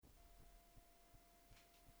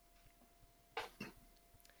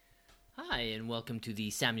Hi, and welcome to the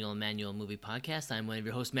Samuel and Manuel Movie Podcast. I'm one of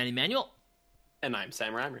your hosts, Manny Manuel. And I'm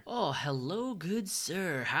Sam Reimer. Oh, hello, good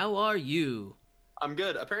sir. How are you? I'm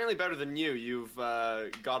good. Apparently better than you. You've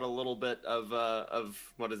got a little bit of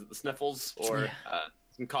what is it, the sniffles or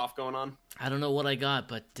some cough going on? I don't know what I got,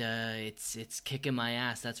 but it's kicking my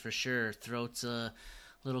ass, that's for sure. Throat's a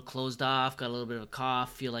little closed off, got a little bit of a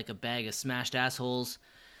cough, feel like a bag of smashed assholes.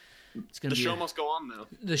 The show must go on, though.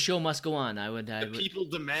 The show must go on. People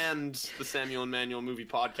demand the Samuel and Manuel Movie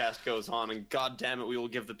Podcast goes on, and God damn it, we will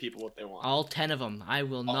give the people what they want. All 10 of them. I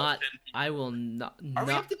will not. Are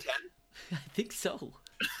we up to 10? I think so.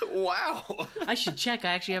 Wow. I should check.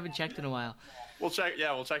 I actually haven't checked in a while. We'll check.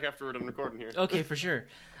 Yeah, we'll check after we're done recording here. Okay, for sure.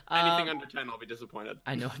 Anything under 10, I'll be disappointed.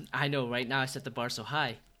 I know. Right now, I set the bar so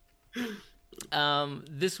high.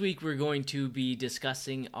 This week, we're going to be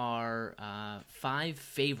discussing our 5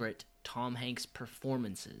 favorite Tom Hanks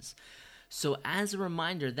performances. So, as a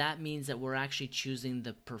reminder, that means that we're actually choosing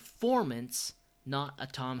the performance, not a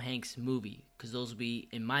Tom Hanks movie, because those will be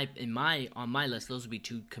on my list. Those will be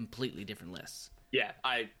 2 completely different lists. Yeah,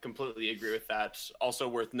 I completely agree with that. Also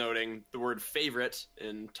worth noting the word favorite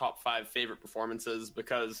in top 5 favorite performances,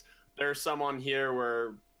 because there's some on here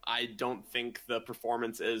where I don't think the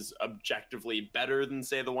performance is objectively better than,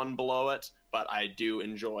 say, the one below it, but I do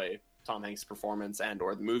enjoy Tom Hanks' performance and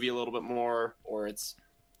or the movie a little bit more, or it's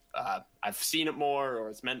I've seen it more, or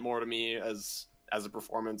it's meant more to me as a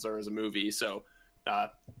performance or as a movie. So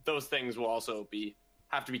those things will also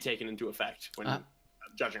have to be taken into effect when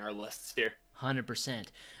judging our lists here. 100%.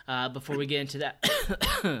 Before we get into that,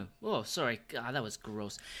 oh, sorry, God, that was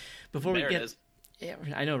gross. Yeah,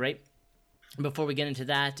 I know, right? Before we get into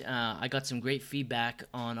that, I got some great feedback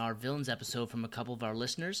on our villains episode from a couple of our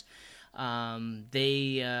listeners. The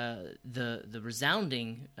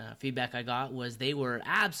resounding feedback I got was they were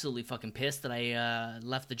absolutely fucking pissed that I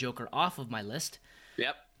left the Joker off of my list.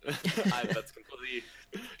 Yep. That's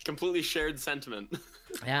completely shared sentiment.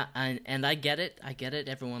 Yeah, and I get it.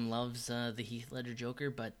 Everyone loves the Heath Ledger Joker,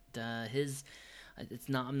 but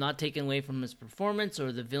I'm not taking away from his performance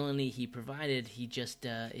or the villainy he provided. He just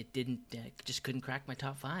just couldn't crack my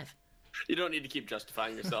top 5. You don't need to keep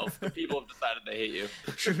justifying yourself. The people have decided they hate you.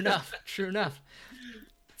 True enough.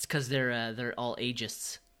 It's because they're all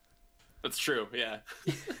ageists. That's true, yeah.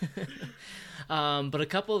 But a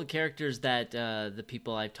couple of the characters that the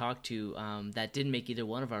people I've talked to that didn't make either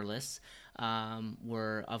one of our lists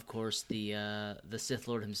were, of course, the Sith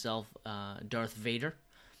Lord himself, Darth Vader.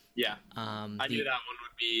 Yeah, I knew that one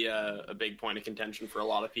would be a big point of contention for a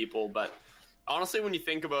lot of people. But honestly, when you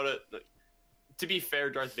think about it, to be fair,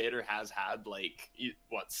 Darth Vader has had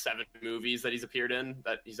 7 movies that he's appeared in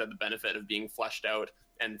that he's had the benefit of being fleshed out,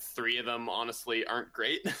 and 3 of them honestly aren't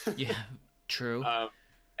great. Yeah, true.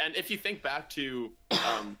 And if you think back to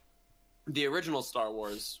the original Star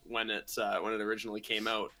Wars when it originally came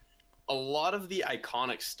out, a lot of the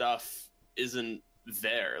iconic stuff isn't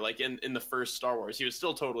there. Like in the first Star Wars, he was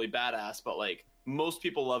still totally badass, but most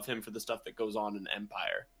people love him for the stuff that goes on in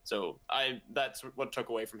Empire. So that's what took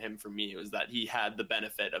away from him for me, was that he had the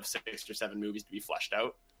benefit of 6 or 7 movies to be fleshed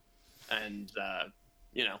out. And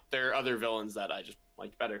there are other villains that I just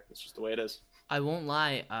liked better. It's just the way it is. I won't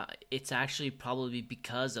lie, it's actually probably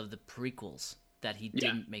because of the prequels that he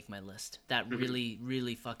didn't make my list. That really,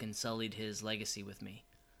 really fucking sullied his legacy with me.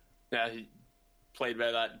 Yeah, he played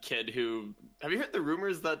by that kid who... Have you heard the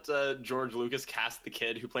rumors that George Lucas cast the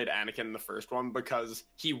kid who played Anakin in the first one because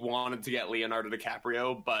he wanted to get Leonardo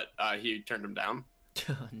DiCaprio, but he turned him down?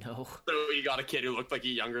 No. So he got a kid who looked like a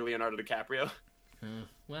younger Leonardo DiCaprio.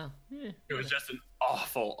 It was just an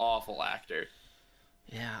awful, awful actor.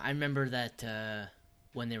 Yeah, I remember that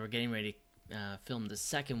when they were getting ready to film the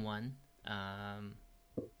second one,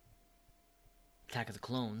 Attack of the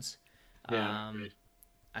Clones. Yeah.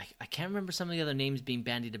 I can't remember some of the other names being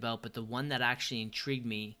bandied about, but the one that actually intrigued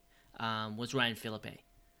me was Ryan Philippe.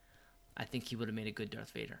 I think he would have made a good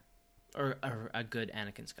Darth Vader, or a good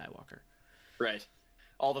Anakin Skywalker. Right.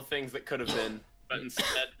 All the things that could have been, but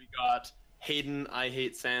instead we got Hayden I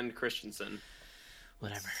Hate Sand Christensen.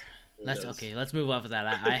 Whatever. Let's move off of that.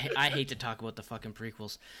 I hate to talk about the fucking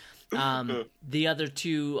prequels. The other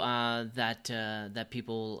 2 that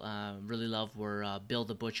people really love were Bill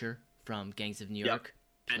the Butcher from Gangs of New York.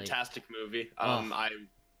 Fantastic movie.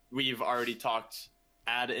 We've already talked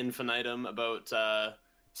ad infinitum about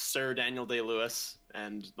Sir Daniel Day-Lewis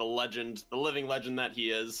and the living legend that he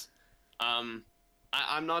is. I'm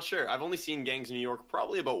not sure. I've only seen Gangs of New York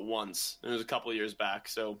probably about once. It was a couple of years back,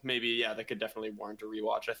 so maybe that could definitely warrant a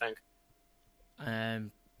rewatch, I think.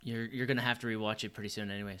 You're gonna have to rewatch it pretty soon,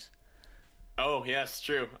 anyways. Oh, yes,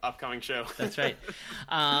 true. Upcoming show. That's right.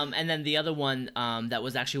 And then the other one that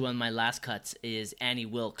was actually one of my last cuts is Annie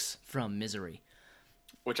Wilkes from Misery.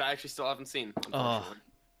 Which I actually still haven't seen, unfortunately.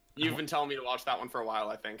 You've been telling me to watch that one for a while,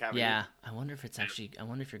 I think, haven't you? Yeah. I wonder if you're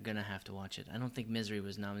going to have to watch it. I don't think Misery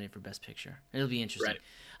was nominated for Best Picture. It'll be interesting.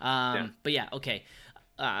 Right. But yeah, okay.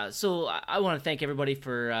 So I want to thank everybody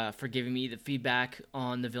for giving me the feedback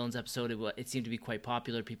on the Villains episode. It seemed to be quite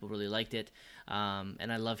popular. People really liked it.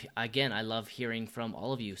 And I love hearing from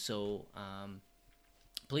all of you. So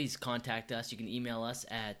please contact us. You can email us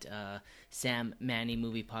at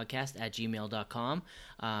sammannymoviepodcast@gmail.com.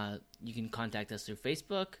 You can contact us through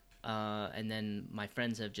Facebook. And then my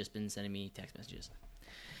friends have just been sending me text messages.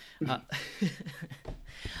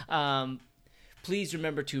 Please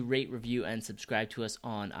remember to rate, review, and subscribe to us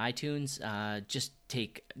on iTunes. Just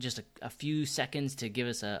take a few seconds to give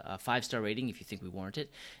us a 5-star rating if you think we warrant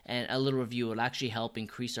it. And a little review will actually help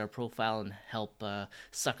increase our profile and help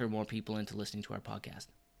sucker more people into listening to our podcast.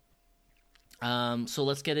 So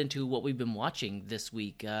let's get into what we've been watching this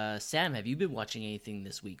week. Sam, have you been watching anything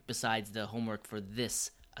this week besides the homework for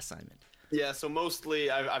this assignment? Yeah, so mostly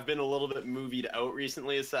I've been a little bit movied out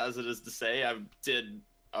recently, as sad as it is to say. I did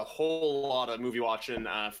a whole lot of movie watching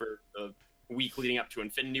for the week leading up to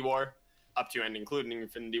Infinity War, up to and including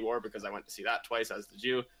Infinity War, because I went to see that twice, as did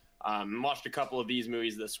you. Watched a couple of these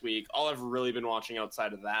movies this week. All I've really been watching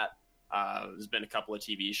outside of that has been a couple of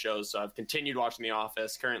TV shows. So I've continued watching The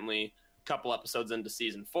Office, currently a couple episodes into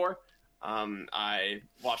season 4. I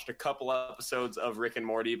watched a couple episodes of Rick and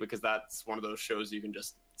Morty, because that's one of those shows you can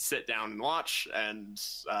just sit down and watch and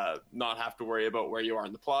not have to worry about where you are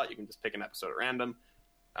in the plot. You can just pick an episode at random.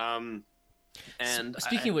 And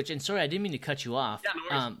speaking of which, and sorry, I didn't mean to cut you off. Yeah,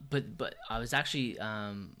 no worries. But I was actually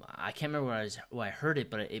I can't remember where I heard it,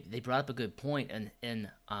 but they brought up a good point in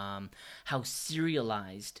how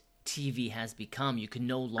serialized TV has become. You can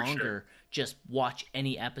no longer just watch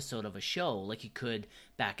any episode of a show like you could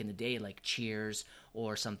back in the day, like Cheers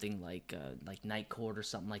or something like Night Court or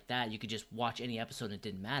something like that. You could just watch any episode and it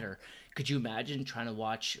didn't matter. Could you imagine trying to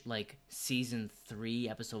watch like season 3,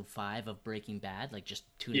 episode 5 of Breaking Bad, like just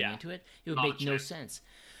tuning into it? It would make no sense.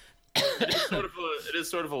 It is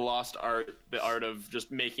sort of a lost art, the art of just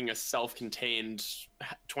making a self-contained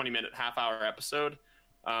 20-minute, half-hour episode.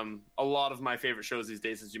 A lot of my favorite shows these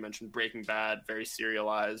days, as you mentioned, Breaking Bad, very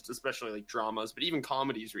serialized, especially like dramas, but even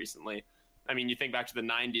comedies recently. I mean, you think back to the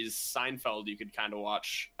 90s, Seinfeld, you could kind of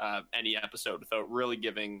watch any episode without really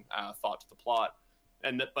giving thought to the plot.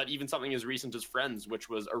 But even something as recent as Friends, which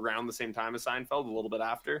was around the same time as Seinfeld, a little bit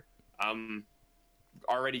after,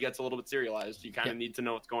 already gets a little bit serialized. You kind of need to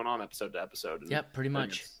know what's going on episode to episode. Yep, pretty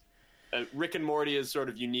much. Rick and Morty is sort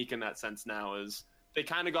of unique in that sense now, is they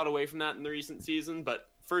kind of got away from that in the recent season, but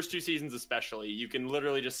first 2 seasons especially, you can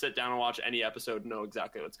literally just sit down and watch any episode and know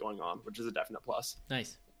exactly what's going on, which is a definite plus.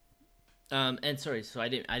 Nice. And sorry, so I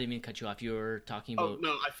didn't mean to cut you off. You were talking about. Oh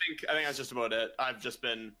no, I think that's just about it. I've just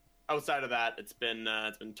been outside of that. It's been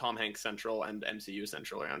Tom Hanks Central and MCU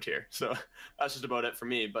Central around here. So that's just about it for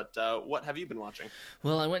me. But what have you been watching?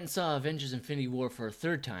 Well, I went and saw Avengers: Infinity War for a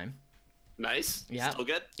 3rd time. Nice. Yeah. Still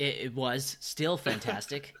good. It was still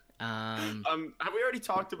fantastic. Have we already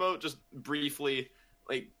talked about, just briefly,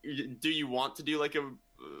 like, do you want to do like a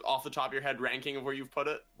off the top of your head ranking of where you'd put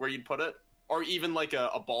it, or even like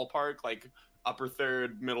a ballpark, like upper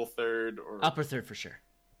third, middle third, or upper third for sure?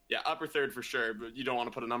 Yeah, upper third for sure, but you don't want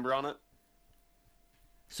to put a number on it?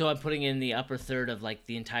 So I'm putting in the upper third of like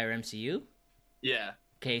the entire MCU? Yeah.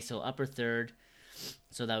 Okay, so upper third,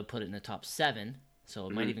 so that would put it in the top 7, so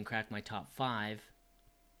it might even crack my top 5.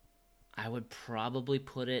 I would probably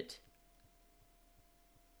put it...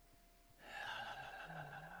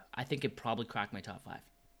 I think it'd probably crack my top 5.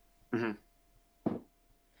 Mm-hmm.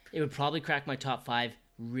 It would probably crack my top 5,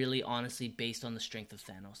 really honestly, based on the strength of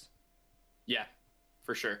Thanos. Yeah,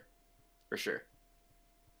 for sure. For sure.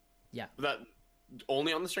 Yeah. That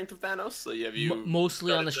only on the strength of Thanos? So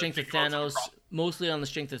mostly on the strength of Thanos. Mostly on the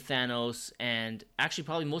strength of Thanos, and actually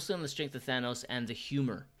probably mostly on the strength of Thanos and the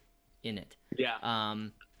humor in it. Yeah.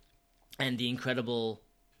 And the incredible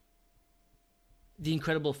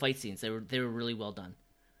fight scenes. They were really well done.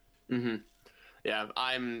 Mm-hmm. Yeah,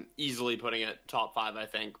 I'm easily putting it top 5, I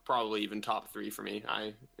think. Probably even top 3 for me.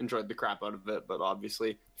 I enjoyed the crap out of it, but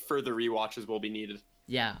obviously further rewatches will be needed.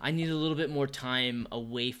 Yeah, I need a little bit more time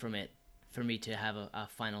away from it for me to have a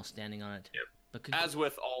final standing on it. Yep. But as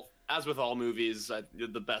with all movies,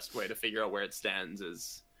 the best way to figure out where it stands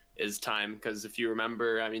is time. Because if you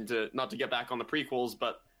remember, I mean, not to get back on the prequels,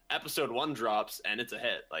 but episode 1 drops and it's a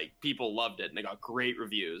hit. Like, people loved it and they got great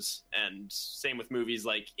reviews. And same with movies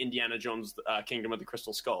like Indiana Jones, Kingdom of the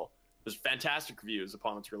Crystal Skull. there's fantastic reviews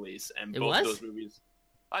upon its release, and It both was? of those movies.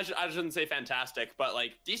 I shouldn't say fantastic, but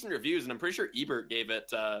like decent reviews, and I'm pretty sure Ebert gave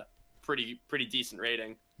it pretty decent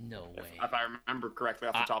rating. No way. If I remember correctly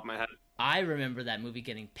off the top of my head. I remember that movie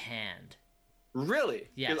getting panned. Really?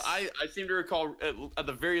 Yes. Because I seem to recall, at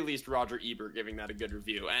the very least, Roger Ebert giving that a good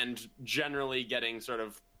review, and generally getting sort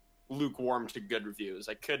of lukewarm to good reviews.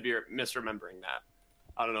 I could be misremembering that.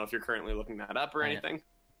 I don't know if you're currently looking that up or anything.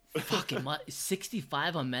 Fucking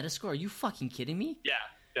 65 on Metascore? Are you fucking kidding me? Yeah.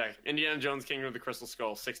 Indiana Jones, Kingdom of the Crystal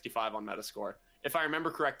Skull, 65 on Metascore. If I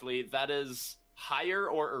remember correctly, that is higher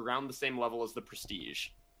or around the same level as The Prestige.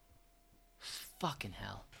 Fucking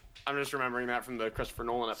hell. I'm just remembering that from the Christopher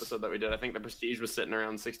Nolan episode that we did. I think The Prestige was sitting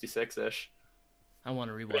around 66-ish. I want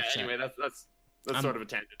to rewatch that. Anyway, that's sort of a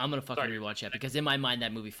tangent. I'm going to fucking rewatch that because in my mind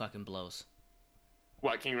that movie fucking blows.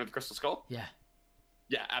 What, Kingdom of the Crystal Skull? Yeah.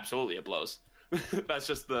 Yeah, absolutely, it blows. That's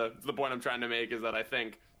just the point I'm trying to make, is that I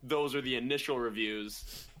think those are the initial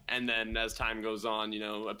reviews, and then as time goes on,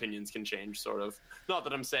 opinions can change, sort of. Not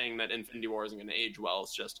that I'm saying that Infinity War isn't going to age well,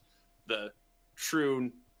 it's just the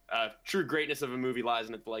true greatness of a movie lies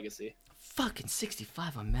in its legacy. Fucking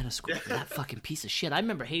 65 on Metascore for that fucking piece of shit. I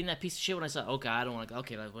remember hating that piece of shit when I saw. Okay, I don't want to.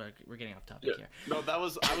 Okay, we're getting off topic here. No, I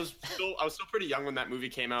was still pretty young when that movie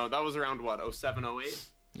came out. That was around what, 07, 08?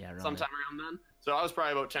 Yeah, sometime around then. So I was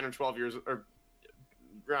probably about 10 or 12 years, or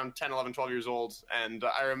around 10, 11, 12 years old. And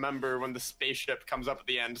I remember when the spaceship comes up at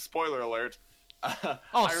the end. Spoiler alert.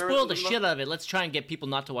 Spoil the shit out of it. Let's try and get people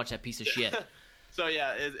not to watch that piece of shit. So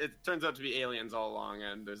yeah, it turns out to be aliens all along,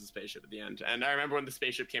 and there's a spaceship at the end. And I remember when the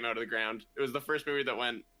spaceship came out of the ground, it was the first movie that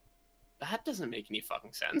went, that doesn't make any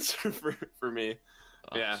fucking sense for me.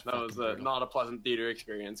 Yeah, that was not a pleasant theater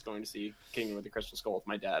experience going to see Kingdom of the Crystal Skull with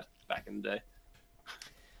my dad back in the day.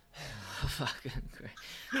 Fucking great.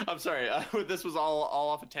 I'm sorry, this was all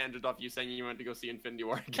off a tangent off you saying you went to go see Infinity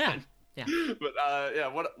War again. Yeah. But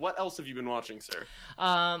what else have you been watching, sir?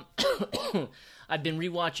 I've been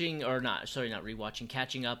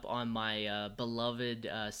catching up on my beloved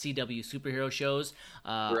CW superhero shows.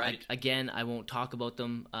 Right. I won't talk about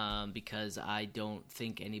them because I don't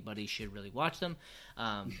think anybody should really watch them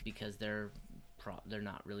because they're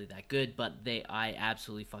not really that good, but I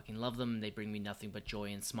absolutely fucking love them. They bring me nothing but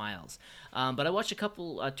joy and smiles. But I watched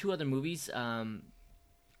two other movies. A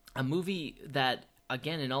movie that,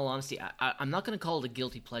 again, in all honesty, I'm not going to call it a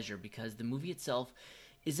guilty pleasure because the movie itself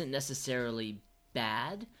isn't necessarily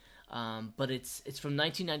bad, but it's from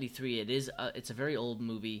 1993. It's a very old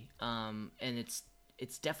movie, and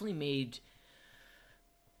it's definitely made.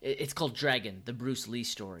 It's called Dragon, the Bruce Lee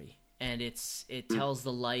story, and it tells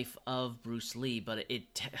the life of Bruce Lee, but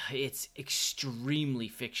it's extremely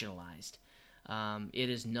fictionalized. It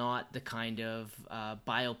is not the kind of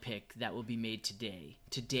biopic that will be made today.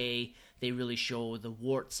 Today, they really show the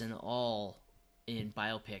warts and all in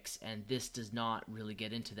biopics, and this does not really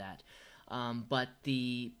get into that. But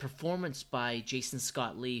the performance by Jason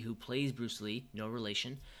Scott Lee, who plays Bruce Lee, no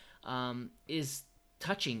relation, is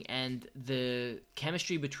touching, and the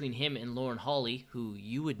chemistry between him and Lauren Holly, who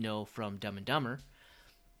you would know from Dumb and Dumber.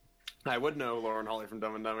 I would know Lauren Holly from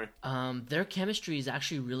Dumb and Dumber. Their chemistry is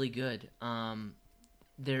actually really good.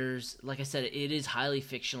 There's, like I said, it is highly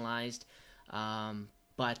fictionalized,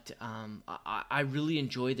 but I really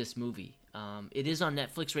enjoy this movie. It is on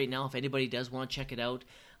Netflix right now if anybody does want to check it out.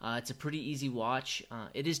 It's a pretty easy watch.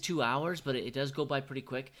 It is 2 hours, but it does go by pretty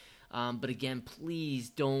quick. But again, please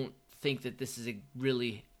don't think that this is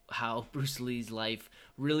really how Bruce Lee's life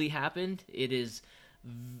really happened. It is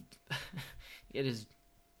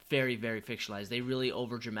very, very fictionalized. They really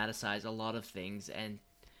over-dramatize a lot of things, and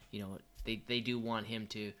they do want him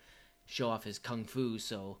to show off his kung fu,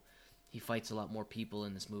 so he fights a lot more people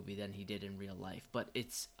in this movie than he did in real life. But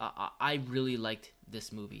I really liked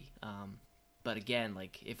this movie. But again,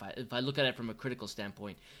 like if I look at it from a critical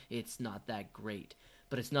standpoint, it's not that great.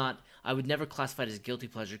 But it's not. I would never classify it as guilty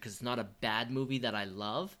pleasure because it's not a bad movie that I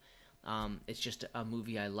love. It's just a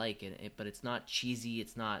movie I like, but it's not cheesy.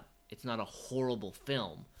 It's not a horrible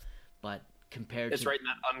film. But it's right in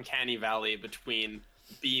that uncanny valley between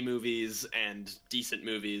B movies and decent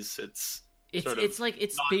movies. It's not easily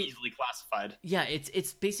classified. Yeah,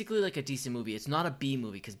 it's basically like a decent movie. It's not a B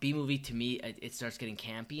movie because B movie to me it starts getting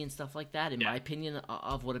campy and stuff like that. In my opinion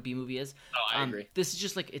of what a B movie is. Oh, I agree. This is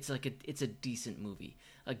just it's a decent movie.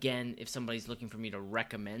 Again, if somebody's looking for me to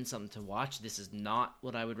recommend something to watch, this is not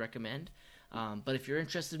what I would recommend. But if you're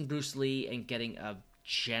interested in Bruce Lee and getting a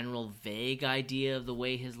general vague idea of the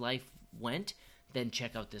way his life went, then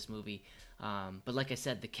check out this movie. But like I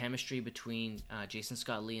said, the chemistry between Jason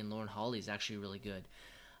Scott Lee and Lauren Holly is actually really good.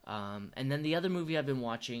 And then the other movie I've been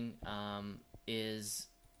watching is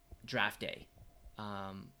Draft Day.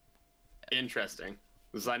 Interesting.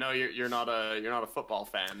 Because I know you're not a football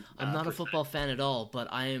fan. I'm not a football fan at all, but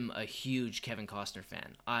I am a huge Kevin Costner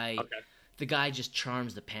fan. The guy just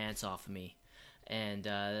charms the pants off of me. And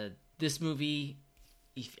this movie,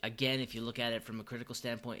 if you look at it from a critical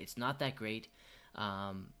standpoint, it's not that great.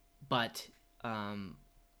 But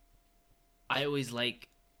I always I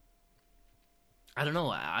don't know.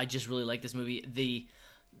 I just really like this movie.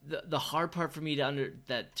 The hard part for me to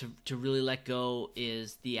really let go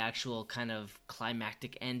is the actual kind of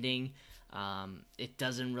climactic ending. It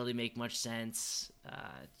doesn't really make much sense.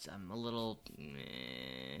 I'm a little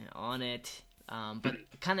on it, but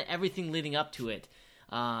kind of everything leading up to it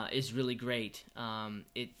is really great.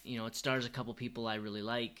 It stars a couple people I really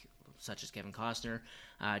like, such as Kevin Costner,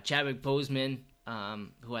 Chadwick Boseman,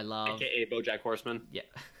 who I love, aka BoJack Horseman. Yeah.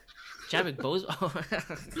 Chadwick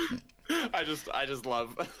Boseman. I just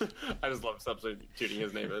love substituting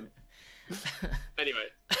his name in.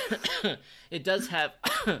 Anyway,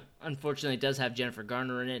 unfortunately, it does have Jennifer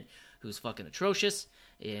Garner in it, who's fucking atrocious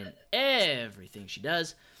in everything she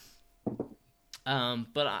does. But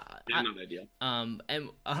not ideal. And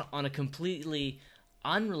on a completely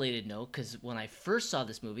unrelated note, because when I first saw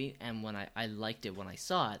this movie and when I liked it when I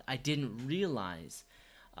saw it, I didn't realize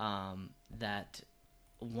that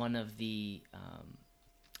one of the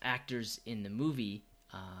actors in the movie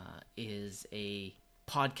is a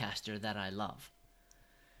podcaster that I love.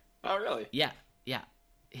 Oh, really? Yeah.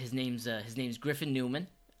 His name's Griffin Newman.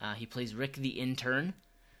 He plays Rick the intern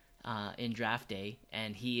in Draft Day,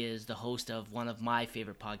 and he is the host of one of my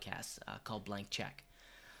favorite podcasts called Blank Check.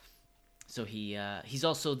 So he's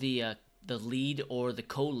also the lead or the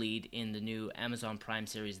co-lead in the new Amazon Prime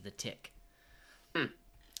series The Tick.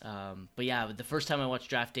 But yeah, the first time I watched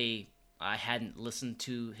Draft Day, I hadn't listened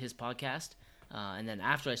to his podcast, and then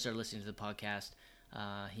after I started listening to the podcast,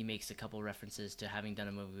 he makes a couple references to having done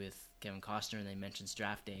a movie with Kevin Costner, and they mentions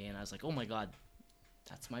Draft Day, and I was like, oh my god,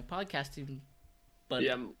 that's my podcasting. But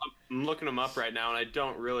yeah, I'm looking him up right now, and I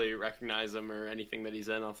don't really recognize him or anything that he's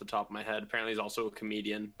in off the top of my head. Apparently, he's also a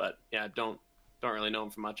comedian, but yeah, don't really know him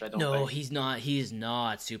for much. No, he's not. He is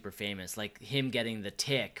not super famous. Like him getting The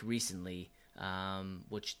Tick recently,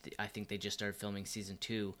 which I think they just started filming season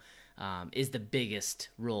 2, is the biggest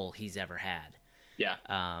role he's ever had. Yeah.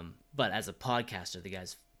 But as a podcaster, the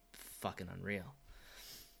guy's fucking unreal.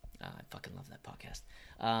 I fucking love that podcast.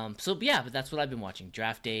 But that's what I've been watching.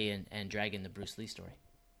 Draft Day and Dragon, the Bruce Lee story.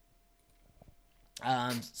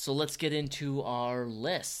 So let's get into our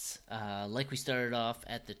lists. Like we started off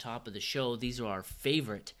at the top of the show, these are our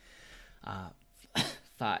favorite 5.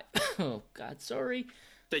 Oh, God, sorry.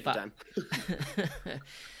 Take your time.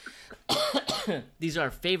 These are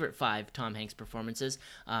our favorite 5 Tom Hanks performances.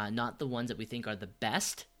 Not the ones that we think are the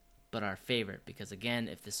best, but our favorite. Because, again,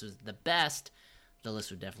 if this was the best, the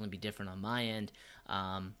list would definitely be different on my end.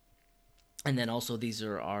 And then also these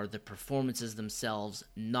are the performances themselves,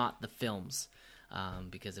 not the films.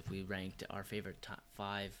 Because if we ranked our favorite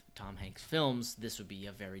 5 Tom Hanks films, this would be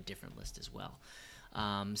a very different list as well.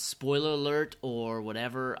 Spoiler alert or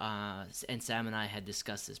whatever, and Sam and I had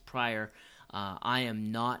discussed this prior, I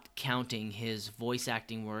am not counting his voice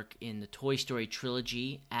acting work in the Toy Story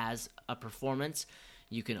trilogy as a performance.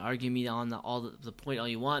 You can argue me on the point all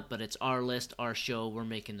you want, but it's our list, our show, we're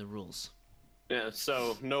making the rules. Yeah,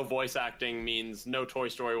 so no voice acting means no Toy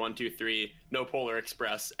Story 1, 2, 3, no Polar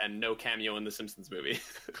Express, and no cameo in the Simpsons movie.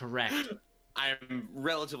 Correct. I'm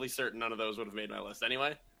relatively certain none of those would have made my list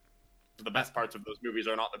anyway. The best parts of those movies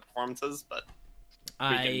are not the performances, but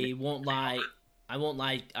I won't lie.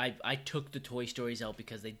 I took the Toy Stories out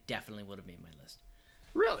because they definitely would have made my list.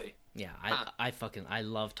 Really? Yeah, I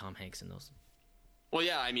love Tom Hanks in those. Well,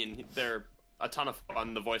 yeah, I mean, they're a ton of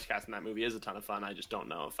fun. The voice cast in that movie is a ton of fun. I just don't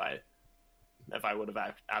know if I would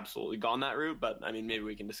have absolutely gone that route, but I mean, maybe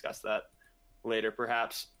we can discuss that later,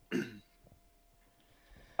 perhaps. Did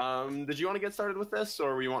you want to get started with this,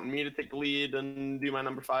 or were you wanting me to take the lead and do my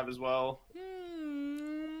number 5 as well?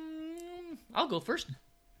 I'll go first.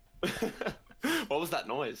 What was that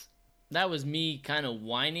noise? That was me kind of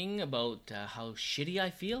whining about how shitty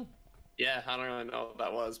I feel. Yeah, I don't really know what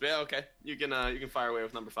that was. But yeah, okay. You can fire away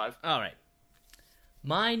with number 5. All right.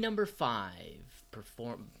 My number 5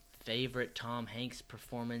 favorite Tom Hanks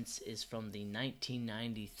performance is from the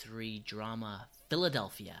 1993 drama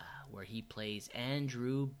Philadelphia, where he plays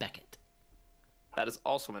Andrew Beckett. That is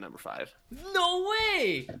also my number 5. No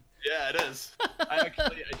way! Yeah, it is. I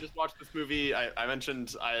just watched this movie. I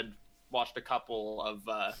mentioned I had watched a couple of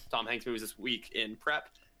Tom Hanks movies this week in prep,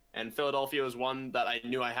 and Philadelphia was one that I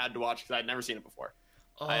knew I had to watch because I'd never seen it before.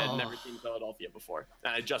 I had never seen Philadelphia before,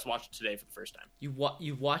 and I just watched it today for the first time.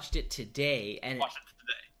 You watched it today, and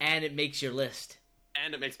and it makes your list.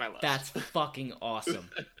 And it makes my list. That's fucking awesome.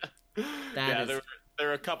 There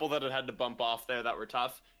were a couple that had to bump off there that were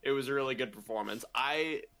tough. It was a really good performance.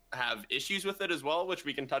 I have issues with it as well, which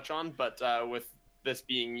we can touch on, but with this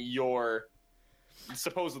being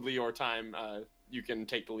supposedly your time, you can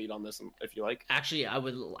take the lead on this if you like. Actually, I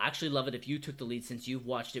would actually love it if you took the lead since you've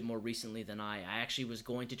watched it more recently than I. I actually was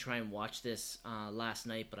going to try and watch this last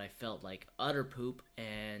night, but I felt like utter poop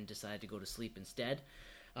and decided to go to sleep instead.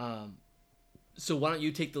 So why don't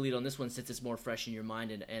you take the lead on this one since it's more fresh in your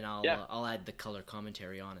mind, and I'll add the color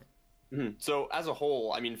commentary on it. Mm-hmm. So as a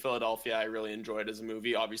whole, I mean, Philadelphia, I really enjoyed as a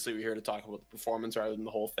movie. Obviously, we're here to talk about the performance rather than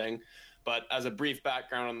the whole thing. But as a brief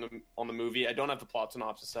background on the movie, I don't have the plot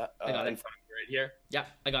synopsis in front of me right here. Yeah,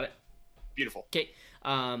 I got it. Beautiful. Okay,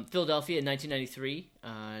 Philadelphia in 1993,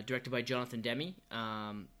 directed by Jonathan Demme.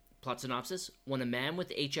 Plot synopsis: when a man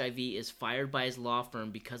with HIV is fired by his law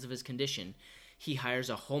firm because of his condition, he hires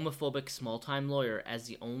a homophobic small-time lawyer as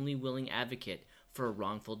the only willing advocate for a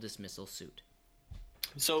wrongful dismissal suit.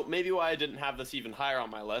 So maybe why I didn't have this even higher on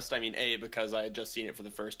my list. I mean, because I had just seen it for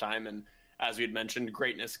the first time, and as we had mentioned,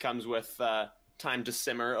 greatness comes with time to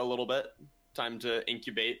simmer a little bit, time to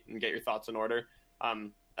incubate and get your thoughts in order.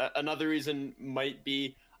 Another reason might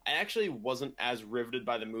be I actually wasn't as riveted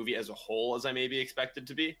by the movie as a whole as I maybe expected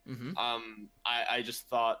to be. Mm-hmm. I just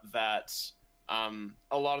thought that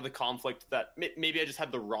a lot of the conflict that maybe I just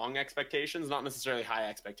had the wrong expectations, not necessarily high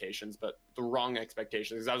expectations, but the wrong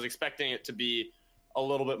expectations, because I was expecting it to be a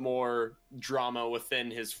little bit more drama within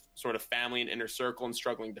his sort of family and inner circle and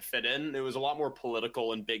struggling to fit in. It was a lot more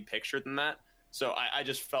political and big picture than that. So I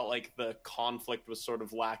just felt like the conflict was sort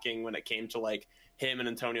of lacking when it came to like him and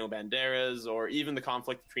Antonio Banderas, or even the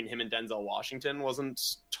conflict between him and Denzel Washington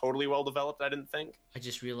wasn't totally well developed, I didn't think. I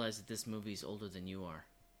just realized that this movie's older than you are.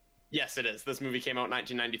 Yes, it is. This movie came out in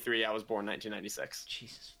 1993. I was born 1996.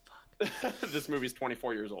 Jesus fuck. This movie's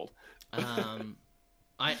 24 years old.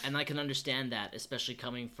 I can understand that, especially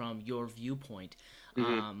coming from your viewpoint.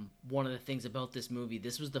 Mm-hmm. One of the things about this movie,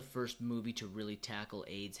 this was the first movie to really tackle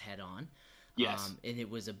AIDS head on. Yes. And it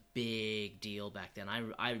was a big deal back then.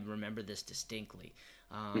 I remember this distinctly.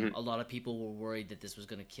 Mm-hmm. A lot of people were worried that this was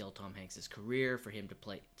going to kill Tom Hanks' career, for him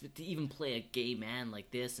to even play a gay man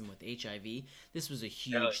like this and with HIV. This was a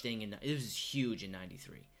huge thing, and it was huge in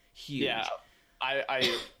 '93. Huge. Yeah,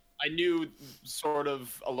 I knew sort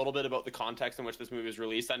of a little bit about the context in which this movie was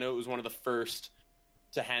released. I know it was one of the first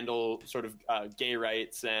to handle sort of gay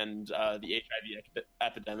rights and the HIV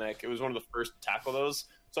epidemic. It was one of the first to tackle those.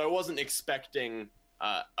 So I wasn't expecting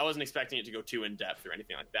it to go too in depth or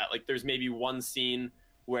anything like that. Like, there's maybe one scene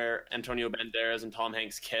where Antonio Banderas and Tom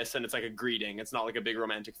Hanks kiss, and it's like a greeting. It's not like a big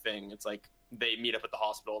romantic thing. It's like they meet up at the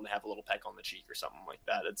hospital and they have a little peck on the cheek or something like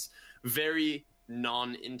that. It's very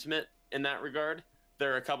non-intimate in that regard.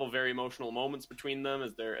 There are a couple very emotional moments between them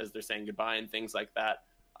as they're saying goodbye and things like that.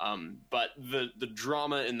 But the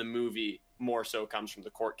drama in the movie more so comes from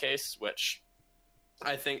the court case, which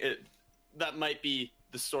I think that might be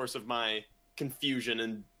the source of my confusion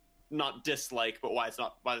and not dislike, but why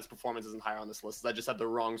this performance isn't higher on this list. Is I just had the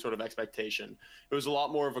wrong sort of expectation. It was a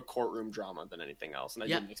lot more of a courtroom drama than anything else, and I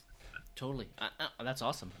didn't expect that. Totally. That's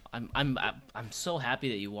awesome. I'm so happy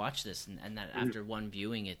that you watched this and that after one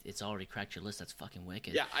viewing it's already cracked your list. That's fucking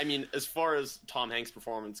wicked. Yeah, I mean, as far as Tom Hanks'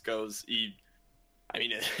 performance goes,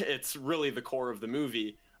 it's really the core of the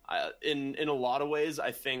movie. In a lot of ways,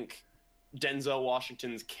 I think Denzel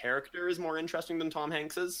Washington's character is more interesting than Tom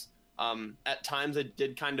Hanks's. At times, I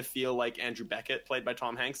did kind of feel like Andrew Beckett, played by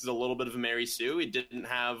Tom Hanks, is a little bit of a Mary Sue. He didn't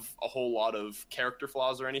have a whole lot of character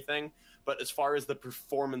flaws or anything. But as far as the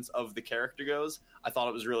performance of the character goes, I thought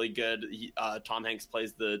it was really good. Tom Hanks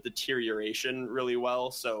plays the deterioration really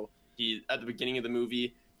well. So at the beginning of the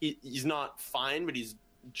movie, he's not fine, but he's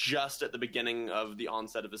just at the beginning of the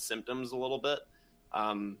onset of his symptoms a little bit.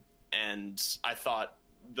 And I thought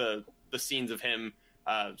the scenes of him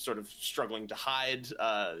sort of struggling to hide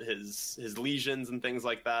his lesions and things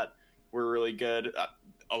like that were really good.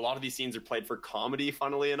 A lot of these scenes are played for comedy,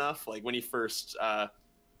 funnily enough. Like when he first,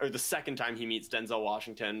 or the second time he meets Denzel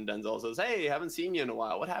Washington, Denzel says, "Hey, haven't seen you in a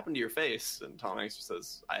while. What happened to your face?" And Tom Hanks just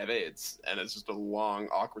says, "I have AIDS." And it's just a long,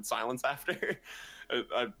 awkward silence after.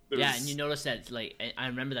 And you notice that, like, I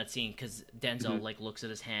remember that scene because Denzel like looks at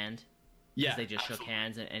his hand. Yeah, they just shook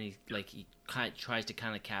hands, and he kind of tries to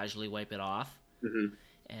kind of casually wipe it off. Mm-hmm.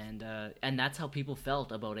 And that's how people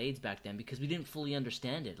felt about AIDS back then, because we didn't fully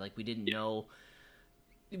understand it. Like, we didn't know.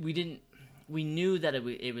 We knew that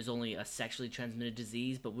it was only a sexually transmitted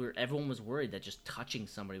disease, but everyone was worried that just touching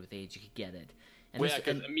somebody with AIDS, you could get it. And well, yeah,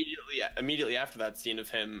 because immediately after that scene of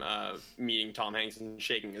him meeting Tom Hanks and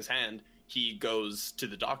shaking his hand, he goes to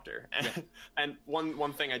the doctor. And, and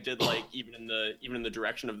one thing I did like, even in the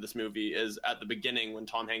direction of this movie, is at the beginning when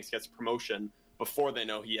Tom Hanks gets promotion, before they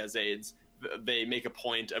know he has AIDS, they make a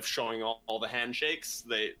point of showing all the handshakes.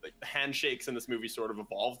 The handshakes in this movie sort of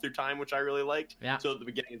evolve through time, which I really liked. Yeah. So at the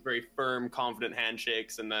beginning, it's very firm, confident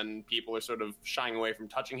handshakes, and then people are sort of shying away from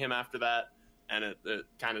touching him after that. And it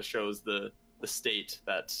kind of shows the state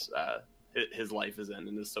that his life is in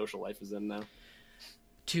and his social life is in now.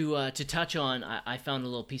 To touch on, I found a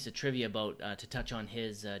little piece of trivia about to touch on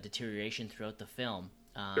his deterioration throughout the film.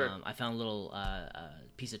 Sure. I found a little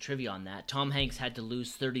piece of trivia on that. Tom Hanks had to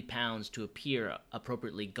lose 30 pounds to appear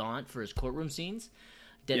appropriately gaunt for his courtroom scenes.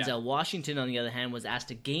 Denzel Washington, on the other hand, was asked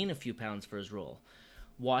to gain a few pounds for his role.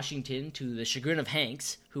 Washington, to the chagrin of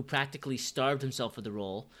Hanks, who practically starved himself for the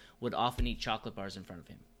role, would often eat chocolate bars in front of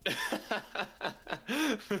him.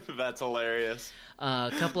 That's hilarious.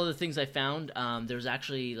 A couple other things I found. There's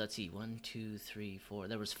actually, let's see, 1, 2, 3, 4.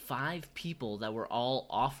 There was 5 people that were all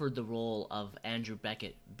offered the role of Andrew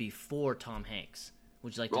Beckett before Tom Hanks.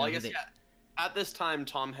 Would you like to know? I guess, at this time,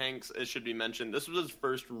 Tom Hanks, it should be mentioned, this was his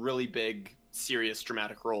first really big, serious,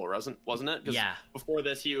 dramatic role, wasn't it? Yeah. Before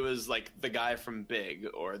this, he was like the guy from Big,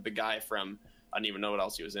 or the guy from, I don't even know what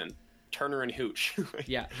else he was in, Turner and Hooch.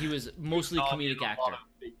 Yeah, he was mostly comedic actor.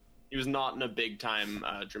 He was not in a big-time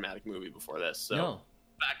dramatic movie before this. So no.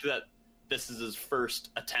 The fact that this is his first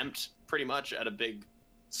attempt, pretty much, at a big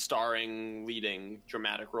starring, leading,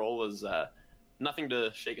 dramatic role is nothing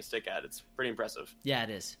to shake a stick at. It's pretty impressive. Yeah, it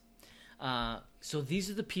is. So these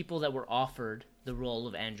are the people that were offered the role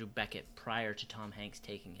of Andrew Beckett prior to Tom Hanks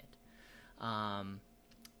taking it. I'll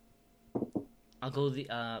go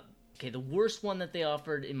the worst one that they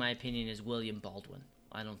offered, in my opinion, is William Baldwin.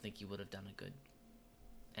 I don't think he would have done a good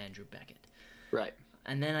Andrew Beckett. Right.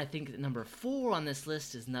 And then I think number 4 on this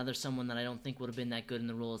list is another someone that I don't think would have been that good in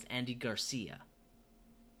the role, is Andy Garcia.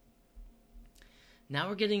 Now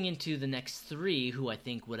we're getting into the next 3 who I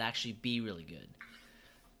think would actually be really good.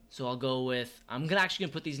 So I'll go with, I'm actually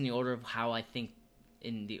going to put these in the order of how I think,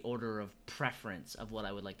 in the order of preference of what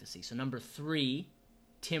I would like to see. So number 3,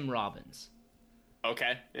 Tim Robbins.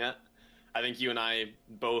 Okay, yeah. I think you and I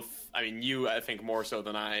both, you, I think more so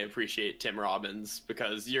than I, appreciate Tim Robbins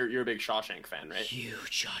because you're a big Shawshank fan, right?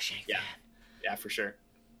 Huge Shawshank fan. Yeah, for sure.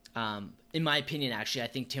 In my opinion, actually, I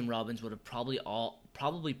think Tim Robbins would have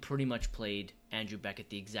probably pretty much played Andrew Beckett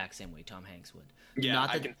the exact same way Tom Hanks would. Yeah,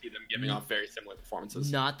 I can see them giving off very similar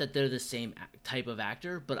performances. Not that they're the same type of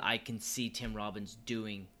actor, but I can see Tim Robbins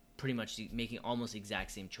doing pretty much making almost the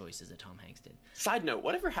exact same choices that Tom Hanks did. Side note,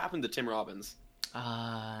 whatever happened to Tim Robbins? No,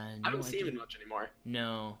 I don't see him in much anymore.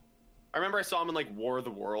 No. I remember I saw him in like War of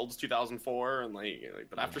the Worlds 2004, and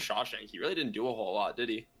but after Shawshank, he really didn't do a whole lot, did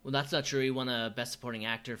he? Well, that's not true. He won a Best Supporting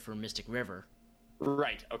Actor for Mystic River.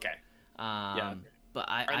 Right. Okay. Yeah. But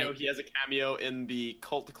I know he has a cameo in the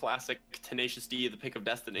cult classic Tenacious D: The Pick of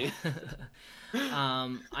Destiny.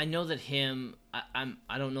 I know that him.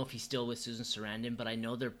 I don't know if he's still with Susan Sarandon, but I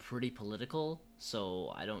know they're pretty political,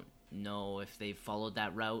 so I don't know if they've followed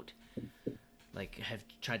that route. Like, have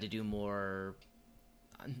tried to do more,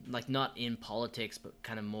 like, not in politics, but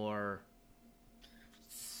kind of more,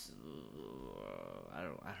 I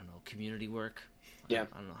don't know, community work. Yeah.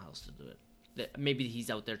 I don't know how else to do it. Maybe he's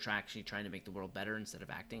out there actually trying to make the world better instead of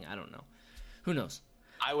acting. I don't know. Who knows?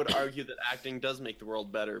 I would argue that acting does make the world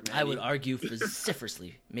better, Manny. I would argue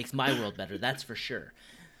vociferously makes my world better, that's for sure.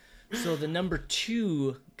 So the number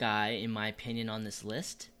 2 guy, in my opinion, on this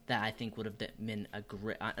list that I think would have been a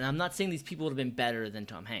great... And I'm not saying these people would have been better than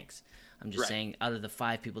Tom Hanks. I'm just saying out of the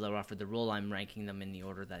 5 people that were offered the role, I'm ranking them in the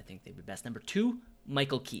order that I think they'd be best. Number 2,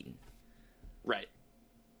 Michael Keaton. Right.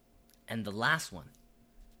 And the last one,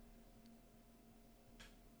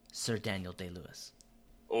 Sir Daniel Day-Lewis.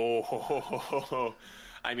 Oh,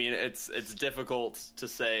 I mean, it's difficult to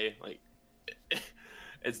say, like...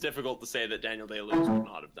 It's difficult to say that Daniel Day-Lewis would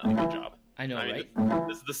not have done a good job. I know, right?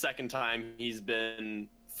 This is the second time he's been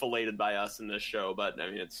filleted by us in this show, but I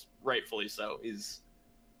mean, it's rightfully so. He's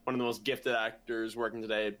one of the most gifted actors working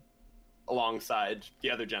today, alongside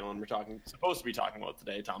the other gentleman supposed to be talking about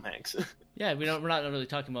today, Tom Hanks. Yeah, we're not really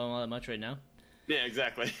talking about him all that much right now. Yeah,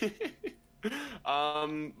 exactly.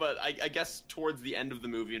 But I guess towards the end of the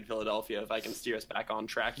movie in Philadelphia, if I can steer us back on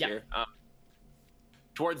track here.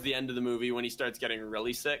 Towards the end of the movie, when he starts getting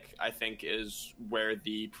really sick, I think is where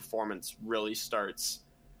the performance really starts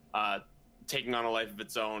taking on a life of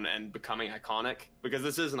its own and becoming iconic. Because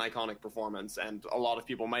this is an iconic performance, and a lot of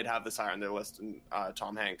people might have this higher on their list than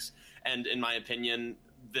Tom Hanks. And in my opinion,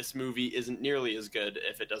 this movie isn't nearly as good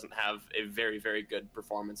if it doesn't have a very, very good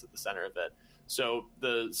performance at the center of it. So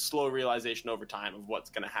the slow realization over time of what's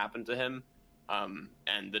going to happen to him,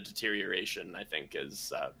 and the deterioration, I think,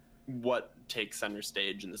 is what takes center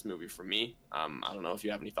stage in this movie for me. I don't know if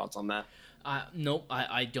you have any thoughts on that. Nope,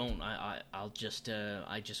 I don't. I just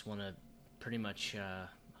want to pretty much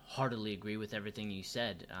heartily agree with everything you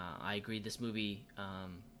said. I agree. This movie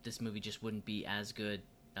just wouldn't be as good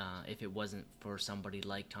if it wasn't for somebody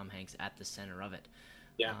like Tom Hanks at the center of it.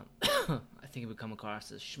 Yeah, I think it would come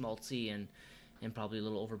across as schmaltzy and probably a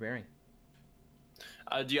little overbearing.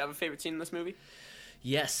 Do you have a favorite scene in this movie?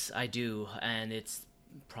 Yes, I do, and it's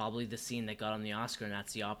probably the scene that got him the Oscar, and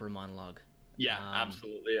that's the opera monologue. Yeah,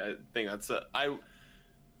 absolutely. I think that's I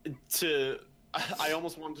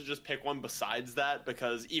almost wanted to just pick one besides that,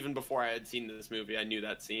 because even before I had seen this movie, I knew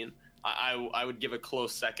that scene. I would give a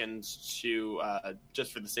close second to,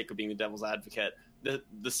 just for the sake of being the devil's advocate,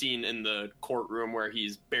 the scene in the courtroom where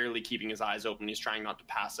he's barely keeping his eyes open. He's trying not to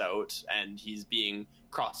pass out, and he's being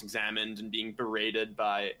cross-examined and being berated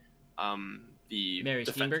by the Mary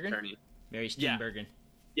defense Steenburgen? attorney. Mary Steenburgen. Yeah.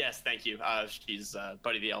 Yes, thank you. She's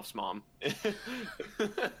Buddy the Elf's mom.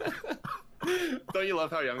 Don't you love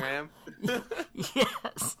how young I am?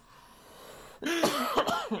 Yes.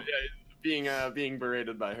 Yeah, being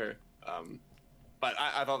berated by her. But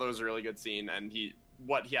I thought that was a really good scene, and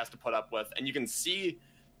what he has to put up with, and you can see,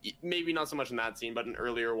 maybe not so much in that scene, but in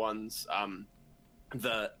earlier ones,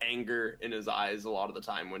 the anger in his eyes a lot of the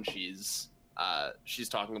time when she's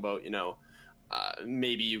talking about,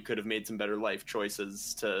 maybe you could have made some better life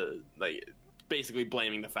choices, to basically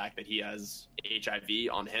blaming the fact that he has HIV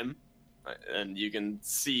on him. And you can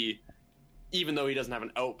see, even though he doesn't have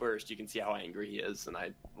an outburst, you can see how angry he is, and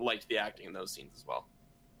I liked the acting in those scenes as well.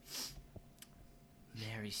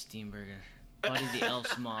 Mary Steenburgen, Buddy the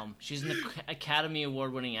Elf's mom. She's an Academy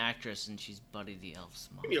Award-winning actress, and she's Buddy the Elf's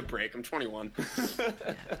mom. Give me a break. I'm 21.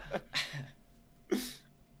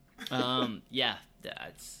 Yeah,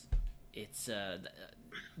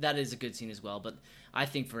 that is a good scene as well. But I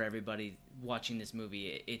think for everybody watching this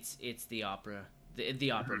movie, it's the opera.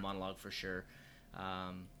 The opera monologue for sure.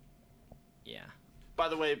 Yeah. By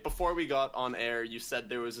the way, before we got on air, you said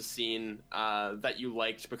there was a scene that you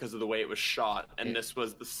liked because of the way it was shot, and this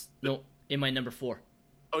was no, in my number 4.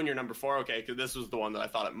 Oh, in your number 4? Okay, because this was the one that I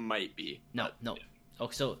thought it might be. No. Yeah. Oh,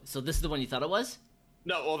 so this is the one you thought it was?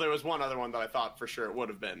 No, well, there was one other one that I thought for sure it would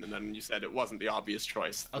have been, and then you said it wasn't the obvious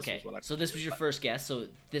choice. Okay, so this was your first guess, so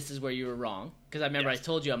this is where you were wrong. Because I remember I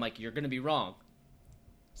told you, I'm like, you're going to be wrong.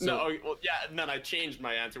 So, no, well, yeah, and then I changed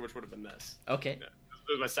my answer, which would have been this. Okay. Yeah,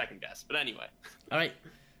 it was my second guess, but anyway. All right,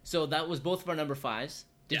 so that was both of our number 5s.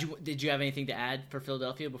 Did you have anything to add for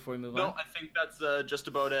Philadelphia before we move on? No, I think that's just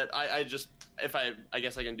about it. I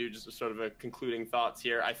guess I can do just a sort of a concluding thoughts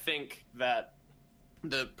here. I think that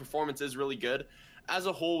the performance is really good. As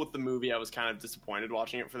a whole with the movie, I was kind of disappointed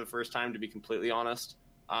watching it for the first time, to be completely honest.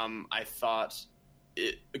 I thought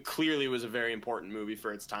it clearly was a very important movie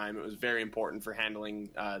for its time. It was very important for handling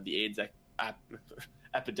the AIDS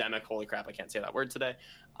epidemic. Holy crap, I can't say that word today.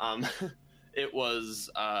 It was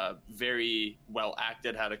very well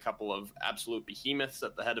acted, had a couple of absolute behemoths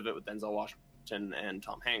at the head of it with Denzel Washington and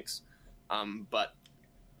Tom Hanks. But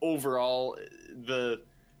overall, the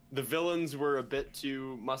villains were a bit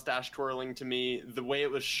too mustache twirling to me. The way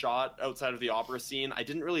it was shot outside of the opera scene, I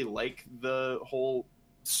didn't really like the whole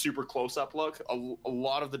super close-up look. A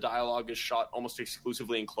lot of the dialogue is shot almost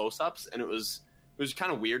exclusively in close-ups, and it was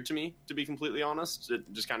kind of weird to me, to be completely honest. It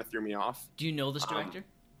just kind of threw me off. Do you know this director?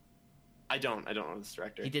 I don't know this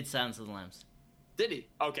director. He did Silence of the Lambs. Did he?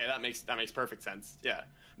 Okay, that makes perfect sense. Yeah,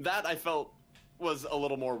 that I felt was a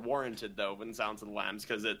little more warranted though than Silence of the Lambs,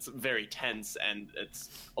 because it's very tense, and it's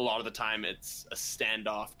a lot of the time it's a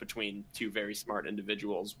standoff between two very smart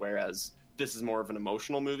individuals, whereas this is more of an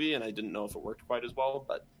emotional movie, and I didn't know if it worked quite as well,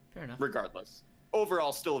 but fair enough. Regardless,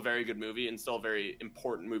 overall still a very good movie, and still a very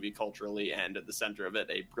important movie culturally, and at the center of it,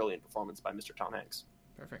 a brilliant performance by Mr. Tom Hanks.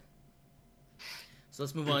 Perfect. So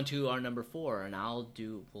let's move on to our number 4, and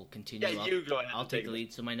we'll continue. Yeah, you go ahead. I'll take the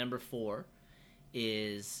lead. So my number 4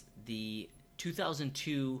 is the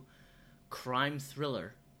 2002 crime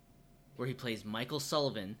thriller where he plays Michael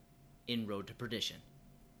Sullivan in Road to Perdition.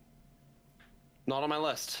 Not on my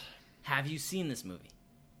list. Have you seen this movie?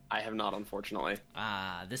 I have not, unfortunately.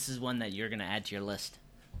 This is one that you're going to add to your list.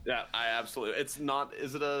 Yeah, I absolutely. It's not.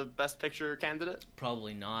 Is it a Best Picture candidate?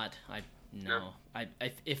 Probably not. No. Sure.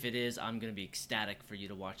 If it is, I'm going to be ecstatic for you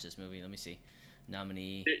to watch this movie. Let me see.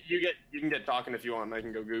 Nominee. You can get talking if you want. I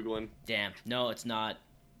can go Googling. Damn. No, it's not.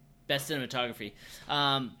 Best cinematography.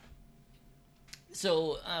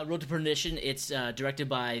 So, Road to Perdition, it's directed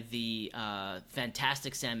by the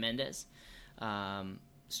fantastic Sam Mendes,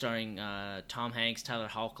 starring Tom Hanks, Tyler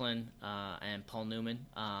Hoechlin, and Paul Newman.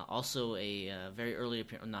 Also a very early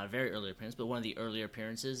appearance, not a very early appearance, but one of the earlier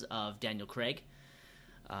appearances of Daniel Craig,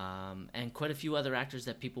 and quite a few other actors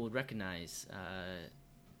that people would recognize.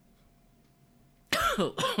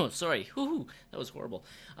 Sorry, that was horrible.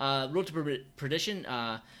 Road to Perdition.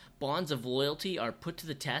 Bonds of loyalty are put to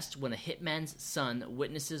the test when a hitman's son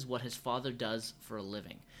witnesses what his father does for a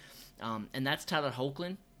living. And that's Tyler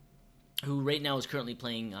Hoechlin, who right now is currently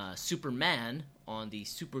playing Superman on the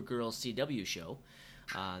Supergirl CW show.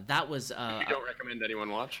 That was... you don't recommend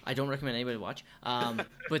anyone watch? I don't recommend anybody watch.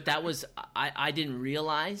 But that was... I didn't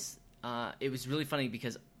realize... it was really funny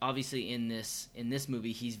because obviously in this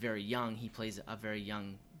movie he's very young. He plays a very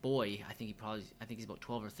young boy. I think he's about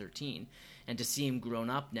 12 or 13. And to see him grown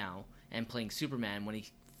up now and playing Superman, when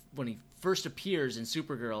he first appears in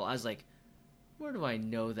Supergirl, I was like, where do I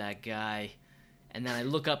know that guy? And then I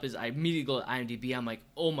immediately go to IMDb. I'm like,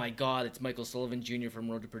 oh my god, it's Michael Sullivan Jr. from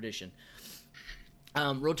Road to Perdition.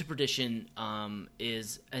 Road to Perdition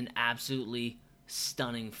is an absolutely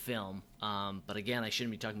stunning film. But again, I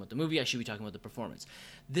shouldn't be talking about the movie. I should be talking about the performance.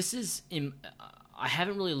 This is I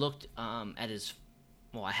haven't really looked at his...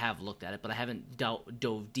 Well, I have looked at it, but I haven't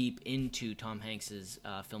dove deep into Tom Hanks's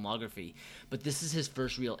filmography. But this is his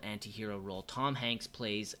first real anti-hero role. Tom Hanks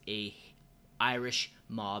plays a Irish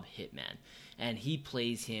mob hitman, and he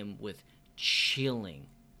plays him with chilling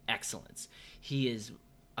excellence. He is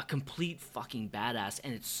a complete fucking badass,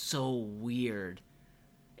 and it's so weird.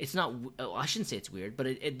 It's not... I shouldn't say it's weird, but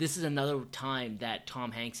this is another time that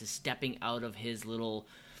Tom Hanks is stepping out of his little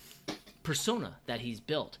persona that he's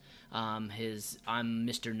built. I'm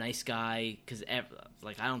Mr. Nice Guy, because I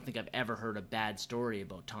don't think I've ever heard a bad story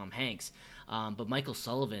about Tom Hanks. But Michael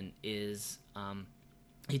Sullivan is...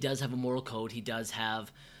 he does have a moral code. He does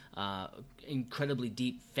have incredibly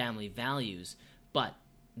deep family values, but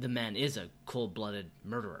the man is a cold-blooded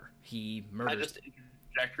murderer. He murders... I just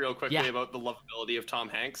interject real quickly about the lovability of Tom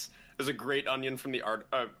Hanks. There's a great Onion from the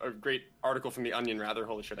a great article from the Onion, rather.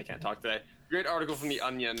 Holy shit, I can't talk today. Great article from the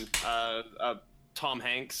Onion. Tom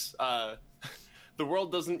Hanks. The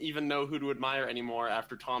world doesn't even know who to admire anymore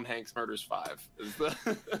after Tom Hanks murders 5. Is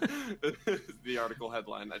the article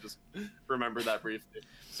headline. I just remember that briefly.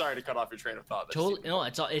 Sorry to cut off your train of thought. Totally, no,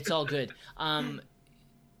 it's all good.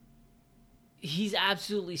 He's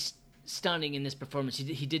absolutely stunning in this performance.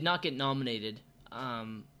 He did not get nominated,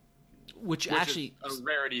 which actually is a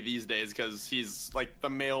rarity these days because he's like the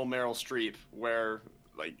male Meryl Streep, where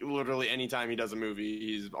like literally anytime he does a movie,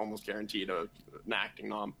 he's almost guaranteed an acting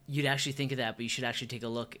nom. You'd actually think of that, but you should actually take a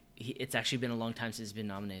look. It's actually been a long time since he's been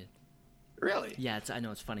nominated. Really? Yeah, I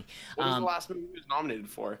know it's funny. What was the last movie he was nominated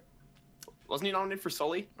for? Wasn't he nominated for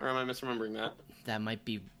Sully, or am I misremembering that? That might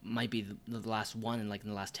be the last one in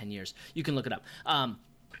the last 10 years. You can look it up.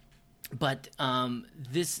 But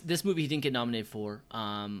this movie he didn't get nominated for.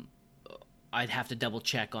 I'd have to double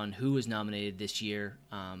check on who was nominated this year.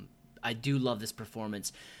 I do love this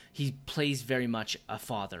performance. He plays very much a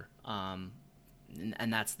father, and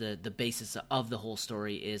that's the basis of the whole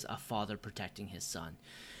story, is a father protecting his son.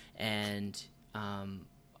 And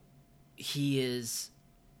he is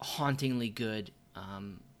hauntingly good.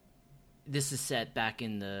 This is set back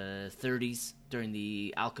in the 30s during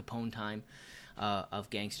the Al Capone time of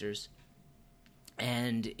gangsters.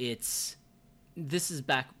 And this is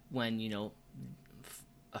back when,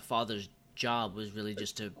 a father's job was really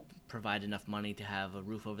just to provide enough money to have a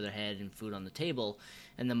roof over their head and food on the table,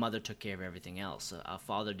 and the mother took care of everything else. A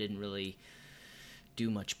father didn't really do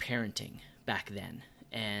much parenting back then.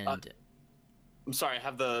 And I'm sorry, I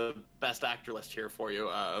have the best actor list here for you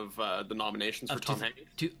of the nominations for Tom Hanks.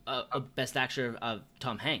 Best actor of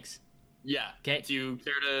Tom Hanks. Yeah. Okay. Do you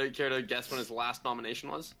care to guess when his last nomination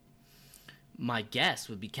was? My guess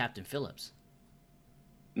would be Captain Phillips.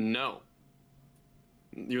 No.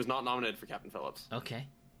 He was not nominated for Captain Phillips. Okay.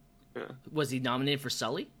 Yeah. Was he nominated for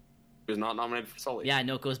Sully? He was not nominated for Sully. Yeah, I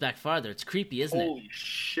know it goes back farther. It's creepy, isn't it? Holy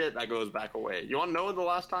shit, that goes back away. You want to know the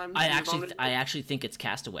last time? I actually think it's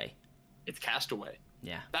Castaway. It's Castaway.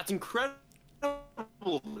 Yeah. That's incredible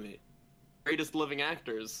to me. Greatest living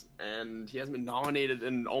actors, and he hasn't been nominated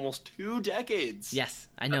in almost 2 decades. Yes,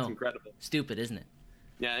 I know. That's incredible. Stupid, isn't it?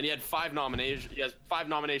 Yeah, and he had 5 nominations. He has 5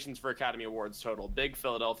 nominations for Academy Awards total: Big,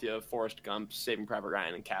 Philadelphia, Forrest Gump, Saving Private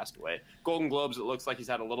Ryan, and Castaway. Golden Globes, it looks like he's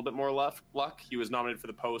had a little bit more luck. He was nominated for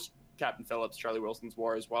The Post, Captain Phillips, Charlie Wilson's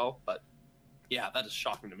War as well. But yeah, that is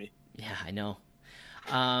shocking to me. Yeah, I know.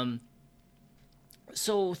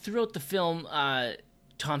 So throughout the film,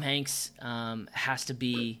 Tom Hanks has to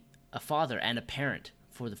be a father and a parent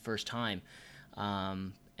for the first time.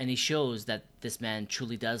 And he shows that this man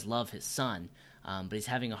truly does love his son, but he's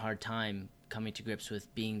having a hard time coming to grips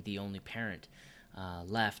with being the only parent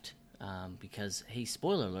left because, hey,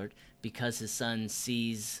 spoiler alert, because his son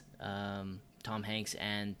sees Tom Hanks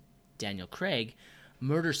and Daniel Craig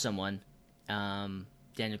murder someone,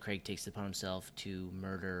 Daniel Craig takes it upon himself to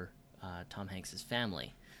murder Tom Hanks'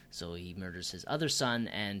 family. So he murders his other son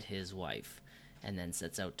and his wife, and then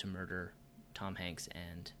sets out to murder Tom Hanks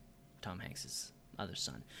and Tom Hanks' other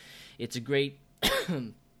son. It's a great...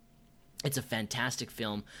 It's a fantastic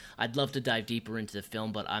film. I'd love to dive deeper into the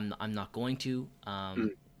film, but I'm not going to.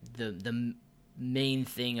 The main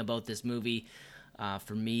thing about this movie,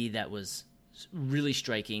 for me, that was really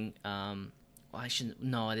striking. Well,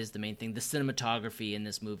 it is the main thing. The cinematography in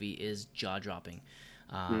this movie is jaw-dropping.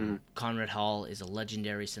 Conrad Hall is a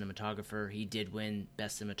legendary cinematographer. He did win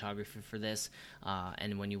Best Cinematography for this,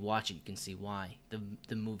 and when you watch it, you can see why.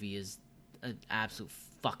 The movie is an absolute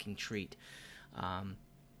fucking treat.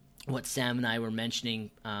 What Sam and I were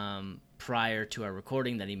mentioning prior to our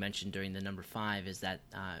recording that he mentioned during the number 5 is that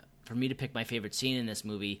for me to pick my favorite scene in this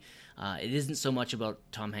movie, it isn't so much about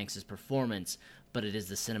Tom Hanks' performance, but it is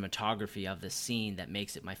the cinematography of this scene that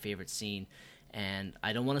makes it my favorite scene. And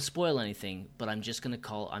I don't want to spoil anything, but I'm just going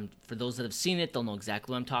to for those that have seen it, they'll know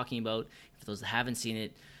exactly what I'm talking about. For those that haven't seen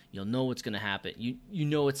it, you'll know what's going to happen. You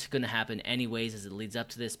know it's going to happen anyways as it leads up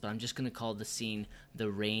to this, but I'm just going to call the scene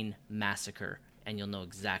the Rain Massacre, and you'll know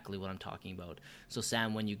exactly what I'm talking about. So,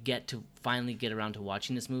 Sam, when you finally get around to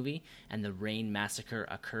watching this movie and the Rain Massacre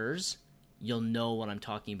occurs, you'll know what I'm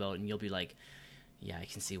talking about, and you'll be like, yeah, I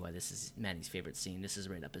can see why this is Manny's favorite scene. This is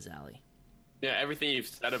right up his alley. Yeah, everything you've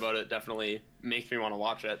said about it definitely makes me want to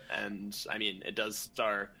watch it. And, I mean, it does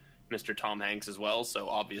star Mr. Tom Hanks as well, so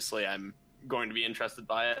obviously I'm going to be interested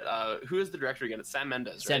by it. Who is the director again? It's Sam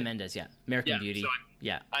Mendes, right? Sam Mendes, yeah. American Beauty. So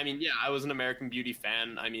I mean, I was an American Beauty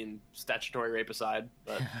fan. I mean, statutory rape aside.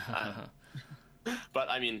 But, but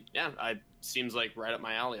I mean, it seems like right up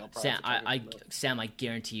my alley. I'll probably Sam, I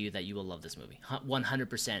guarantee you that you will love this movie.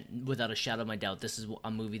 100%, without a shadow of a doubt. This is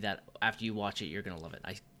a movie that, after you watch it, you're going to love it.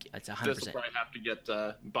 It's 100%. This will probably have to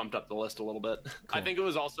get bumped up the list a little bit. Cool. I think it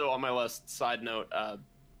was also on my list, side note,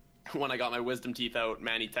 when I got my wisdom teeth out,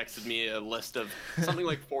 Manny texted me a list of something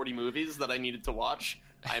like 40 movies that I needed to watch.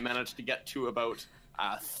 I managed to get to about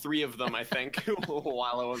 3 of them, I think,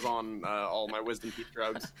 while I was on all my wisdom teeth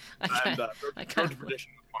drugs. Road to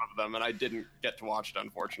Perdition was one of them, and I didn't get to watch it,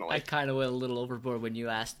 unfortunately. I kind of went a little overboard when you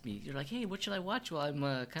asked me. You're like, hey, what should I watch? Well, I'm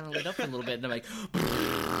kind of laid up for a little bit, and I'm like...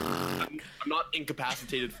 I'm not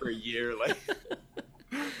incapacitated for a year, like...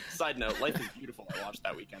 Side note, Life is Beautiful I watched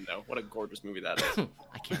that weekend, though. What a gorgeous movie that is.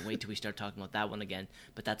 I can't wait till we start talking about that one again,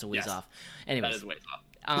 but that's a ways off. Anyways, that is a ways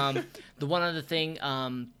off. The one other thing,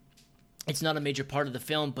 it's not a major part of the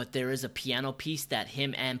film, but there is a piano piece that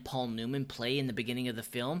him and Paul Newman play in the beginning of the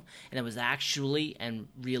film, and it was actually and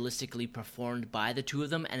realistically performed by the two of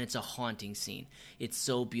them, and it's a haunting scene. It's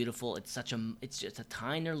so beautiful. It's just a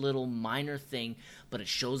tiny little minor thing, but it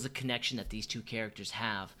shows the connection that these two characters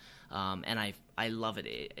have. And I love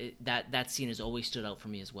it. That scene has always stood out for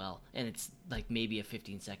me as well, and it's like maybe a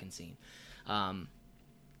 15-second scene.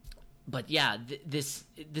 But yeah, this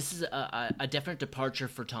is a definite departure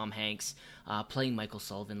for Tom Hanks playing Michael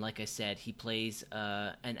Sullivan. Like I said, he plays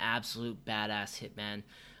an absolute badass hitman,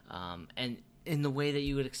 and in the way that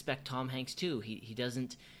you would expect Tom Hanks to. He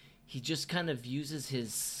doesn't. He just kind of uses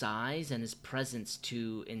his size and his presence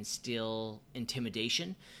to instill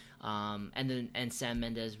intimidation. And Sam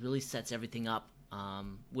Mendes really sets everything up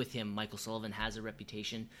with him. Michael Sullivan has a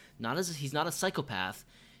reputation. He's not a psychopath.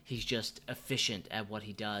 He's just efficient at what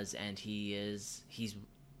he does, and he's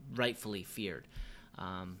rightfully feared.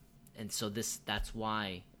 And so that's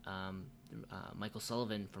why Michael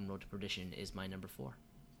Sullivan from Road to Perdition is my number 4.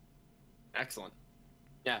 Excellent.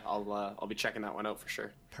 Yeah, I'll be checking that one out for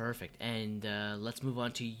sure. Perfect. And let's move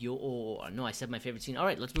on to your... No, I said my favorite scene. All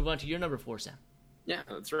right, let's move on to your number 4, Sam. Yeah,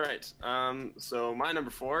 that's right. So my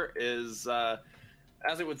number 4 is,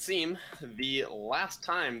 as it would seem, the last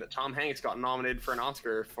time that Tom Hanks got nominated for an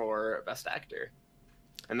Oscar for Best Actor.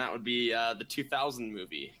 And that would be the 2000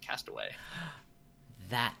 movie, Castaway.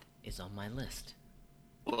 That is on my list.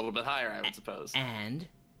 A little bit higher, I would suppose. And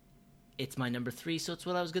it's my number 3, so it's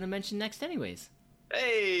what I was going to mention next anyways.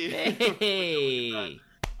 Hey! Hey!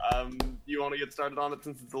 You want to get started on it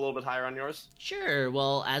since it's a little bit higher on yours? Sure.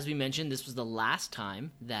 Well, as we mentioned, this was the last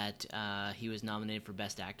time that he was nominated for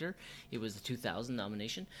Best Actor. It was the 2000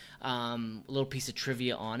 nomination. A little piece of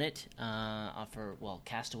trivia on it for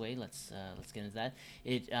Castaway. Let's get into that.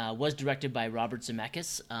 It was directed by Robert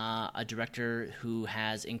Zemeckis, a director who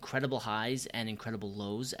has incredible highs and incredible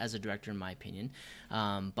lows as a director, in my opinion.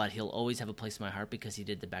 But he'll always have a place in my heart because he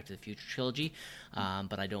did the Back to the Future trilogy.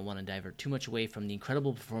 But I don't want to divert too much away from the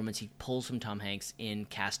incredible performance he pulls from Tom Hanks in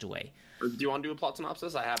Castaway. Do you want to do a plot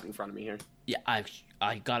synopsis? I have it in front of me here. Yeah,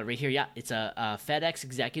 I got it right here. Yeah, it's a FedEx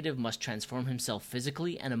executive must transform himself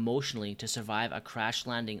physically and emotionally to survive a crash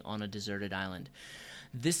landing on a deserted island.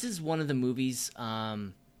 This is one of the movies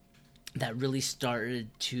that really started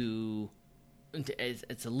to.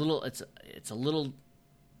 It's a little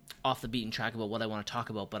off the beaten track about what I want to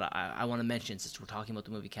talk about, but I want to mention, since we're talking about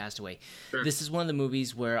the movie Castaway, sure. This is one of the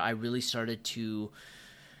movies where I really started to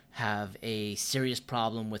have a serious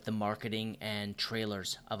problem with the marketing and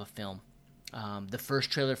trailers of a film. The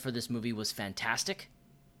first trailer for this movie was fantastic.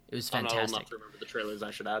 It was fantastic. I'm not enough to remember the trailers,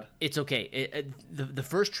 I should add. It's okay. The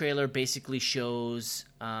first trailer basically shows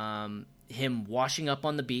him washing up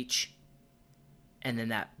on the beach, and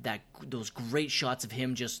then those great shots of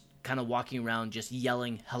him just kind of walking around, just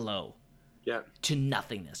yelling hello, to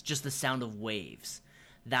nothingness, just the sound of waves.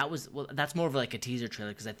 That's more of like a teaser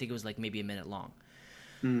trailer because I think it was like maybe a minute long.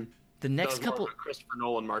 The next couple, more of a Christopher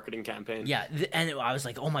Nolan marketing campaign. Yeah, and I was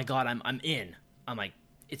like, oh my god, I'm in. I'm like,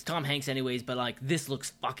 it's Tom Hanks anyways, but like this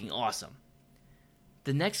looks fucking awesome.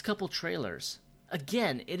 The next couple trailers,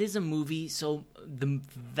 again, it is a movie, so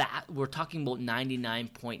we're talking about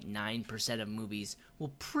 99.9% of movies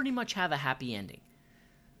will pretty much have a happy ending.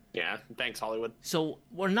 Yeah, thanks, Hollywood. So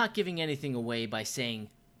we're not giving anything away by saying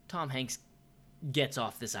Tom Hanks gets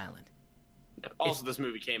off this island. Also, this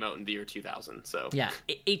movie came out in the year 2000, so... Yeah,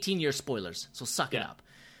 18-year spoilers, so suck it up.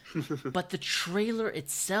 But the trailer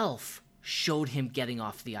itself showed him getting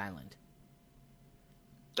off the island.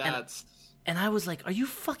 And I was like, are you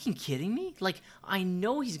fucking kidding me? Like, I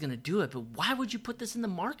know he's going to do it, but why would you put this in the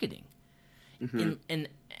marketing? Mm-hmm.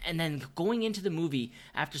 And then going into the movie,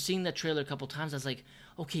 after seeing that trailer a couple times, I was like,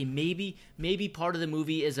 okay, maybe part of the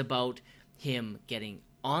movie is about him getting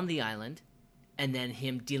on the island and then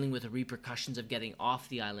him dealing with the repercussions of getting off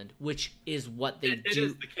the island, which is what they do. It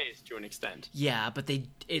is the case to an extent. Yeah, but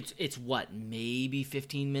it's what, maybe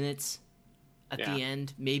 15 minutes at the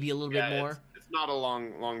end, maybe a little bit more. It's not a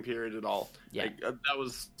long period at all. Yeah,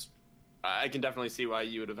 I can definitely see why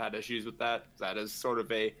you would have had issues with that. That is sort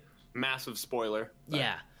of a massive spoiler.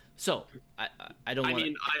 Yeah. So I don't. I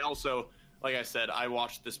mean, I also, like I said, I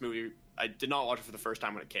watched this movie. I did not watch it for the first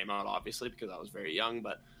time when it came out, obviously, because I was very young.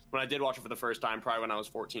 But when I did watch it for the first time, probably when I was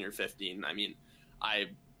 14 or 15, I mean,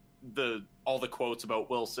 all the quotes about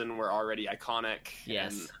Wilson were already iconic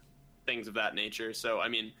and things of that nature. So, I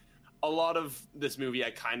mean, a lot of this movie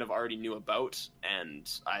I kind of already knew about,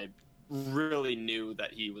 and I really knew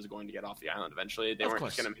that he was going to get off the island eventually. They weren't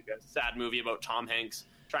just going to make a sad movie about Tom Hanks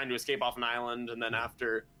trying to escape off an island, and then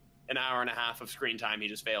after an hour and a half of screen time, he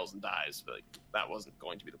just fails and dies. But that wasn't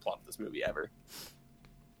going to be the plot of this movie ever.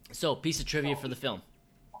 So, piece of trivia for the film.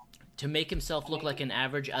 To make himself look like an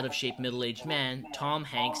average, out-of-shape, middle-aged man, Tom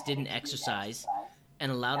Hanks didn't exercise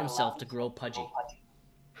and allowed himself to grow pudgy.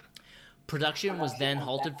 Production was then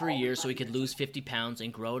halted for a year so he could lose 50 pounds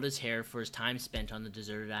and grow out his hair for his time spent on the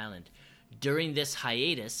deserted island. During this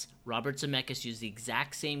hiatus, Robert Zemeckis used the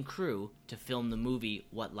exact same crew to film the movie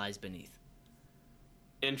What Lies Beneath.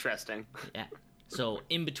 Interesting. Yeah. So,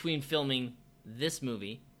 in between filming this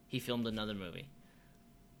movie, he filmed another movie.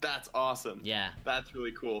 That's awesome. Yeah. That's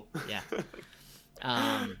really cool. Yeah.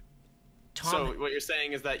 So what you're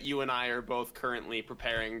saying is that you and I are both currently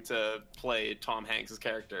preparing to play Tom Hanks'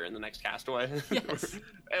 character in the next Castaway? Yes.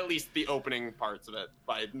 At least the opening parts of it,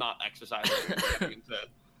 by not exercising and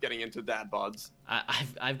getting into dad bods.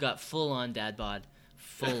 I've got full-on dad bod.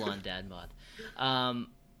 Full-on dad bod.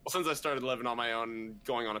 Well, since I started living on my own,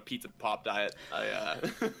 going on a pizza pop diet, I'm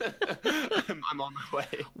on my way.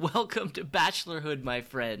 Welcome to bachelorhood, my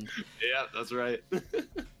friend. Yeah, that's right.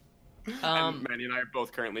 And Manny and I are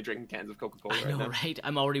both currently drinking cans of Coca-Cola right now. Right?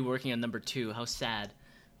 I'm already working on number 2. How sad.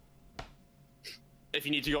 If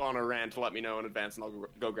you need to go on a rant, let me know in advance, and I'll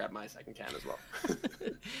go grab my second can as well.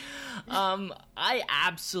 I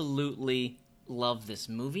absolutely love this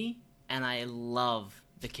movie, and I love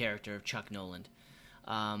the character of Chuck Noland.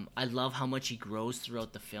 I love how much he grows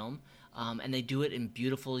throughout the film, and they do it in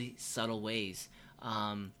beautifully subtle ways.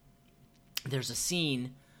 There's a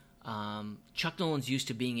scene, Chuck Noland's used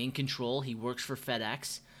to being in control. He works for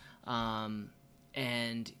FedEx,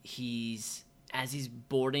 and he's as he's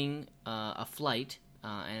boarding a flight,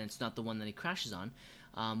 and it's not the one that he crashes on,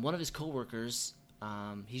 one of his coworkers,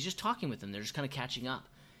 he's just talking with him. They're just kind of catching up.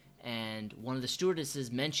 And one of the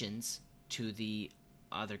stewardesses mentions to the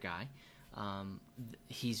other guy,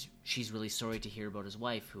 she's really sorry to hear about his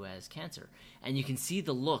wife who has cancer. And you can see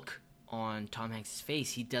the look on Tom Hanks'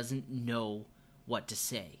 face. He doesn't know what to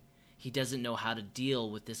say. He doesn't know how to deal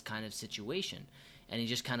with this kind of situation. And he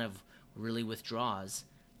just kind of really withdraws.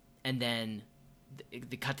 And then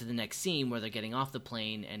they cut to the next scene where they're getting off the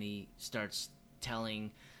plane, and he starts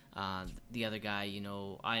telling the other guy,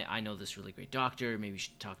 I know this really great doctor, maybe you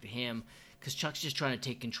should talk to him, because Chuck's just trying to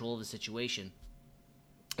take control of the situation.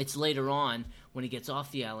 It's later on when he gets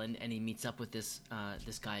off the island and he meets up with this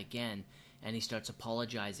guy again, and he starts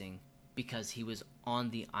apologizing because he was on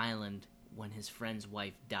the island when his friend's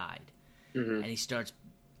wife died. Mm-hmm. And he starts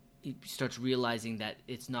realizing that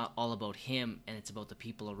it's not all about him, and it's about the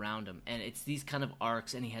people around him. And it's these kind of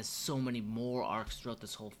arcs, and he has so many more arcs throughout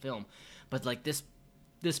this whole film. But like this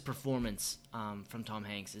performance from Tom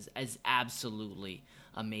Hanks is absolutely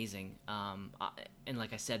amazing. And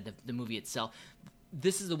like I said, the movie itself,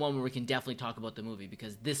 this is the one where we can definitely talk about the movie,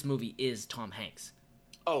 because this movie is Tom Hanks.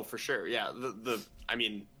 Oh, for sure, yeah.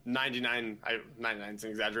 99 is an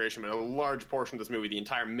exaggeration, but a large portion of this movie, the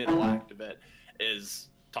entire middle act of it, is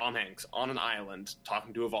Tom Hanks on an island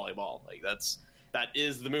talking to a volleyball. Like that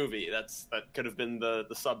is the movie. That could have been the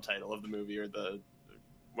subtitle of the movie, or the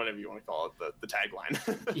whatever you want to call it, the tagline.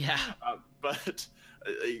 Yeah. But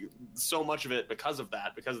so much of it, because of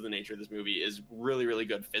the nature of this movie, is really, really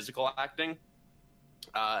good physical acting.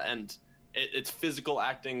 And it's physical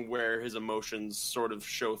acting where his emotions sort of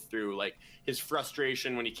show through, like his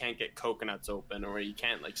frustration when he can't get coconuts open, or he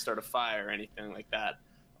can't like start a fire or anything like that,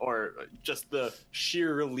 or just the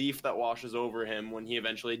sheer relief that washes over him when he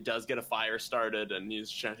eventually does get a fire started and he's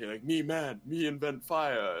chanting like, me man, me invent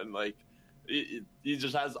fire, and like he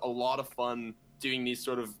just has a lot of fun doing these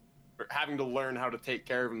sort of, having to learn how to take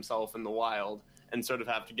care of himself in the wild and sort of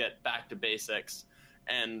have to get back to basics.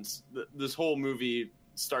 And this whole movie,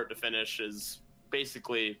 start to finish, is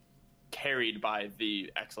basically carried by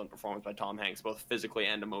the excellent performance by Tom Hanks, both physically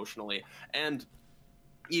and emotionally. And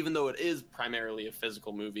even though it is primarily a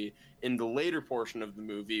physical movie, in the later portion of the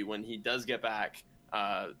movie, when he does get back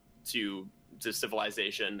to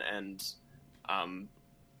civilization and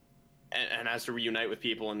has to reunite with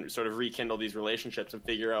people and sort of rekindle these relationships and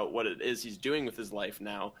figure out what it is he's doing with his life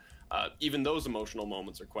now, even those emotional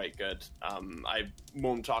moments are quite good. I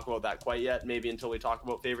won't talk about that quite yet, maybe until we talk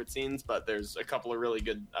about favorite scenes, but there's a couple of really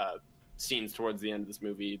good scenes towards the end of this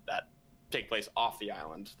movie that take place off the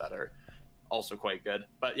island that are also quite good.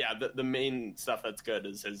 But yeah, the main stuff that's good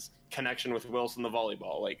is his connection with Wilson the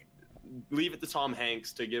volleyball. Like, leave it to Tom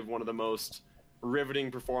Hanks to give one of the most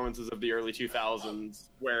riveting performances of the early 2000s,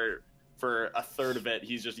 where for a third of it,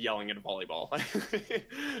 he's just yelling at a volleyball.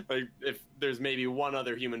 Like, if there's maybe one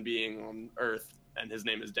other human being on Earth, and his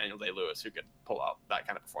name is Daniel Day-Lewis, who could pull out that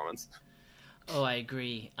kind of performance. Oh, I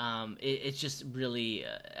agree. It's just really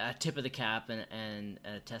a tip of the cap and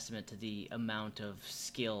a testament to the amount of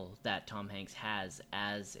skill that Tom Hanks has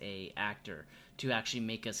as a actor to actually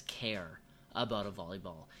make us care about a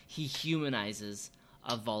volleyball. He humanizes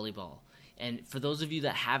a volleyball. And for those of you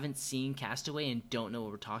that haven't seen Castaway and don't know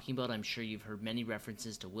what we're talking about, I'm sure you've heard many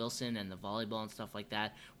references to Wilson and the volleyball and stuff like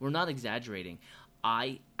that. We're not exaggerating.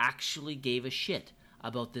 I actually gave a shit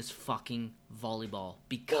about this fucking volleyball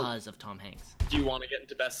because of Tom Hanks. Do you want to get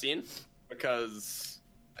into best scene? Because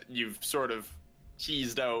you've sort of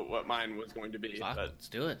teased out what mine was going to be. But let's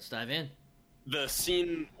do it. Let's dive in. The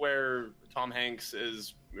scene where Tom Hanks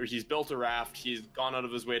he's built a raft, he's gone out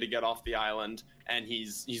of his way to get off the island, and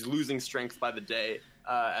he's losing strength by the day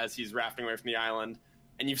as he's rafting away from the island.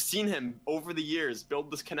 And you've seen him over the years build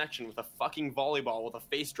this connection with a fucking volleyball with a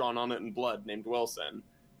face drawn on it in blood named Wilson.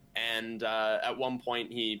 And at one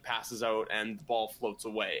point he passes out and the ball floats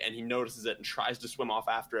away, and he notices it and tries to swim off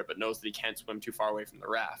after it, but knows that he can't swim too far away from the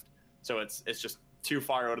raft. So it's just too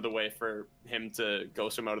far out of the way for him to go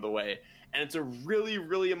swim out of the way. And it's a really,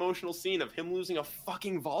 really emotional scene of him losing a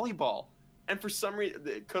fucking volleyball. And for some reason,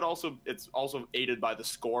 it's also aided by the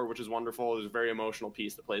score, which is wonderful. There's a very emotional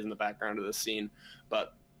piece that plays in the background of this scene.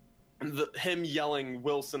 But him yelling,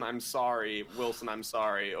 Wilson, I'm sorry,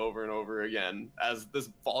 over and over again, as this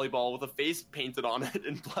volleyball with a face painted on it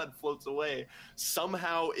and blood floats away,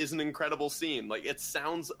 somehow is an incredible scene. Like, it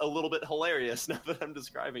sounds a little bit hilarious now that I'm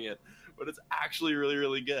describing it, but it's actually really,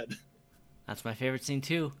 really good. That's my favorite scene,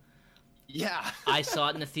 too. Yeah. I saw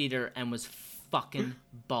it in the theater and was fucking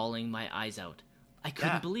bawling my eyes out. I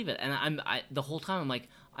couldn't believe it. And the whole time I'm like,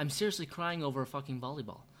 I'm seriously crying over a fucking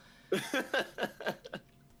volleyball.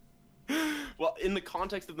 Well, in the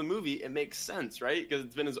context of the movie, it makes sense, right? Because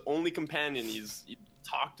it's been his only companion. He's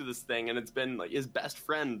talked to this thing, and it's been like his best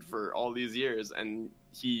friend for all these years, and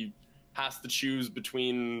he has to choose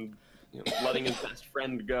between letting his best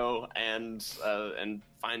friend go and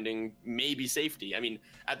finding maybe safety. I mean,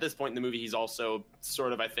 at this point in the movie, he's also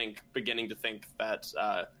sort of, I think, beginning to think that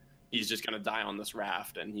he's just going to die on this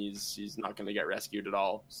raft, and he's not going to get rescued at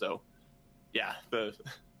all. So, yeah, the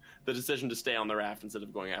decision to stay on the raft instead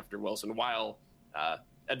of going after Wilson, while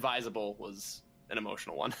advisable, was an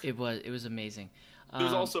emotional one. It was amazing.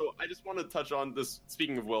 There's also, I just want to touch on this,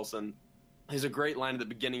 speaking of Wilson, there's a great line at the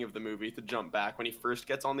beginning of the movie, to jump back, when he first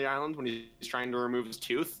gets on the island, when he's trying to remove his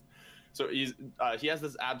tooth. So he has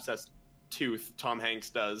this abscess tooth, Tom Hanks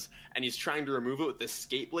does, and he's trying to remove it with this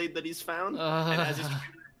skate blade that he's found. And as he's trying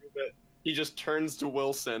to remove it, he just turns to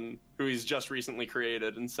Wilson, who he's just recently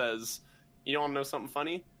created, and says, "You want to know something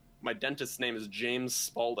funny? My dentist's name is James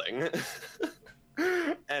Spaulding."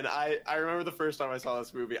 And I remember the first time I saw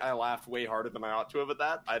this movie, I laughed way harder than I ought to have at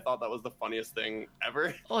that. I thought that was the funniest thing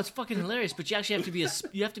ever. Oh, it's fucking hilarious! But you actually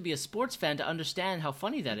have to be a sports fan to understand how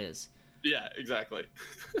funny that is. Yeah, exactly.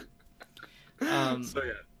 So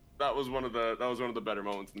yeah, that was one of the better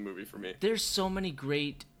moments in the movie for me. There's so many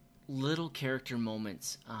great little character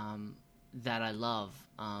moments that I love,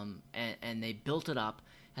 and they built it up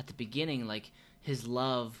at the beginning, like his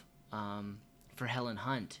love for Helen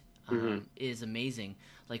Hunt. Is amazing.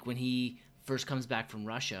 Like when he first comes back from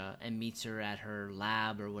Russia and meets her at her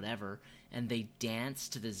lab or whatever, and they dance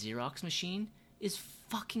to the Xerox machine, is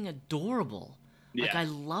fucking adorable. Yeah. Like I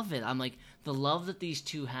love it. I'm like, the love that these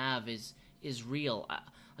two have is real.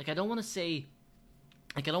 I don't want to say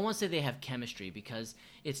they have chemistry, because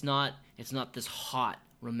it's not this hot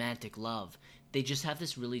romantic love. They just have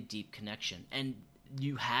this really deep connection, and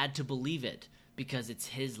you had to believe it, because it's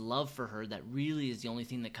his love for her that really is the only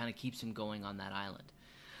thing that kind of keeps him going on that island.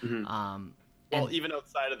 Well, even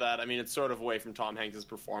outside of that, I mean, it's sort of away from Tom Hanks'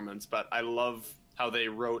 performance, but I love how they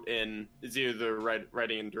wrote in, it's either the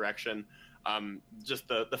writing and direction, just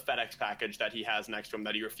the FedEx package that he has next to him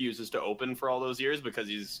that he refuses to open for all those years because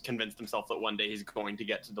he's convinced himself that one day he's going to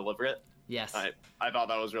get to deliver it. Yes. I thought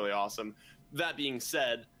that was really awesome. That being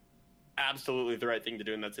said, absolutely the right thing to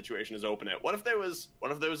do in that situation is open it. What if there was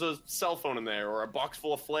a cell phone in there, or a box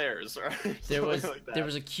full of flares, or there was like that? There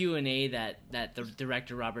was a Q&A that the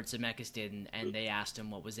director Robert Zemeckis did, and they asked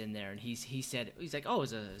him what was in there, and he said, he's like, oh,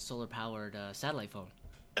 it's a solar powered satellite phone.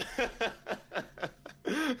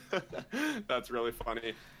 That's really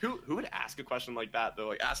funny. Who would ask a question like that, though?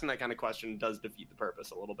 Like, asking that kind of question does defeat the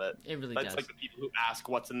purpose a little bit. It really does. That's like the people who ask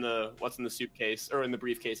what's in the suitcase or in the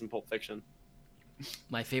briefcase in Pulp Fiction.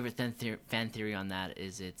 My favorite fan theory on that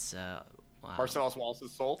is it's Marcellus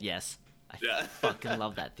Wallace's soul? Yes. I fucking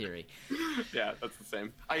love that theory. Yeah, that's the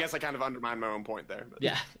same. I guess I kind of undermined my own point there. But.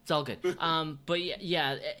 Yeah, it's all good. But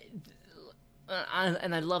yeah,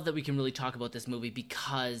 and I love that we can really talk about this movie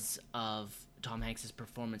because of Tom Hanks'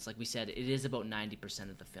 performance. Like we said, it is about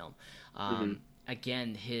 90% of the film.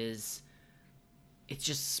 Again, it's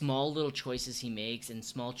just small little choices he makes, and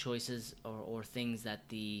small choices or things that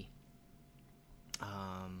the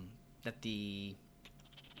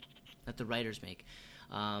writers make.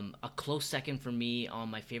 A close second for me on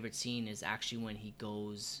my favorite scene is actually when he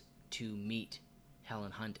goes to meet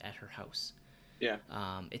Helen Hunt at her house. Yeah.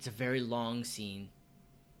 It's a very long scene,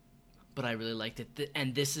 but I really liked it.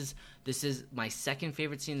 And this is my second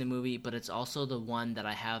favorite scene in the movie, but it's also the one that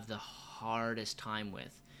I have the hardest time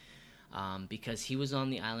with, because he was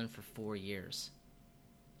on the island for 4 years.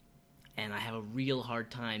 And I have a real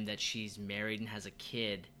hard time that she's married and has a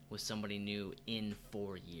kid with somebody new in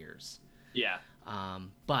 4 years. Yeah.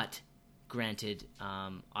 But granted,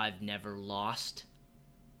 I've never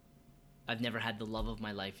had the love of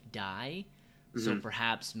my life die. So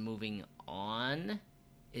perhaps moving on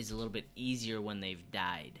is a little bit easier when they've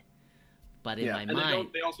died. But in my mind,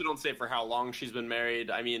 they also don't say for how long she's been married.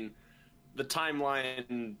 I mean, the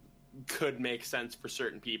timeline could make sense for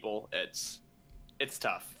certain people. It's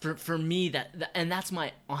tough. For me, that's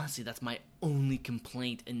my only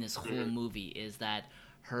complaint in this whole movie is that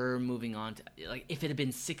her moving on to, like, if it had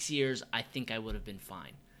been 6 years, I think I would have been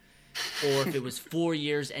fine. Or if it was 4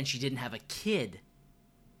 years and she didn't have a kid.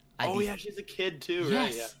 Yeah, she's a kid too, yes,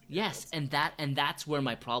 right? Yeah. Yes, and that's where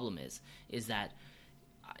my problem is that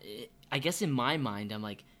I guess in my mind I'm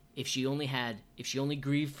like, if she only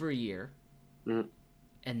grieved for a year,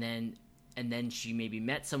 and then she maybe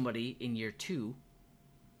met somebody in year 2.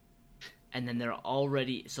 And then they're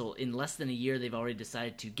already, so in less than a year, they've already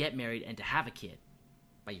decided to get married and to have a kid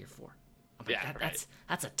by year 4. I'm like,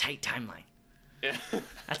 that's a tight timeline. Yeah.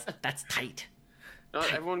 That's tight.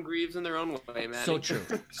 Not everyone grieves in their own way, man. So true.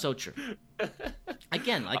 So true.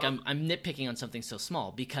 Again, like I'm nitpicking on something so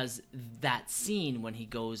small because that scene when he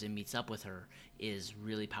goes and meets up with her is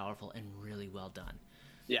really powerful and really well done.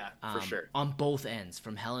 Yeah, for sure. On both ends,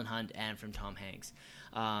 from Helen Hunt and from Tom Hanks.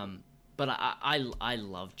 But I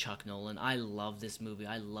love Chuck Nolan. I love this movie.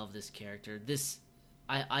 I love this character.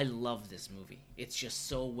 I love this movie. It's just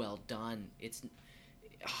so well done. It's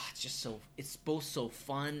just so, it's both so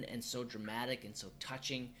fun and so dramatic and so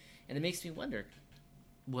touching, and it makes me wonder,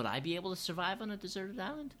 would I be able to survive on a deserted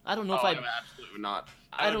island? I don't know if absolutely not.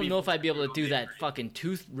 I don't know if I'd be able to do that fucking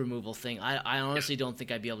tooth removal thing. I honestly don't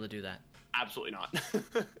think I'd be able to do that. Absolutely not.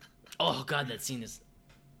 Oh god, that scene is.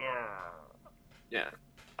 Yeah.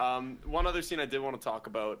 One other scene I did want to talk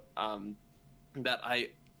about that I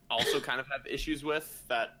also kind of have issues with,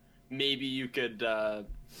 that maybe you could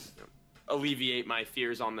alleviate my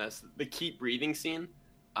fears on this. The keep breathing scene,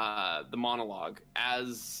 the monologue,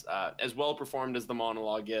 as well performed as the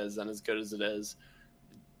monologue is and as good as it is,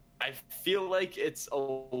 I feel like it's a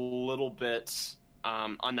little bit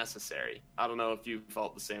unnecessary. I don't know if you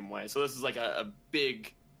felt the same way. So this is like a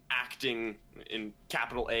big acting in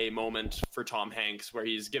capital A moment for Tom Hanks, where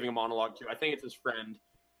he's giving a monologue to, I think it's his friend,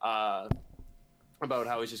 about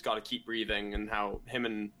how he's just got to keep breathing, and how him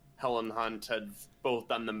and Helen Hunt had both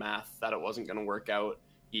done the math that it wasn't going to work out.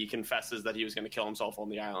 He confesses that he was going to kill himself on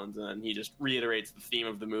the island, and then he just reiterates the theme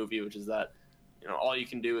of the movie, which is that, all you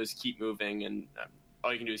can do is keep moving, and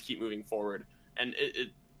all you can do is keep moving forward. And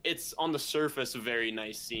it's on the surface a very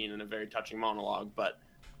nice scene and a very touching monologue, but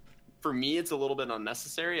for me, it's a little bit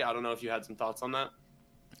unnecessary. I don't know if you had some thoughts on that.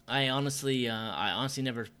 I honestly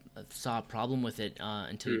never saw a problem with it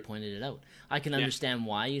until you pointed it out. I can understand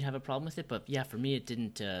why you'd have a problem with it, but yeah, for me, it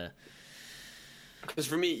didn't. Because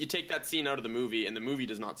for me, you take that scene out of the movie, and the movie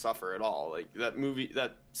does not suffer at all. Like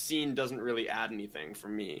that scene doesn't really add anything for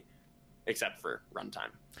me, except for runtime.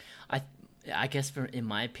 I guess, in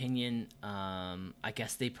my opinion, I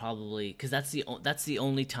guess they probably, because that's the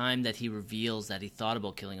only time that he reveals that he thought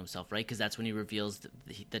about killing himself, right? Because that's when he reveals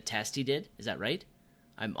the test he did. Is that right?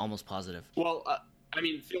 I'm almost positive. Well,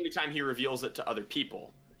 it's the only time he reveals it to other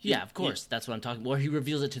people. Yeah, of course. That's what I'm talking about. Or he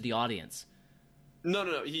reveals it to the audience.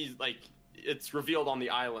 No. He's like, it's revealed on the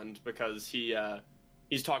island because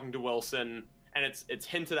he's talking to Wilson, and it's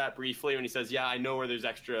hinted at briefly when he says, "Yeah, I know where there's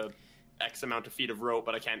extra X amount of feet of rope,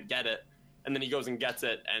 but I can't get it." And then he goes and gets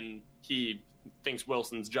it, and he thinks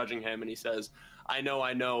Wilson's judging him, and he says, I know,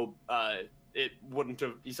 it wouldn't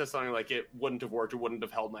have," he says something like, "It wouldn't have worked, it wouldn't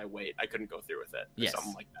have held my weight, I couldn't go through with it," or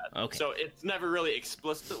something like that. Okay. So it's never really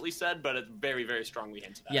explicitly said, but it's very, very strongly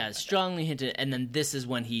hinted at. Yeah, it's strongly hinted, and then this is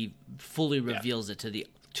when he fully reveals it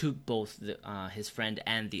to both his friend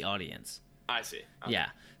and the audience. I see. Okay. Yeah.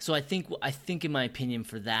 So I think in my opinion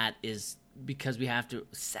for that is because we have to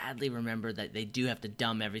sadly remember that they do have to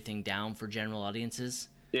dumb everything down for general audiences.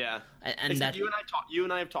 Yeah. And that you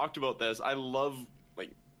and I have talked about this.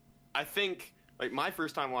 I think my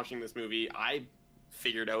first time watching this movie, I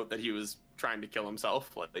figured out that he was trying to kill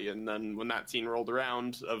himself. And then when that scene rolled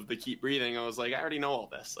around of the keep breathing, I was like, I already know all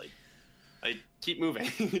this. Keep moving.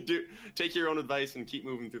 Take your own advice and keep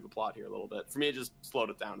moving through the plot here a little bit. For me, it just slowed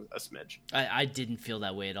it down a smidge. I didn't feel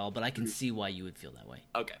that way at all, but I can see why you would feel that way.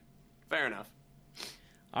 Okay. Fair enough.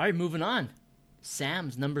 All right, moving on.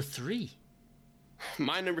 Sam's number 3.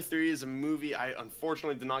 My number 3 is a movie I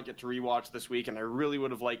unfortunately did not get to rewatch this week, and I really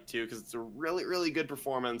would have liked to because it's a really, really good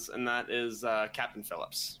performance, and that is Captain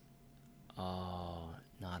Phillips. Oh,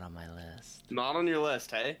 not on my list. Not on your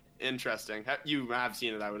list, hey? Interesting. You have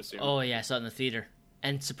seen it, I would assume. Oh, yeah, I saw it in the theater.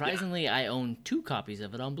 And surprisingly, I own 2 copies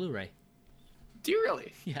of it on Blu-ray. Do you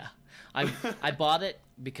really? Yeah. I bought it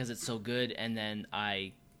because it's so good, and then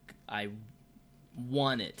I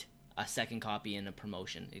won it. A second copy in a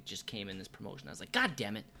promotion. It just came in this promotion. I was like, God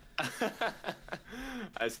damn it.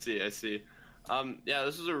 I see. Yeah,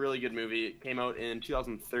 this was a really good movie. It came out in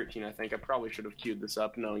 2013, I think. I probably should have queued this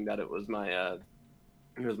up knowing that it was my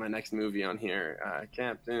next movie on here.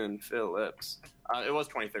 Captain Phillips. It was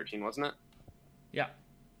 2013, wasn't it? Yeah.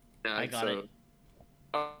 I got it.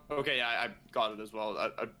 Okay, yeah, I got it as well.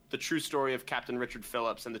 The true story of Captain Richard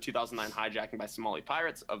Phillips and the 2009 hijacking by Somali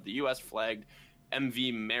pirates of the U.S.-flagged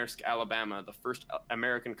MV Maersk, Alabama, the first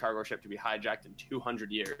American cargo ship to be hijacked in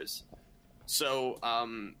 200 years. So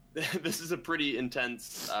this is a pretty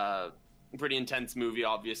intense movie,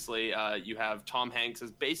 obviously. You have Tom Hanks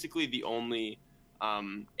as basically the only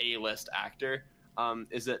A-list actor.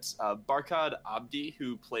 Is it Barkhad Abdi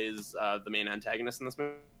who plays the main antagonist in this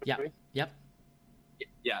movie? Yeah. Yep.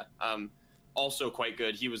 Yeah. Also quite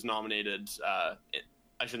good. He was nominated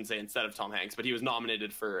I shouldn't say instead of Tom Hanks, but he was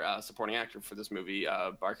nominated for supporting actor for this movie,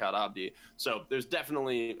 Barkhad Abdi. So there's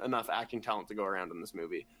definitely enough acting talent to go around in this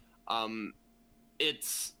movie.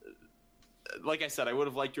 It's like I said, I would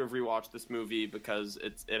have liked to have rewatched this movie because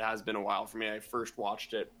it has been a while for me. I first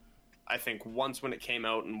watched it, I think, once when it came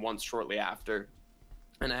out and once shortly after,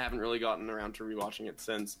 and I haven't really gotten around to rewatching it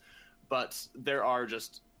since. But there are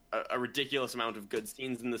just a ridiculous amount of good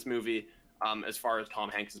scenes in this movie. As far as Tom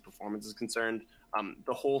Hanks' performance is concerned,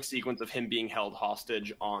 the whole sequence of him being held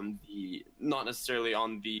hostage on not necessarily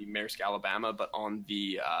on the Maersk, Alabama, but on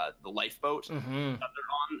the lifeboat that they're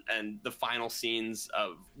on, and the final scenes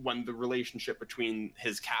of when the relationship between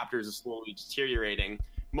his captors is slowly deteriorating.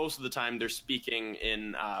 Most of the time they're speaking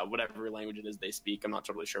in whatever language it is they speak. I'm not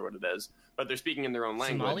totally sure what it is, but they're speaking in their own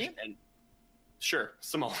language. Somalian? And sure,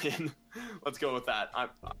 Somalian. Let's go with that.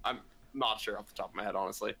 I'm not sure off the top of my head,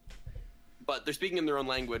 honestly. But they're speaking in their own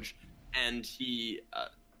language, and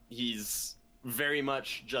he's very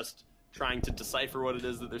much just trying to decipher what it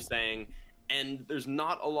is that they're saying, and there's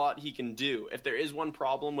not a lot he can do. If there is one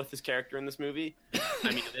problem with his character in this movie, I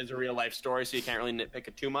mean, it is a real-life story, so you can't really nitpick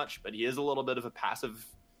it too much, but he is a little bit of a passive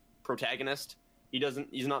protagonist.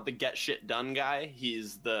 He's not the get-shit-done guy.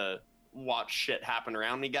 He's the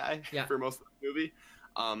watch-shit-happen-around-me guy for most of the movie.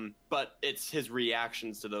 But it's his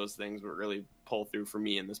reactions to those things that really pull through for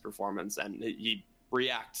me in this performance, and he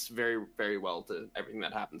reacts very, very well to everything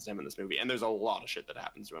that happens to him in this movie. And there's a lot of shit that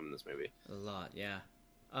happens to him in this movie. A lot, yeah.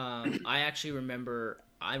 I actually remember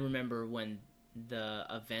when the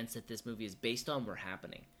events that this movie is based on were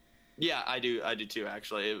happening. Yeah, I do too,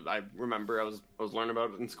 actually. I remember I was learning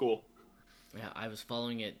about it in school. Yeah, I was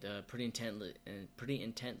following it pretty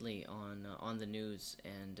intently on the news,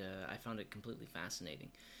 and I found it completely fascinating.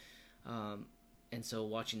 And so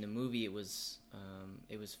watching the movie, it was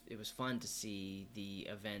fun to see the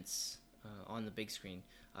events on the big screen.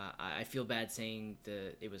 I feel bad saying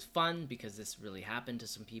that it was fun because this really happened to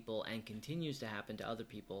some people and continues to happen to other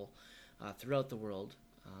people throughout the world,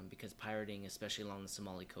 because pirating, especially along the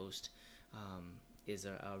Somali coast, is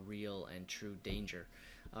a real and true danger.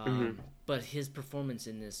 But his performance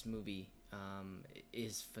in this movie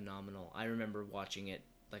is phenomenal. I remember watching it,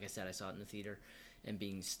 like I said, I saw it in the theater, and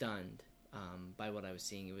being stunned by what I was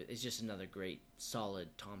seeing. It's just another great, solid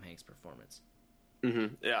Tom Hanks performance.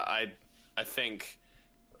 Yeah, I think,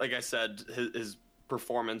 like I said, his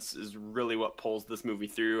performance is really what pulls this movie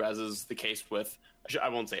through, as is the case with, I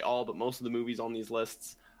won't say all, but most of the movies on these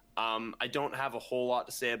lists. I don't have a whole lot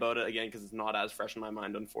to say about it, again, because it's not as fresh in my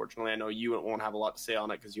mind, unfortunately. I know you won't have a lot to say on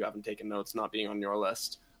it because you haven't taken notes, not being on your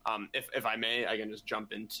list. If I may, I can just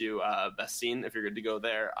jump into best scene. If you're good to go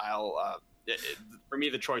there, for me,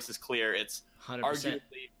 the choice is clear. It's 100%.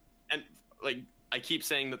 Arguably, and like I keep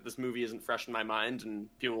saying that this movie isn't fresh in my mind, and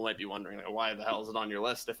people might be wondering, like, why the hell is it on your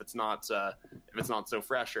list if it's not so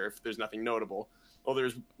fresh, or if there's nothing notable. Well,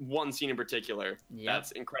 there's one scene in particular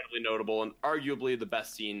that's incredibly notable, and arguably the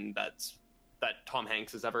best scene that Tom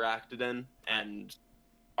Hanks has ever acted in, and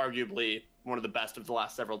arguably one of the best of the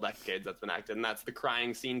last several decades that's been acted, and that's the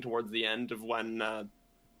crying scene towards the end of when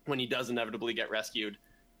he does inevitably get rescued.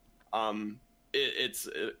 It's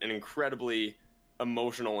an incredibly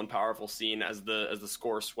emotional and powerful scene as the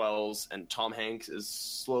score swells and Tom Hanks is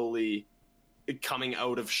slowly coming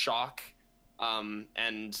out of shock,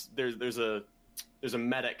 and there's a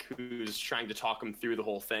medic who's trying to talk him through the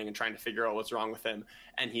whole thing and trying to figure out what's wrong with him,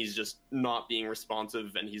 and he's just not being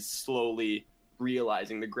responsive, and he's slowly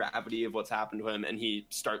realizing the gravity of what's happened to him, and he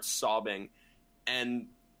starts sobbing. And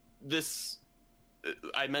this,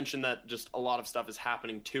 I mentioned that just a lot of stuff is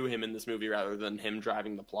happening to him in this movie rather than him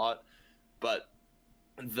driving the plot, but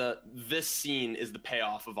this scene is the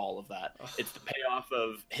payoff of all of that. It's the payoff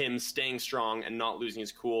of him staying strong and not losing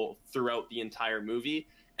his cool throughout the entire movie,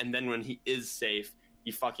 and then when he is safe, he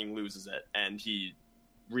fucking loses it, and he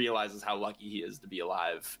realizes how lucky he is to be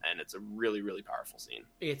alive, and it's a really, really powerful scene.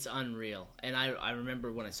 It's unreal. And I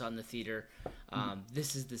remember when I saw it in the theater,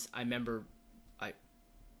 this is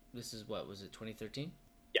what was it, 2013?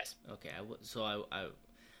 Yes. Okay,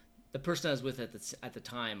 the person I was with at the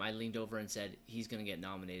time, I leaned over and said, he's going to get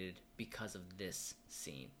nominated because of this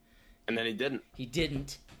scene. And then he didn't. He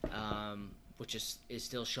didn't, which is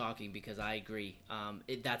still shocking because I agree.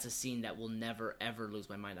 That's a scene that will never, ever lose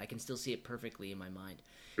my mind. I can still see it perfectly in my mind.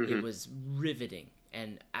 Mm-hmm. It was riveting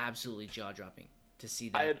and absolutely jaw-dropping to see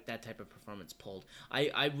that type of performance pulled.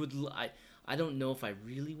 I don't know if I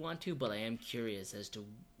really want to, but I am curious as to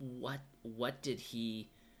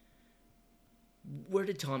where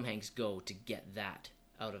did Tom Hanks go to get that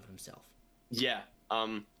out of himself? Yeah.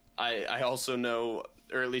 I also know,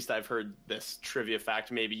 or at least I've heard this trivia fact,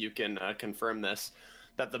 maybe you can confirm this.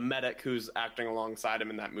 that the medic who's acting alongside him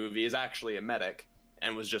in that movie is actually a medic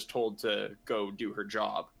and was just told to go do her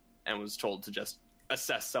job and was told to just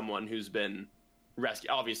assess someone who's been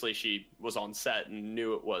rescued. Obviously, she was on set and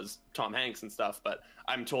knew it was Tom Hanks and stuff, but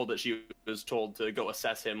I'm told that she was told to go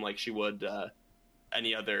assess him like she would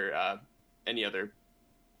any other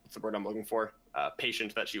what's the word I'm looking for?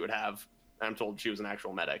 Patient that she would have. I'm told she was an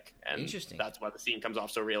actual medic, and Interesting. that's why the scene comes off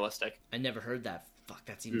so realistic. I never heard that. Fuck,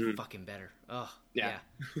 that's even fucking better. Oh, yeah.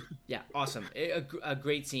 Yeah, awesome. A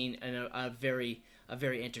great scene and a very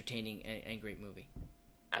entertaining and great movie.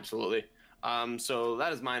 Absolutely. So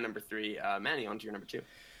that is my number 3. Manny, on to your number 2.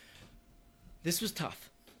 This was tough.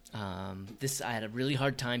 I had a really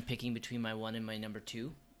hard time picking between my 1 and my number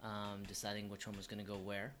 2, deciding which one was going to go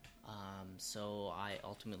where. So I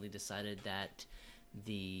ultimately decided that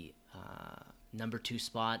the number 2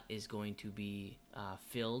 spot is going to be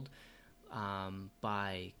filled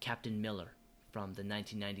by Captain Miller from the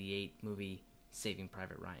 1998 movie Saving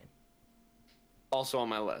Private Ryan. Also on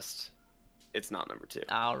my list. It's not number 2.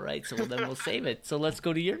 All right, so then we'll save it. So let's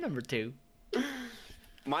go to your number 2.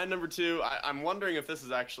 My number 2, I'm wondering if this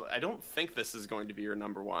is actually... I don't think this is going to be your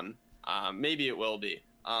number 1. Maybe it will be.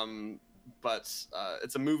 But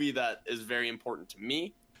it's a movie that is very important to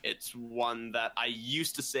me. It's one that I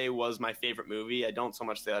used to say was my favorite movie. I don't so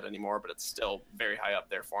much say that anymore, but it's still very high up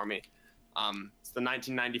there for me. It's the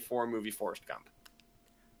 1994 movie Forrest Gump.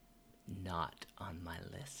 Not on my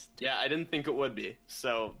list. Yeah, I didn't think it would be.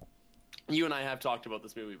 So you and I have talked about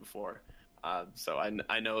this movie before. So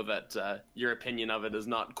I know that your opinion of it is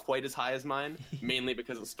not quite as high as mine, mainly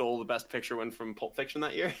because it stole the Best Picture win from Pulp Fiction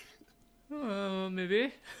that year.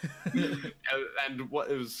 Maybe. And what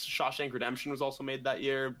it was, Shawshank Redemption was also made that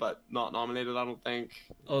year, but not nominated, I don't think.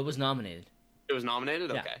 Oh, it was nominated. It was nominated?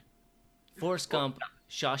 Yeah. Okay. Forrest Gump,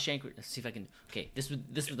 Shawshank... Let's see if I can... Okay, this was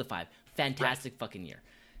the 5. Fantastic fucking year.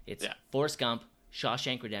 It's Forrest Gump,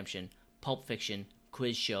 Shawshank Redemption, Pulp Fiction,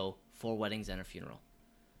 Quiz Show, 4 Weddings and a Funeral.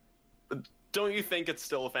 Don't you think it's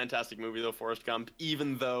still a fantastic movie, though, Forrest Gump,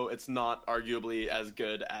 even though it's not arguably as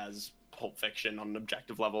good as Pulp Fiction on an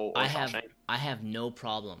objective level? Or I have no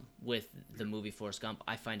problem with the movie Forrest Gump.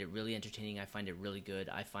 I find it really entertaining. I find it really good.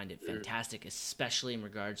 I find it fantastic, especially in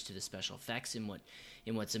regards to the special effects and what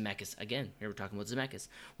Zemeckis, again, here we're talking about Zemeckis,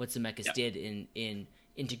 what Zemeckis did in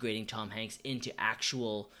integrating Tom Hanks into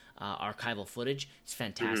actual archival footage. It's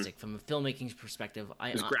fantastic. From a filmmaking perspective.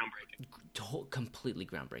 It's groundbreaking. Completely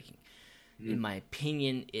groundbreaking. In my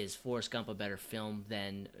opinion, is Forrest Gump a better film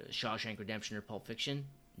than Shawshank Redemption or Pulp Fiction?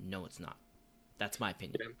 No, it's not. That's my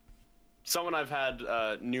opinion. Yeah. Someone I've had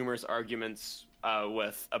numerous arguments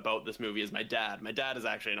with about this movie is my dad. My dad is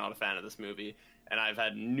actually not a fan of this movie, and I've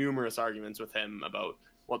had numerous arguments with him about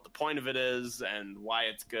what the point of it is and why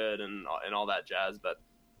it's good and all that jazz. But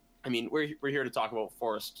I mean, we're here to talk about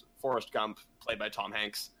Forrest Gump, played by Tom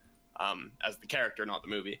Hanks, as the character, not the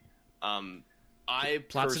movie. I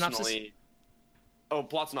Plot personally. synopsis? Oh,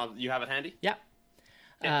 plot synopsis. You have it handy? Yeah.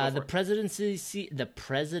 The presidencies.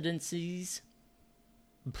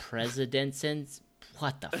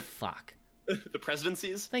 What the fuck? The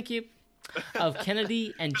presidencies? Thank you. Of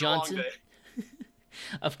Kennedy and Johnson.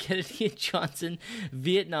 Of Kennedy and Johnson,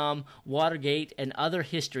 Vietnam, Watergate, and other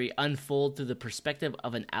history unfold through the perspective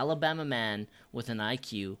of an Alabama man with an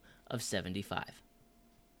IQ of 75.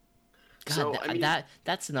 God, So, I mean-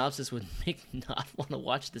 that synopsis would make me not want to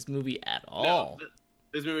watch this movie at all. No,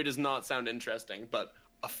 this movie does not sound interesting, but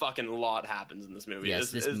a fucking lot happens in this movie.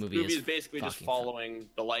 Yes, this movie is basically just fucking following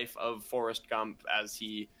the life of Forrest Gump as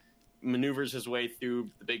he maneuvers his way through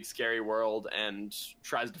the big scary world and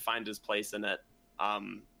tries to find his place in it.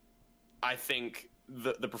 I think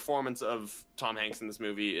the performance of Tom Hanks in this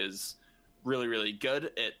movie is really, really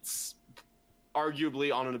good. It's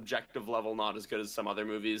arguably on an objective level not as good as some other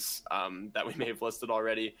movies that we may have listed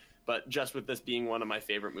already, but just with this being one of my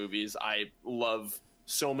favorite movies, I love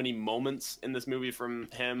so many moments in this movie from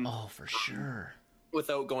him. Oh, for sure.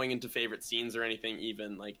 Without going into favorite scenes or anything,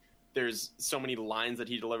 even like there's so many lines that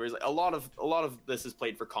he delivers. A lot of this is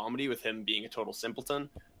played for comedy with him being a total simpleton.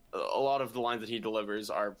 A lot of the lines that he delivers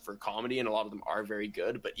are for comedy, and a lot of them are very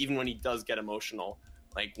good. But even when he does get emotional,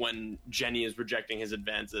 like when Jenny is rejecting his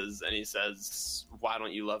advances and he says, "Why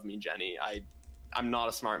don't you love me, Jenny? I'm not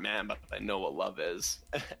a smart man, but I know what love is,"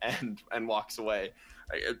 and walks away.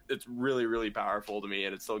 It's really, really powerful to me,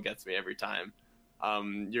 and it still gets me every time.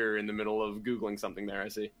 You're in the middle of Googling something there, I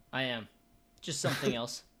see. I am. Just something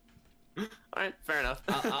else. All right, fair enough.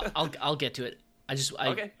 I'll get to it.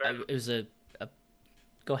 Okay, fair enough. It was a.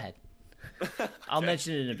 Go ahead. I'll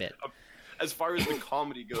mention it in a bit. As far as the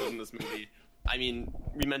comedy goes in this movie, I mean,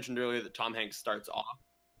 we mentioned earlier that Tom Hanks starts off.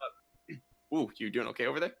 Ooh, you doing okay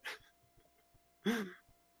over there?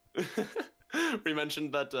 We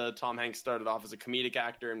mentioned that Tom Hanks started off as a comedic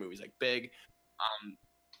actor in movies like Big,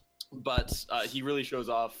 but he really shows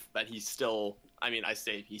off that he's still. I mean, I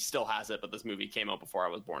say he still has it, but this movie came out before I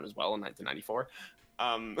was born as well in 1994.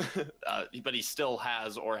 But he still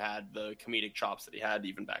has or had the comedic chops that he had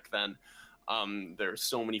even back then. There are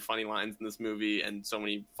so many funny lines in this movie and so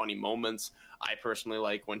many funny moments. I personally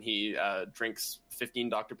like when he drinks 15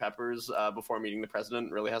 Dr. Peppers before meeting the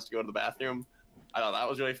president, really has to go to the bathroom. I thought that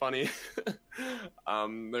was really funny.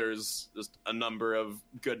 There's just a number of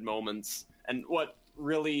good moments. And what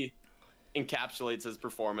really encapsulates his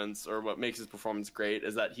performance, or what makes his performance great,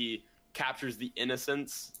 is that he captures the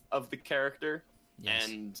innocence of the character. Yes.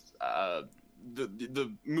 And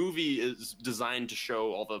the movie is designed to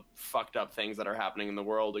show all the fucked up things that are happening in the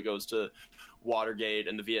world. It goes to Watergate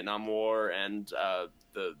and the Vietnam War and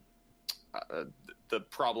the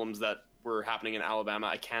problems that were happening in Alabama.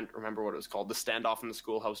 I can't remember what it was called. The standoff in the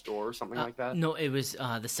schoolhouse door or something like that? No, it was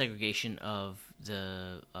the segregation of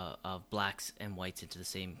the of blacks and whites into the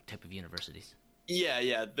same type of universities.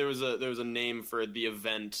 Yeah. There was a name for the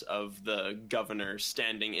event of the governor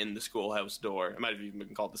standing in the schoolhouse door. It might have even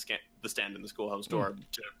been called the stand in the schoolhouse door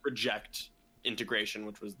to reject integration,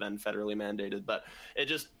 which was then federally mandated. But it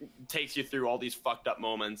just takes you through all these fucked up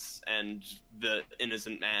moments and the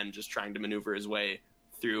innocent man just trying to maneuver his way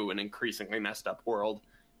through an increasingly messed up world.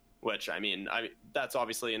 Which, I mean, that's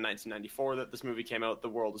obviously in 1994 that this movie came out. The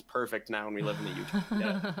world is perfect now and we live in the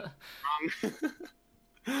Utah.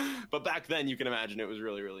 But back then, you can imagine it was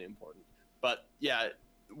really, really important. But yeah,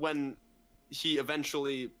 when he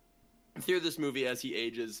eventually, through this movie, as he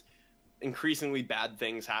ages, increasingly bad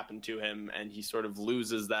things happen to him, and he sort of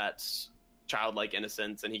loses that childlike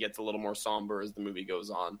innocence, and he gets a little more somber as the movie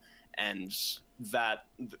goes on. And that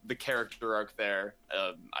the character arc there,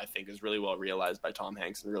 I think, is really well realized by Tom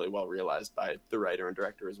Hanks and really well realized by the writer and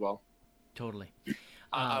director as well. Totally.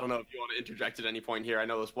 I don't know if you want to interject at any point here. I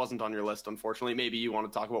know this wasn't on your list, unfortunately. Maybe you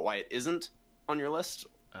want to talk about why it isn't on your list.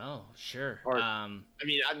 Oh, sure. Or, I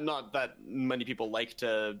mean, I'm not that many people like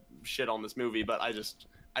to shit on this movie, but I just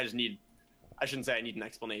need. I shouldn't say I need an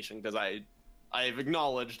explanation, because I've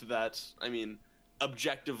acknowledged that. I mean,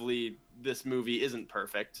 objectively, this movie isn't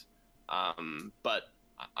perfect. But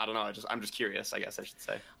I don't know. I'm just curious, I guess I should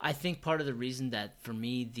say. I think part of the reason that for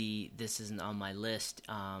me this isn't on my list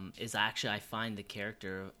is actually I find the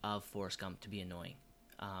character of Forrest Gump to be annoying.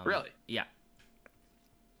 Really? Yeah.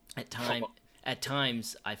 At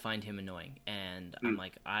times I find him annoying, and I'm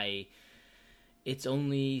like it's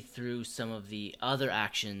only through some of the other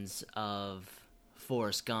actions of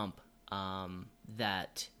Forrest Gump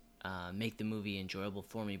that make the movie enjoyable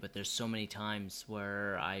for me. But there's so many times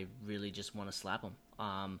where I really just want to slap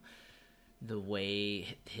him. The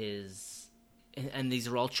way and these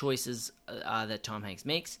are all choices that Tom Hanks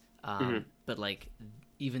makes, but like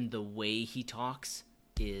even the way he talks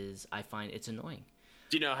I find it's annoying.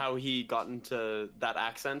 Do you know how he got into that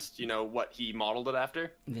accent? Do you know what he modeled it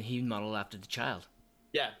after? He modeled after the child.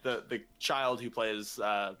 Yeah, the child who plays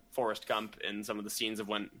Forrest Gump in some of the scenes of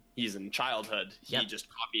when he's in childhood, he just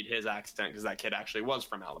copied his accent because that kid actually was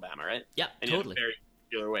from Alabama, right? Yeah, and totally. He had a very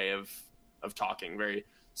particular way of talking, very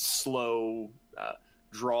slow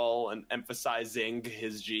drawl and emphasizing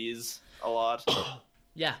his G's a lot.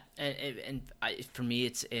 Yeah, and for me,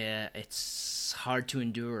 it's hard to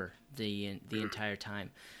endure the entire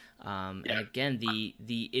time. And again,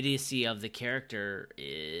 the idiocy of the character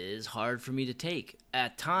is hard for me to take.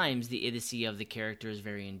 At times, the idiocy of the character is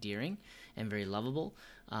very endearing and very lovable.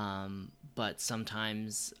 But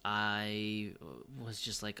sometimes I was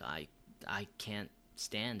just like, I can't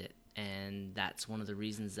stand it. And that's one of the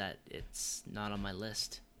reasons that it's not on my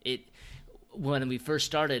list. When we first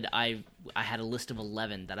started, I had a list of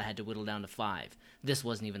 11 that I had to whittle down to 5. This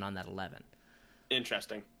wasn't even on that 11.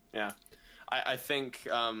 Interesting. Yeah. I think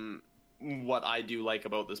what I do like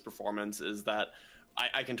about this performance is that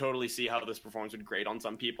I can totally see how this performance would grate on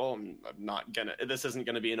some people. This isn't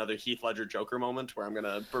gonna be another Heath Ledger Joker moment where I'm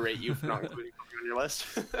gonna berate you for not including something on your list.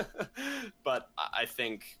 But I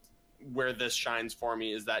think where this shines for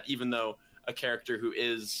me is that even though a character who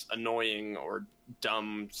is annoying or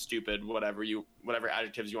dumb, stupid, whatever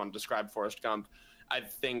adjectives you want to describe Forrest Gump, I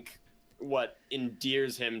think what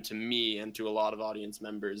endears him to me and to a lot of audience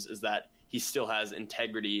members is that he still has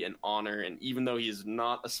integrity and honor, and even though he's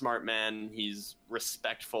not a smart man, he's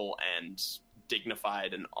respectful and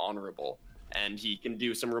dignified and honorable, and he can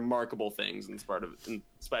do some remarkable things in spite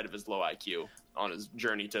of his low IQ on his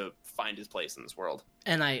journey to find his place in this world.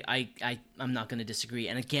 And I'm not going to disagree.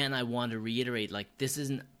 And again, I want to reiterate, like,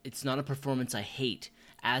 it's not a performance I hate.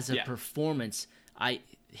 as a performance,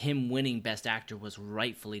 him winning Best Actor was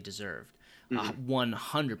rightfully deserved,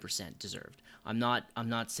 100% deserved. I'm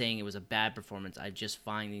not saying it was a bad performance. I'm just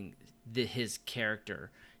finding that his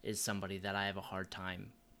character is somebody that I have a hard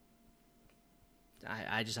time.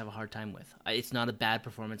 I just have a hard time with. It's not a bad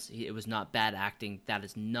performance. It was not bad acting. That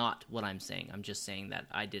is not what I'm saying. I'm just saying that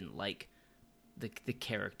I didn't like the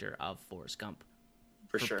character of Forrest Gump.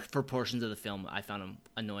 For sure. For portions of the film, I found him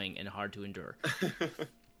annoying and hard to endure.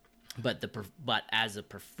 but as a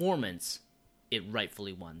performance, it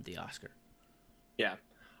rightfully won the Oscar. Yeah.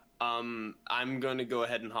 I'm going to go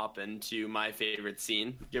ahead and hop into my favorite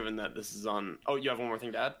scene, given that this is on... Oh, you have one more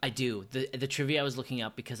thing to add? I do. The trivia I was looking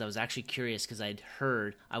up because I was actually curious because I'd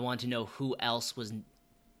heard... I wanted to know who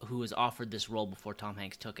was offered this role before Tom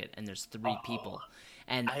Hanks took it, and there's 3 people.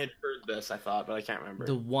 And I had heard this, I thought, but I can't remember.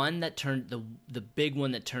 The one that turned... The big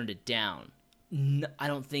one that turned it down, I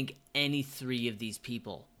don't think any 3 of these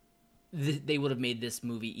people... They would have made this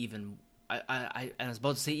movie even... I was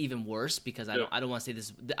about to say even worse because I don't want to say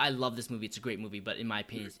this. I love this movie. It's a great movie, but in my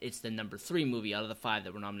opinion, it's the number 3 movie out of the 5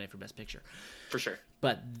 that were nominated for Best Picture. For sure.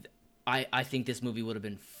 But I think this movie would have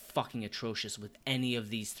been fucking atrocious with any of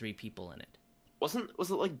these 3 people in it. Was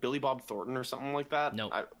it like Billy Bob Thornton or something like that? No.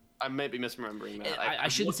 I might be misremembering that. I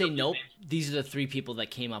shouldn't say nope. These are the 3 people that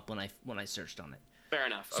came up when I searched on it. Fair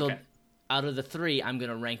enough. So okay. Out of the 3, I'm going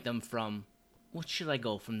to rank them from, what should I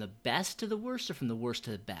go, from the best to the worst or from the worst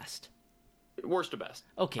to the best? Worst to best.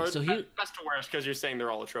 Okay, or so here... Best to worst, because you're saying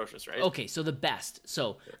they're all atrocious, right? Okay, so the best.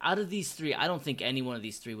 So, out of these 3, I don't think any one of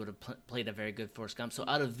these 3 would have played a very good Forrest Gump. So,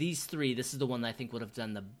 out of these 3, this is the one that I think would have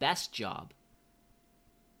done the best job.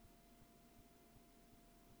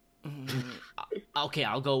 Okay,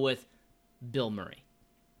 I'll go with Bill Murray.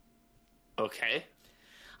 Okay.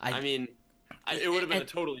 I mean, it would have been a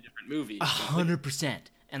totally different movie. 100%.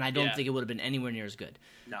 And I don't think it would have been anywhere near as good.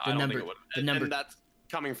 No, I don't think it would have. And that's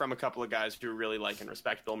coming from a couple of guys who really like and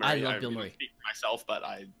respect Bill Murray. I love Bill Murray. Speak for myself, but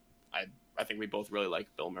I think we both really like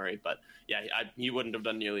Bill Murray. But yeah, he wouldn't have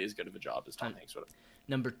done nearly as good of a job as Tom Hanks would have.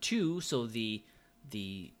 Number 2, so the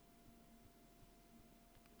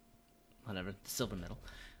silver medal,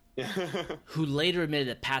 who later admitted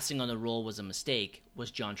that passing on the role was a mistake,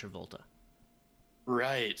 was John Travolta.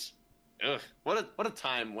 Right. Ugh. What a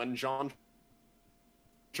time when John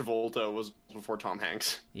Travolta was before Tom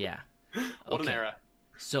Hanks. Yeah. What an era.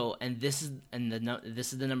 So, this is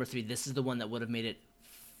the number 3. This is the one that would have made it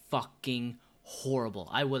fucking horrible.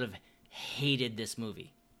 I would have hated this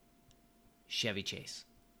movie. Chevy Chase.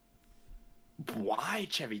 Why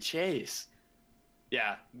Chevy Chase?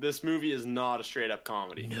 Yeah, this movie is not a straight up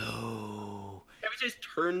comedy. No. Chevy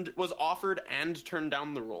Chase was offered and turned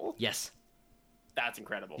down the role? Yes. That's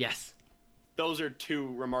incredible. Yes. Those are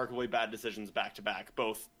 2 remarkably bad decisions back to back.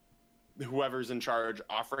 Both whoever's in charge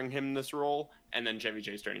offering him this role and then Chevy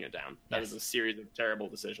Chase turning it down. That is a series of terrible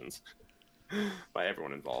decisions by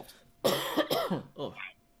everyone involved. Oh.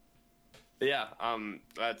 But yeah, I'm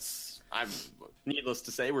needless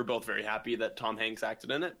to say, we're both very happy that Tom Hanks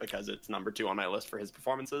acted in it because it's number 2 on my list for his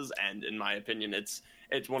performances, and in my opinion, it's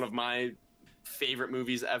one of my favorite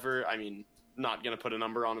movies ever. I mean, not gonna put a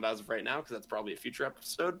number on it as of right now because that's probably a future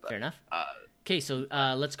episode. But, fair enough. Okay, so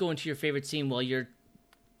let's go into your favorite scene. While you're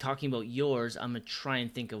talking about yours, I'm gonna try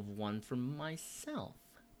and think of one for myself.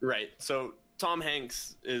 Right. So Tom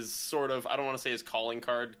Hanks is sort of, I don't want to say his calling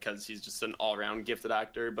card because he's just an all-around gifted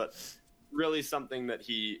actor, but really something that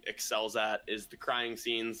he excels at is the crying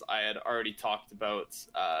scenes. I had already talked about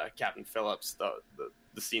Captain Phillips,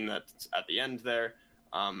 the scene that's at the end there.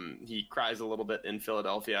 He cries a little bit in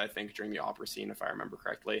Philadelphia, I think, during the opera scene, if I remember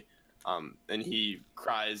correctly. And he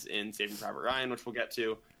cries in Saving Private Ryan, which we'll get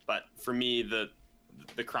to. But for me, the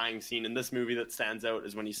crying scene in this movie that stands out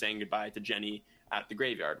is when he's saying goodbye to Jenny at the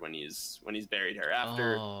graveyard when he's buried her.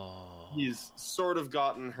 After he's sort of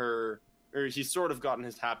gotten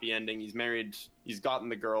his happy ending. He's married, he's gotten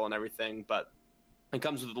the girl and everything, but it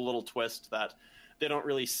comes with a little twist that they don't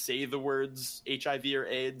really say the words HIV or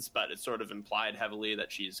AIDS, but it's sort of implied heavily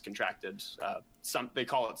that she's contracted they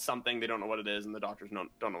call it something, they don't know what it is, and the doctors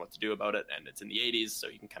don't know what to do about it, and it's in the 80s, so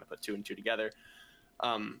you can kind of put 2 and 2 together.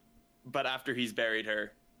 But after he's buried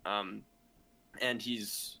her, and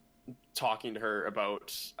he's talking to her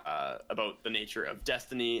about the nature of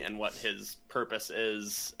destiny and what his purpose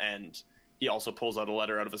is, and he also pulls out a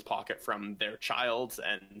letter out of his pocket from their child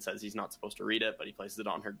and says he's not supposed to read it, but he places it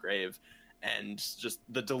on her grave. And just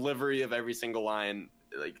the delivery of every single line,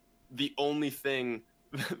 like the only thing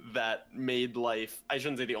that made life, I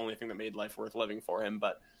shouldn't say the only thing that made life worth living for him,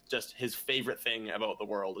 but just his favorite thing about the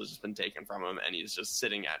world has just been taken from him, and he's just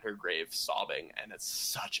sitting at her grave sobbing, and it's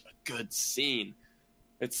such a good scene.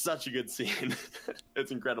 It's such a good scene.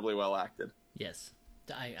 It's incredibly well acted. Yes.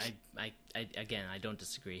 Again, I don't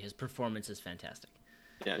disagree. His performance is fantastic.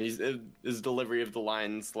 Yeah, his delivery of the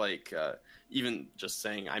lines, like even just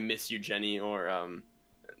saying "I miss you, Jenny," or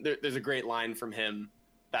there's a great line from him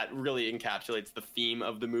that really encapsulates the theme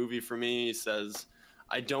of the movie for me. He says,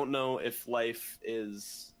 "I don't know if life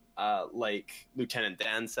is like Lieutenant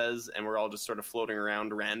Dan says, and we're all just sort of floating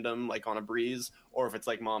around random, like on a breeze, or if it's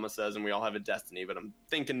like Mama says, and we all have a destiny. But I'm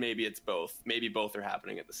thinking maybe it's both. Maybe both are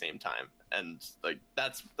happening at the same time." And like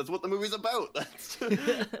that's what the movie's about. That's and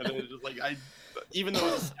it's just like even though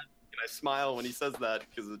it's sad, I smile when he says that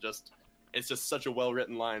because it's just such a well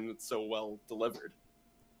written line. It's so well delivered.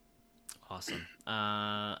 Awesome.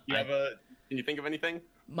 Can you think of anything?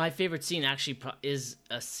 My favorite scene actually is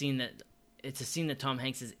a scene that Tom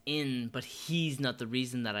Hanks is in, but he's not the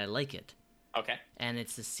reason that I like it. Okay. And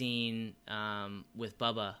it's the scene with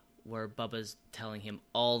Bubba where Bubba's telling him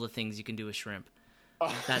all the things you can do with shrimp.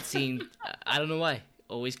 Oh. That scene, I don't know why,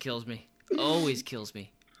 always kills me. Always kills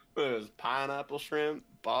me. There's pineapple shrimp,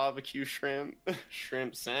 barbecue shrimp,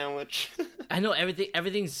 shrimp sandwich. I know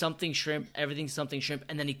everything's something shrimp, and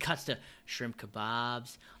then he cuts to shrimp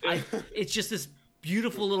kebabs. It's just this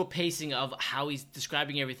beautiful little pacing of how he's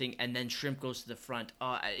describing everything, and then shrimp goes to the front.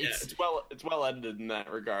 It's well edited in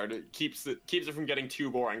that regard. It keeps it from getting too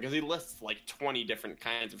boring because he lists like 20 different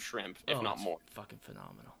kinds of shrimp, if not more. Fucking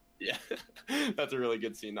phenomenal. Yeah, that's a really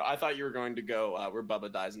good scene though. I thought you were going to go where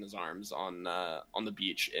Bubba dies in his arms on the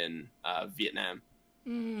beach in Vietnam.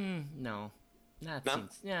 No, that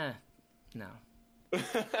seems no.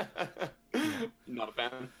 Not a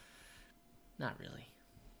fan. Not really.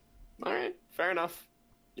 All right, fair enough.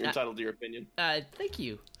 You're entitled to your opinion. Thank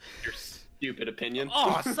you. Your stupid opinion.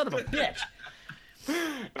 Oh, son of a bitch. No,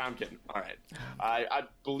 I'm kidding. All right. I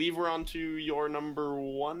believe we're on to your number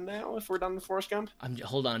one now, if we're done with Forrest Gump.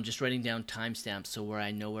 Hold on. I'm just writing down timestamps so where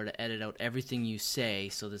I know where to edit out everything you say,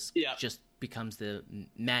 so this just becomes the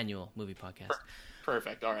Manuel movie podcast.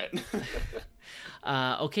 Perfect. All right.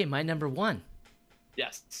 Okay, my number one.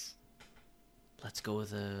 Yes. Let's go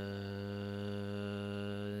with a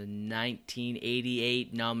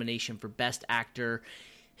 1988 nomination for Best Actor.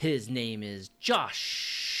 His name is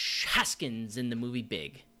Josh Haskins in the movie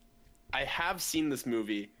Big. I have seen this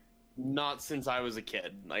movie, not since I was a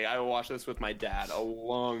kid. Like I watched this with my dad a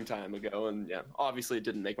long time ago, and yeah, obviously it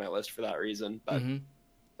didn't make my list for that reason. But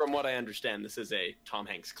from what I understand, this is a Tom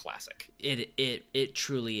Hanks classic. It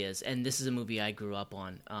truly is, and this is a movie I grew up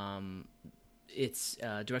on. It's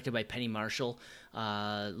directed by Penny Marshall.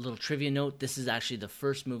 Little trivia note: this is actually the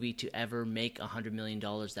first movie to ever make $100 million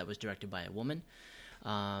that was directed by a woman.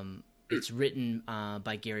 It's written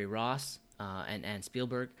by Gary Ross and Ann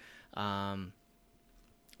Spielberg.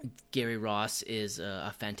 Gary Ross is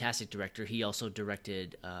a fantastic director. He also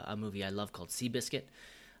directed a movie I love called Seabiscuit.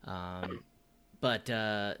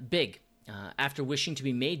 But Big. After wishing to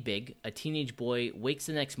be made big, a teenage boy wakes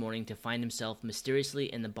the next morning to find himself mysteriously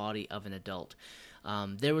in the body of an adult.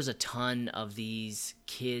 There was a ton of these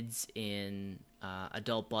kids in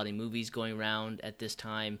adult body movies going around at this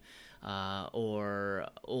time, or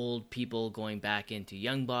old people going back into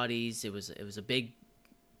young bodies. It was a big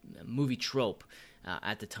movie trope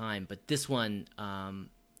at the time. But this one, one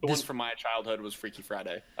from my childhood was Freaky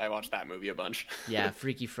Friday. I watched that movie a bunch. Yeah,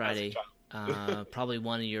 Freaky Friday. Probably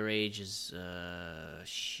one of your age is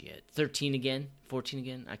 13 again, 14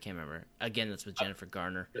 again. I can't remember. Again, that's with Jennifer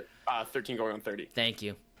Garner. 13 going on 30. Thank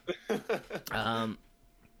you.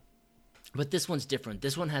 But this one's different.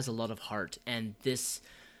 This one has a lot of heart, and this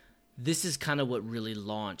is kind of what really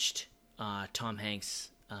launched Tom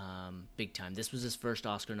Hanks big time. This was his first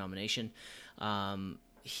Oscar nomination.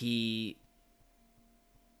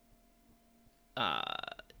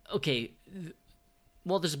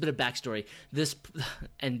 Well, there's a bit of backstory. This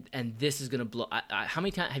is gonna blow. How many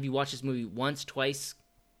times have you watched this movie? Once, twice?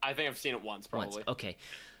 I think I've seen it once, probably. Once. Okay,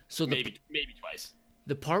 so maybe twice.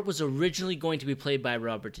 The part was originally going to be played by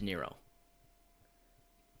Robert De Niro.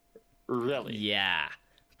 Really? Yeah,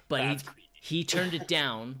 but he turned it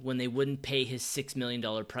down when they wouldn't pay his $6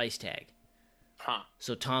 million price tag. Huh.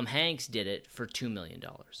 So Tom Hanks did it for $2 million.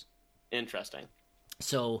 Interesting.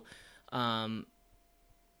 So,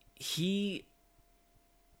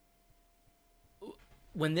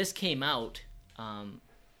 when this came out, I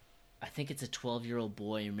think it's a 12-year-old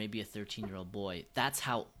boy or maybe a 13-year-old boy. That's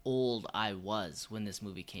how old I was when this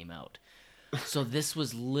movie came out. So this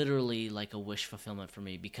was literally like a wish fulfillment for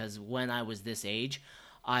me, because when I was this age,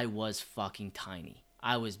 I was fucking tiny.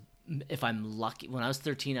 I was, if I'm lucky, when I was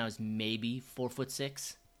 13, I was maybe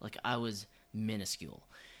 4'6". Like I was minuscule,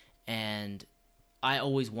 and I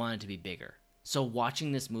always wanted to be bigger. So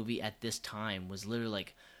watching this movie at this time was literally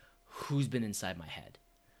like, who's been inside my head?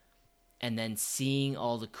 And then seeing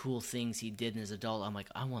all the cool things he did as an adult, I'm like,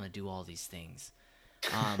 I want to do all these things.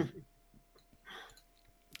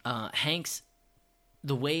 Hanks,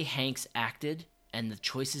 the way Hanks acted and the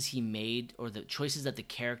choices he made, or the choices that the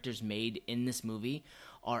characters made in this movie,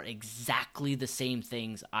 are exactly the same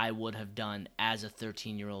things I would have done as a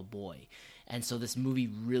 13-year-old boy. And so this movie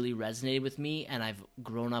really resonated with me, and I've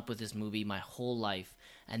grown up with this movie my whole life,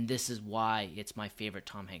 and this is why it's my favorite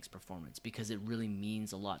Tom Hanks performance, because it really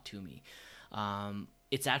means a lot to me.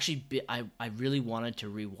 It's actually, I really wanted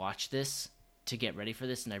to rewatch this to get ready for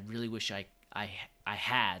this, and I really wish I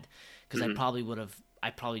had, because I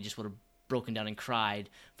probably just would have broken down and cried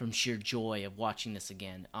from sheer joy of watching this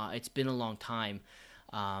again. It's been a long time.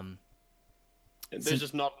 There's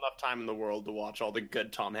just not enough time in the world to watch all the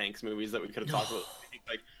good Tom Hanks movies that we could have talked about.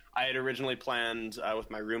 Like, I had originally planned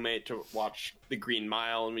with my roommate to watch The Green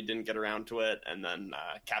Mile, and we didn't get around to it. And then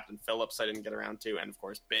Captain Phillips, I didn't get around to, and of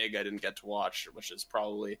course Big, I didn't get to watch, which is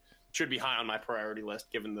probably should be high on my priority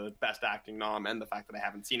list given the Best Acting nom and the fact that I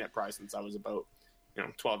haven't seen it probably since I was about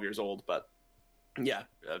 12 years old. But yeah,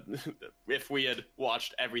 if we had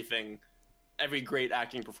watched everything, every great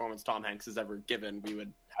acting performance Tom Hanks has ever given, we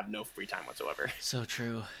would have no free time whatsoever. So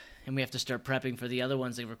true. And we have to start prepping for the other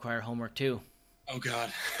ones that require homework too. Oh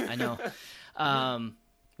God. I know.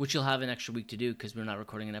 Which you'll have an extra week to do because we're not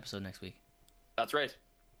recording an episode next week. That's right.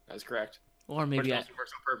 That's correct. Or maybe Which also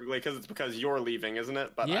works out perfectly because it's because you're leaving, isn't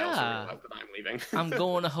it? But yeah. I also realize that I'm leaving. I'm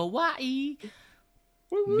going to Hawaii.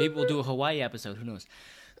 Maybe we'll do a Hawaii episode. Who knows?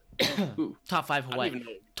 Top 5 Hawaii.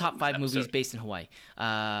 Top 5 movies based in Hawaii.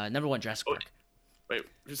 Number 1, Jurassic Park. Wait,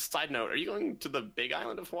 just a side note. Are you going to the big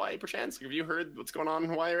island of Hawaii, perchance? Have you heard what's going on in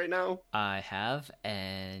Hawaii right now? I have,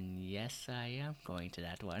 and yes, I am going to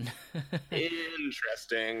that one.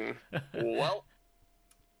 Interesting. Well,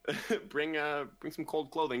 bring some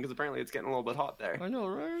cold clothing, because apparently it's getting a little bit hot there. I know,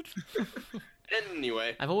 right?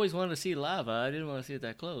 Anyway. I've always wanted to see lava. I didn't want to see it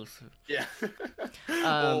that close. Yeah.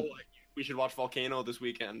 Well, we should watch Volcano this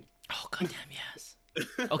weekend. Oh, goddamn, yes.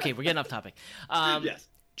 Okay, we're getting off topic. Yes.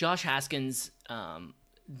 Josh Haskins,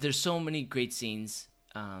 there's so many great scenes,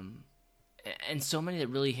 and so many that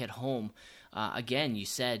really hit home. Again, you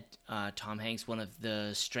said Tom Hanks, one of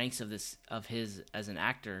the strengths of his as an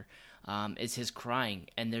actor is his crying.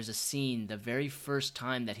 And there's a scene, the very first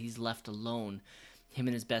time that he's left alone, him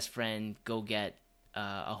and his best friend go get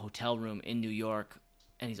a hotel room in New York,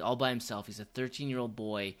 and he's all by himself. He's a 13-year-old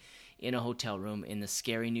boy in a hotel room in the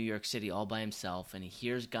scary New York City all by himself, and he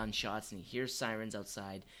hears gunshots and he hears sirens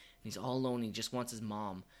outside, and he's all alone and he just wants his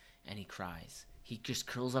mom, and he cries. He just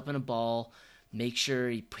curls up in a ball, makes sure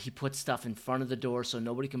he puts stuff in front of the door so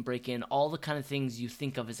nobody can break in, all the kind of things you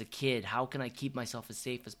think of as a kid. How can I keep myself as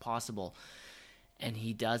safe as possible? And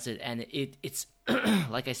he does it, and it's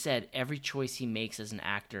like I said, every choice he makes as an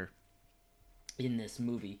actor in this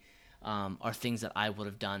movie are things that I would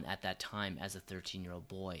have done at that time as a 13-year-old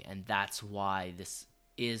boy. And that's why this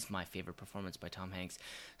is my favorite performance by Tom Hanks.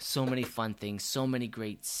 So many fun things, so many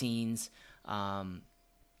great scenes.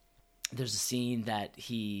 There's a scene that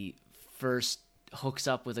he first hooks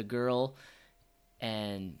up with a girl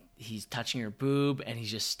and he's touching her boob and he's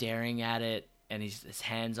just staring at it and his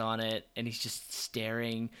hands on it and he's just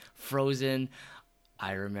staring, frozen.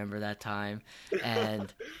 I remember that time.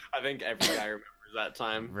 And I think every guy remembers that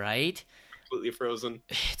time, right? Completely frozen.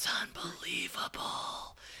 It's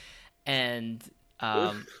unbelievable. And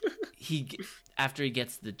he after he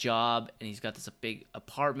gets the job and he's got this big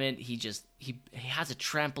apartment, he has a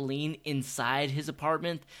trampoline inside his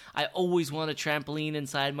apartment. I always want a trampoline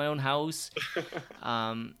inside my own house.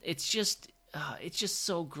 It's just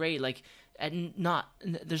so great. Like,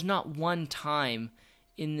 there's not one time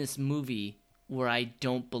in this movie where I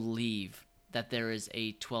don't believe that there is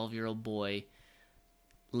a 12-year-old boy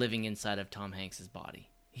living inside of Tom Hanks's body.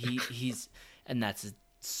 He's and that's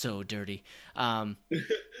so dirty.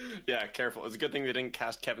 Yeah, careful. It's a good thing they didn't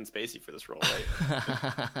cast Kevin Spacey for this role,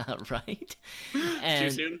 right? Right?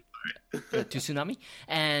 And, too soon? Too tsunami?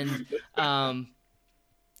 And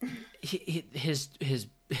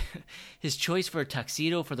his choice for a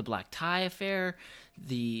tuxedo for the black tie affair,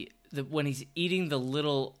 the when he's eating the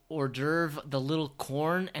little hors d'oeuvre, the little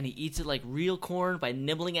corn, and he eats it like real corn by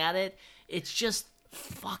nibbling at it, it's just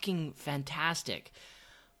fucking fantastic.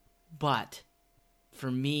 But for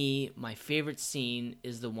me, my favorite scene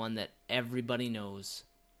is the one that everybody knows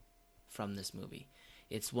from this movie.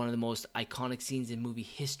 It's one of the most iconic scenes in movie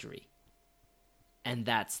history, and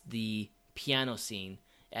that's the piano scene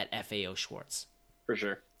at FAO Schwartz. For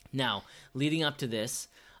sure. Now, leading up to this,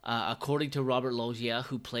 According to Robert Loggia,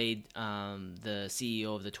 who played the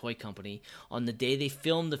CEO of the toy company, on the day they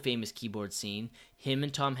filmed the famous keyboard scene, him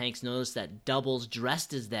and Tom Hanks noticed that doubles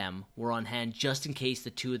dressed as them were on hand just in case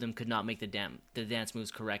the two of them could not make the dance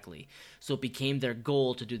moves correctly. So it became their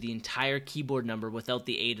goal to do the entire keyboard number without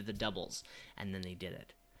the aid of the doubles. And then they did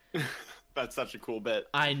it. That's such a cool bit.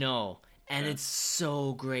 I know. And it's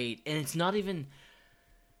so great. And it's not even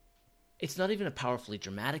a powerfully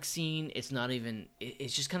dramatic scene. It's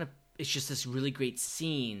just this really great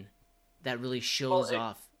scene that really shows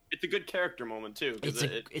off. It's a good character moment too.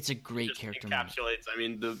 It's a great character moment. Encapsulates. I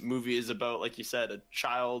mean, the movie is about, like you said, a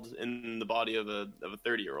child in the body of a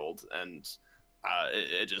 30-year-old, and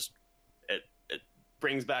it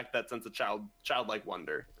brings back that sense of childlike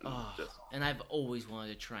wonder. And I've always wanted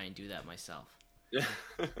to try and do that myself. Yeah.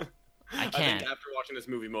 I can't. I think after watching this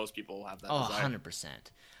movie, most people have that desire. 100%.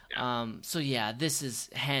 Yeah. So yeah, this is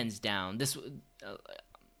hands down. This,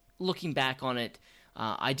 looking back on it,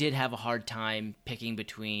 I did have a hard time picking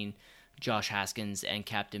between Josh Haskins and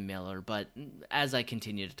Captain Miller, but as I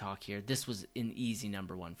continue to talk here, this was an easy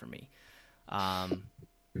number one for me.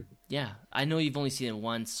 Yeah, I know you've only seen it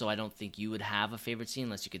once, so I don't think you would have a favorite scene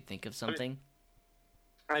unless you could think of something.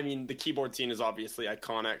 I mean, the keyboard scene is obviously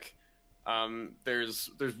iconic. There's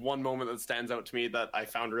one moment that stands out to me that I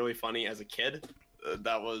found really funny as a kid.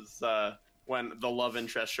 That was when the love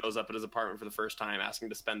interest shows up at his apartment for the first time, asking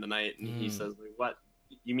to spend the night, and he says, like, "What?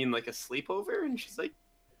 You mean like a sleepover?" And she's like,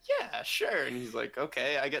 "Yeah, sure." And he's like,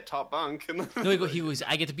 "Okay, I get top bunk." And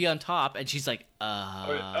I get to be on top, and she's like,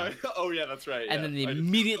 Oh yeah, that's right. And then they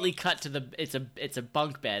immediately cut to it's a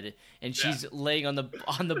bunk bed, and she's laying on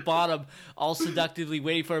the bottom, all seductively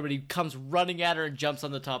waiting for him, and he comes running at her and jumps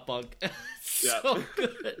on the top bunk. So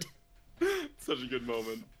good. Such a good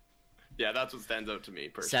moment. Yeah, that's what stands out to me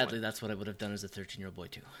personally. Sadly, that's what I would have done as a 13-year-old boy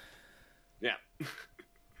too. Yeah.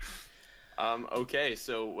 Okay,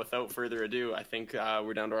 so without further ado, I think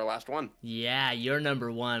we're down to our last one. Yeah, your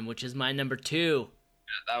number one, which is my number two.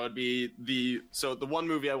 Yeah, that would be the one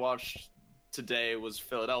movie I watched today was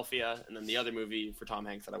Philadelphia, and then the other movie for Tom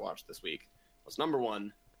Hanks that I watched this week was number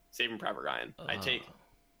one, Saving Private Ryan. I take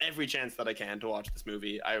every chance that I can to watch this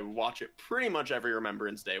movie. I watch it pretty much every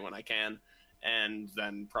Remembrance Day when I can, and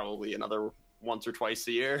then probably another once or twice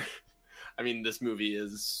a year. I mean, this movie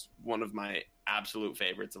is one of my absolute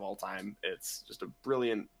favorites of all time. It's just a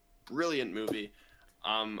brilliant, brilliant movie.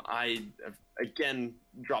 I have, again,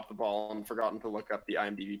 dropped the ball and forgotten to look up the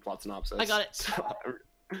IMDb plot synopsis. I got it. So,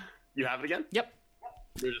 you have it again? Yep.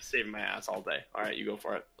 You're just saving my ass all day. All right, you go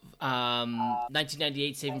for it.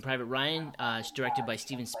 1998, Saving Private Ryan. It's directed by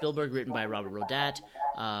Steven Spielberg, written by Robert Rodat.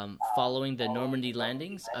 Following the Normandy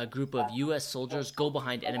landings, a group of U.S. soldiers go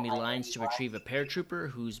behind enemy lines to retrieve a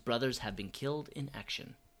paratrooper whose brothers have been killed in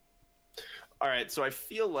action. All right, so I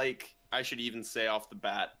feel like I should even say off the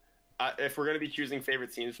bat, if we're going to be choosing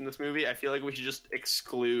favorite scenes from this movie, I feel like we should just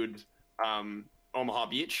exclude Omaha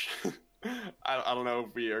Beach. I don't know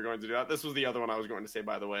if we are going to do that. This was the other one I was going to say,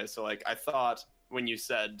 by the way. So, like, I thought when we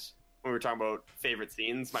were talking about favorite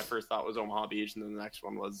scenes, my first thought was Omaha Beach, and then the next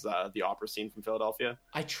one was the opera scene from Philadelphia.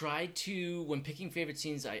 I tried to, when picking favorite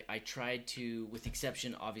scenes, I tried to, with the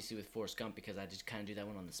exception, obviously, with Forrest Gump, because I just kind of do that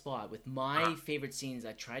one on the spot. With my favorite scenes,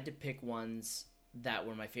 I tried to pick ones that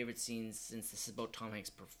were my favorite scenes, since this is about Tom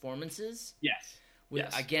Hanks' performances. Yes.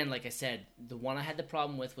 Yes. Again, like I said, the one I had the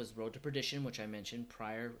problem with was Road to Perdition, which I mentioned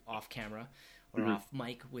prior off camera or off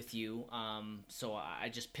mic with you. So I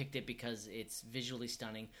just picked it because it's visually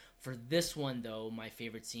stunning. For this one, though, my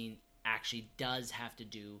favorite scene actually does have to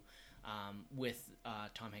do with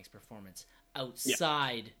Tom Hanks' performance.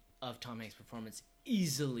 Outside of Tom Hanks' performance,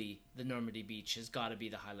 easily the Normandy Beach has got to be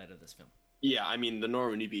the highlight of this film. Yeah, I mean, the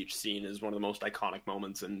Normandy Beach scene is one of the most iconic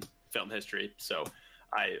moments in film history, so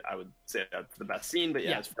I would say that's the best scene, but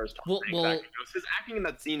as far as Tom Hanks acting goes, his acting in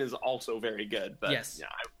that scene is also very good, but it's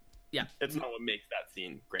not what makes that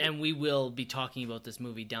scene great. And we will be talking about this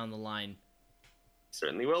movie down the line.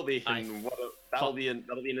 Certainly will be, and that'll be an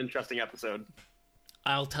interesting episode.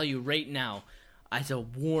 I'll tell you right now, as a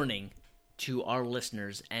warning to our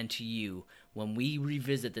listeners and to you, when we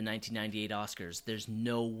revisit the 1998 Oscars, there's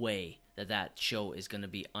no way that show is going to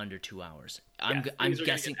be under 2 hours. I'm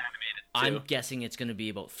guessing it's going to be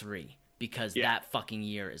about 3, because that fucking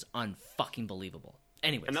year is unfucking believable.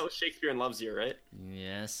 Anyways. And that was Shakespeare in Love's year, right?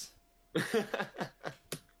 Yes.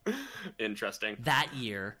 Interesting. That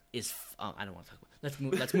year is I don't want to talk about.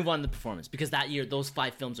 Let's move on to the performance, because that year those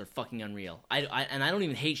 5 films are fucking unreal. I don't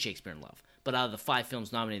even hate Shakespeare in Love, but out of the 5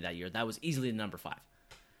 films nominated that year, that was easily the number 5.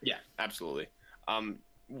 Yeah, absolutely.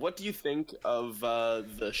 What do you think of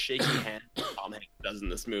the shaking hand Tom Hanks does in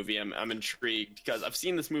this movie. I'm intrigued because I've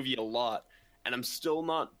seen this movie a lot, and I'm still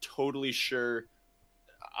not totally sure.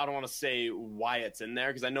 I don't want to say why it's in there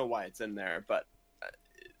because I know why it's in there, but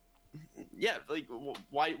yeah, like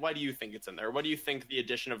why do you think it's in there? What do you think the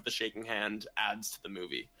addition of the shaking hand adds to the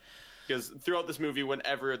movie? Because throughout this movie,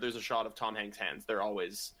 whenever there's a shot of Tom Hanks' hands, they're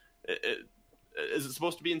always. Is it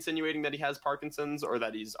supposed to be insinuating that he has Parkinson's or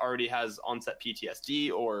that he's already has onset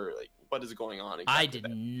PTSD, or like what is going on exactly? I did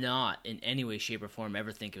not in any way, shape, or form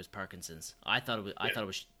ever think it was Parkinson's. I thought it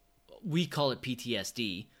was. We call it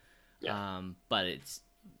PTSD, but it's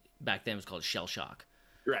back then it was called shell shock.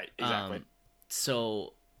 Right. Exactly.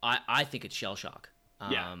 So I think it's shell shock.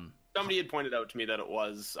 Somebody had pointed out to me that it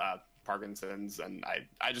was Parkinson's, and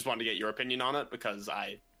I just wanted to get your opinion on it because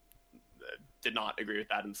I did not agree with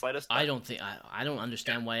that in the slightest. I don't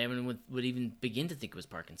understand why anyone would even begin to think it was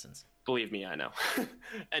Parkinson's. Believe me, I know.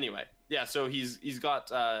 Anyway, yeah. So he's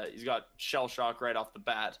got shell shock right off the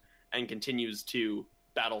bat, and continues to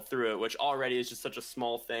battle through it, which already is just such a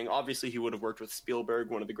small thing. Obviously, he would have worked with Spielberg,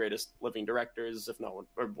 one of the greatest living directors, if not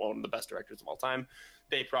one of the best directors of all time.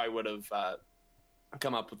 They probably would have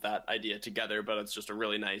come up with that idea together, but it's just a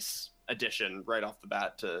really nice addition right off the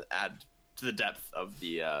bat to add to the depth of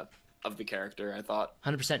the character, I thought.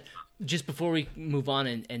 100%. Just before we move on,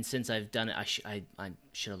 and since I've done it, I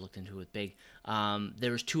should have looked into it with Big.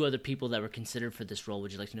 There was 2 other people that were considered for this role.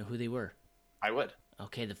 Would you like to know who they were? I would.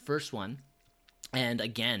 Okay, the first one, and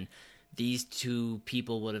again, these 2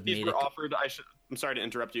 people would have these made were offered. I'm sorry to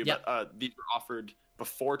interrupt you, but these were offered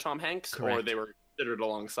before Tom Hanks, Correct. Or they were considered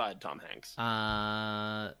alongside Tom Hanks?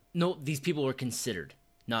 No, these people were considered,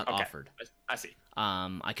 not offered. I see.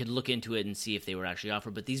 I could look into it and see if they were actually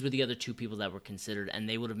offered, but these were the other 2 people that were considered, and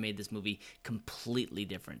they would have made this movie completely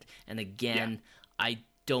different. And again, I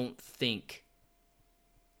don't think.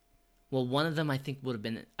 Well, one of them I think would have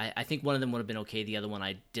been. I think one of them would have been okay. The other one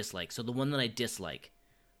I dislike. So the one that I dislike,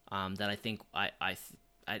 that I think I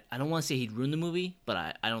don't want to say he'd ruin the movie,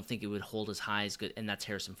 but I don't think it would hold as high as good, and that's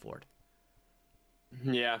Harrison Ford.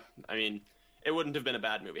 Yeah, I mean, it wouldn't have been a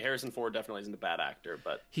bad movie. Harrison Ford definitely isn't a bad actor,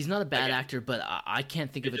 but he's not a bad actor. But I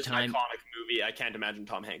can't think of a time. It's an iconic movie. I can't imagine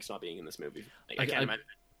Tom Hanks not being in this movie. I can't imagine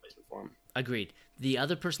a replacement for him. Agreed. The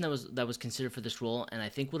other person that was considered for this role, and I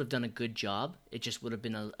think would have done a good job. It just would have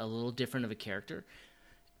been a little different of a character.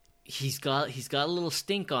 He's got a little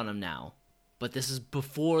stink on him now, but this is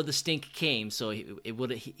before the stink came. So it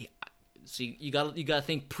would have. So you got to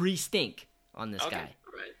think pre-stink on this guy.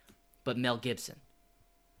 Right. But Mel Gibson.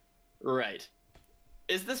 Right.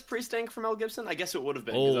 Is this pre-stink for Mel Gibson? I guess it would have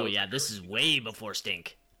been. Oh yeah, this is way before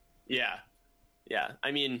stink. Yeah.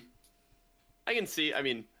 I mean, I could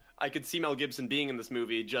see Mel Gibson being in this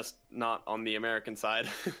movie, just not on the American side.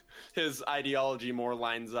 His ideology more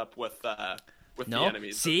lines up with the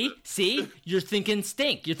enemies. See, you're thinking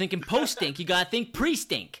stink. You're thinking post-stink. You gotta think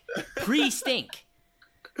pre-stink. Pre-stink.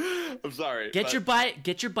 I'm sorry. Get your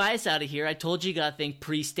bias out of here. I told you gotta think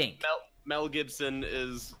pre-stink. Mel Gibson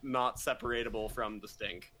is not separable from the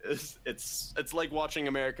stink. It's like watching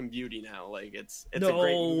American Beauty now. Like it's a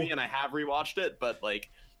great movie, and I have rewatched it, but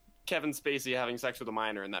like Kevin Spacey having sex with a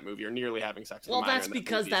minor in that movie, or nearly having sex with a minor. Well, that's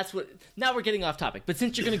because that's what. Now we're getting off topic, but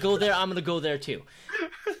since you're gonna go there, I'm gonna go there too.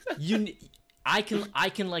 I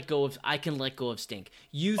can let go of stink.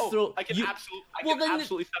 I can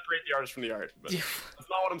absolutely separate the artist from the art. But that's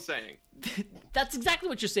not what I'm saying. That's exactly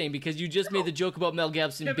what you're saying, because you just made the joke about Mel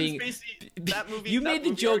Gibson Kevin Spacey, that movie. You made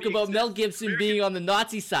the joke about Mel Gibson being on the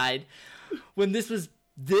Nazi side when this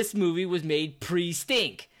movie was made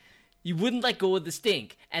pre-stink. You wouldn't let go of the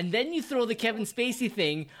stink, and then you throw the Kevin Spacey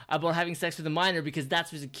thing about having sex with a minor because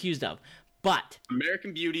that's what he's accused of. But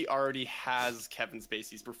American Beauty already has Kevin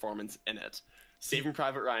Spacey's performance in it. Saving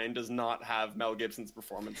Private Ryan does not have Mel Gibson's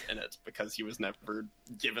performance in it because he was never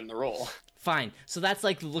given the role. Fine. So that's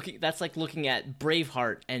like looking at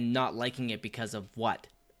Braveheart and not liking it because of what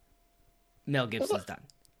Mel Gibson's done.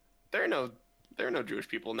 There are no Jewish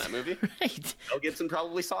people in that movie. Right. Mel Gibson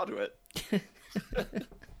probably saw to it.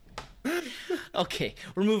 Okay,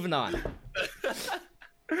 we're moving on.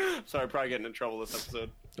 Sorry, probably getting in trouble this episode.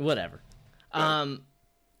 Whatever.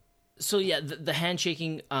 So yeah, the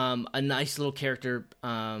handshaking, a nice little character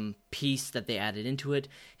piece that they added into it.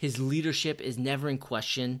 His leadership is never in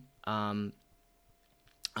question. Part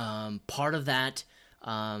of that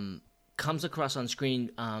comes across on screen.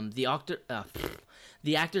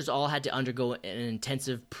 The actors all had to undergo an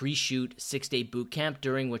intensive pre-shoot 6-day boot camp,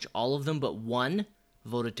 during which all of them but one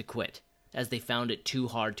voted to quit, as they found it too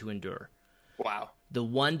hard to endure. Wow. The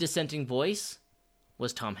one dissenting voice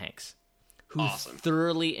was Tom Hanks, who awesome.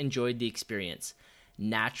 thoroughly enjoyed the experience.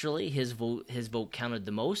 Naturally, his vote counted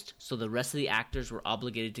the most, so the rest of the actors were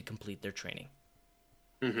obligated to complete their training.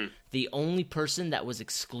 Mm-hmm. The only person that was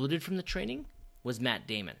excluded from the training was Matt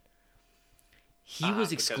Damon. He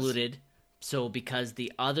was excluded because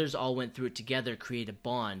the others all went through it together, created a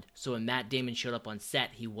bond. So when Matt Damon showed up on set,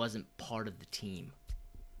 he wasn't part of the team.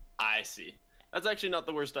 I see. That's actually not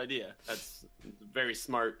the worst idea. That's a very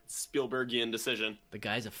smart Spielbergian decision. The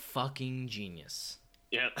guy's a fucking genius.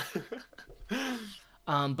 Yeah.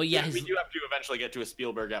 But yeah, we do have to eventually get to a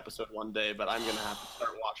Spielberg episode one day, but I'm going to have to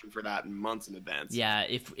start watching for that in months in advance. Yeah,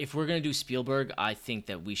 if we're going to do Spielberg, I think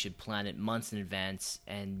that we should plan it months in advance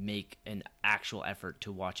and make an actual effort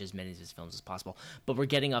to watch as many of his films as possible. But we're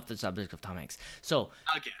getting off the subject of Tom Hanks. So,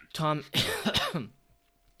 again,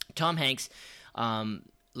 Tom Hanks,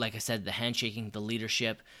 like I said, the handshaking, the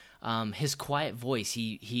leadership, his quiet voice,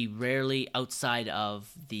 he rarely, outside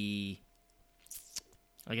of the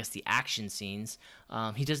action scenes,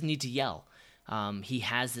 he doesn't need to yell. He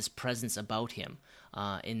has this presence about him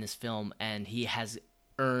in this film, and he has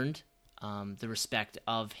earned the respect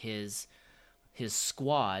of his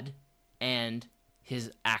squad and his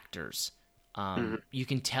actors. You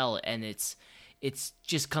can tell, and it's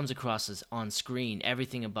just comes across as on screen.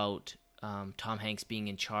 Everything about Tom Hanks being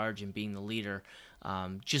in charge and being the leader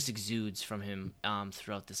just exudes from him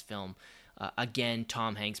throughout this film. Again,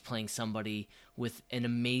 Tom Hanks playing somebody with an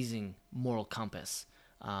amazing moral compass.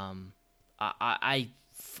 I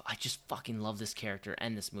just fucking love this character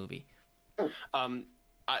and this movie.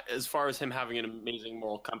 As far as him having an amazing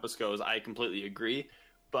moral compass goes, I completely agree.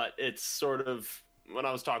 But it's sort of, when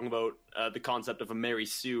I was talking about the concept of a Mary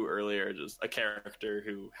Sue earlier, just a character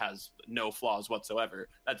who has no flaws whatsoever,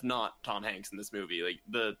 that's not Tom Hanks in this movie. Like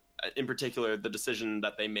in particular, the decision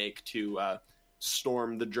that they make to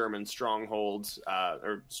storm the German strongholds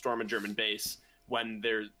or storm a German base when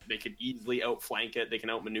they could easily outflank it, they can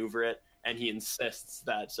outmaneuver it, and he insists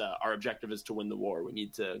that our objective is to win the war. We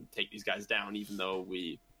need to take these guys down, even though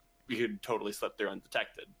we could totally slip through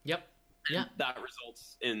undetected. Yep. Yeah. That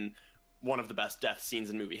results in one of the best death scenes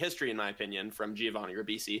in movie history, in my opinion, from Giovanni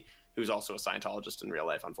Ribisi, who's also a Scientologist in real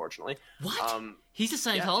life, unfortunately. What? He's a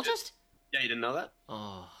Scientologist? Yeah, you didn't know that?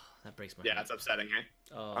 Oh, that breaks my heart. Yeah, it's upsetting, eh?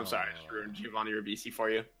 Oh. I'm sorry, I just ruined Giovanni Ribisi for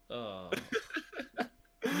you. Oh.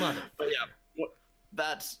 Mother. But yeah,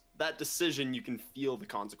 that decision you can feel the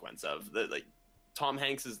consequence of. Tom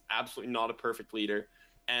Hanks is absolutely not a perfect leader,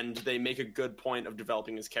 and they make a good point of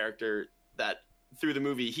developing his character that through the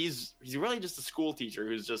movie he's really just a school teacher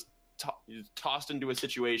who's just tossed into a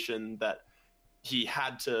situation that he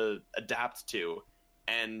had to adapt to.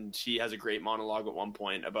 And he has a great monologue at one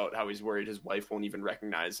point about how he's worried his wife won't even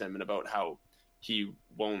recognize him, and about how he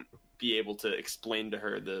won't be able to explain to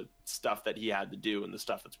her the stuff that he had to do and the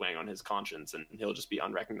stuff that's weighing on his conscience, and he'll just be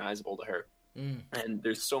unrecognizable to her. And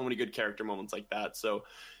there's so many good character moments like that. So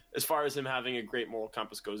as far as him having a great moral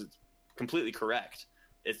compass goes, it's completely correct.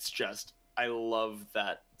 It's just, I love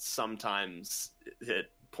that sometimes it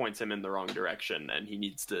points him in the wrong direction, and he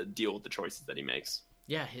needs to deal with the choices that he makes.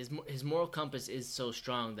 Yeah, his moral compass is so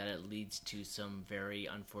strong that it leads to some very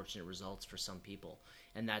unfortunate results for some people.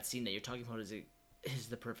 And that scene that you're talking about is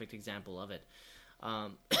the perfect example of it.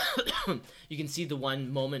 You can see the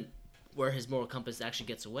one moment where his moral compass actually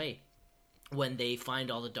gets away when they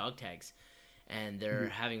find all the dog tags, and they're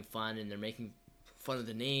having fun, and they're making fun of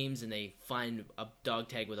the names, and they find a dog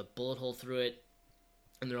tag with a bullet hole through it,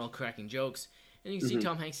 and they're all cracking jokes. And you can see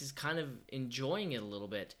Tom Hanks is kind of enjoying it a little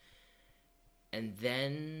bit. And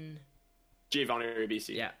then Giovanni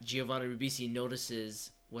Ribisi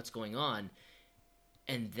notices what's going on,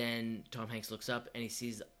 and then Tom Hanks looks up and he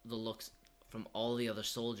sees the looks from all the other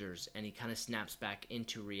soldiers, and he kind of snaps back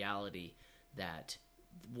into reality that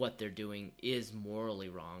what they're doing is morally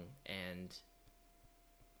wrong and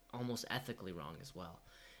almost ethically wrong as well.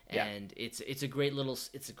 Yeah. And it's a great little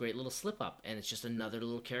slip up, and it's just another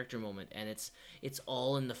little character moment, and it's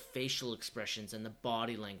all in the facial expressions and the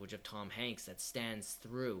body language of Tom Hanks that stands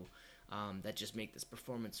through, that just make this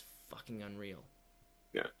performance fucking unreal.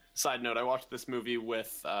 Yeah. Side note: I watched this movie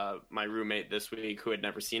with my roommate this week, who had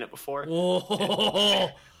never seen it before. Oh.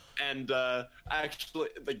 And actually,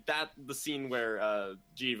 the scene where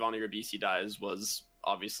Giovanni Ribisi dies was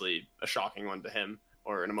obviously a shocking one to him,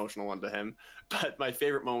 or an emotional one to him. But my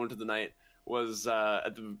favorite moment of the night was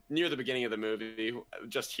near the beginning of the movie,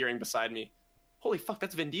 just hearing beside me, "Holy fuck,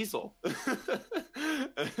 that's Vin Diesel!"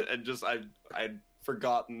 And just I'd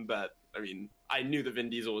forgotten that. I mean, I knew that Vin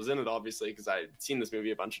Diesel was in it, obviously, because I'd seen this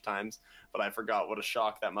movie a bunch of times, but I forgot what a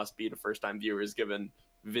shock that must be to first-time viewers, given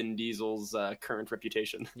Vin Diesel's current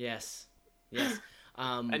reputation. Yes.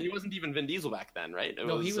 And he wasn't even Vin Diesel back then, right?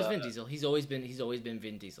 He was Vin Diesel. He's always been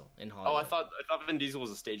Vin Diesel in Hollywood. Oh, I thought Vin Diesel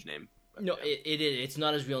was a stage name. No, it is. It's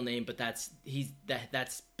not his real name, but that's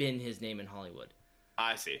been his name in Hollywood.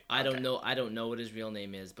 I see. I don't know what his real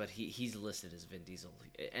name is, but he's listed as Vin Diesel,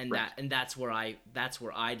 and that's where I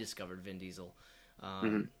discovered Vin Diesel.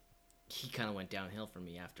 He kind of went downhill for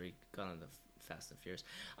me after he got on the Fast and Furious.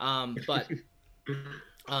 But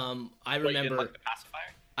I remember. Like the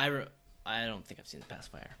pacifier? I don't think I've seen the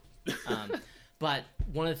pacifier. But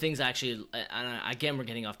one of the things actually, and again we're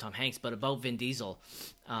getting off Tom Hanks, but about Vin Diesel,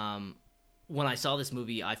 when I saw this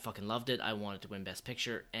movie, I fucking loved it. I wanted to win Best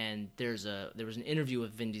Picture, and there was an interview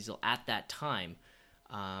with Vin Diesel at that time,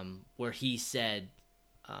 where he said,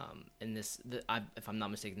 if I'm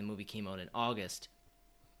not mistaken, the movie came out in August.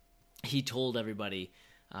 He told everybody,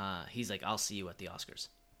 he's like, "I'll see you at the Oscars."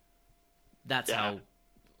 That's how.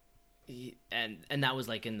 And that was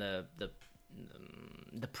like in the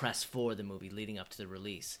press for the movie leading up to the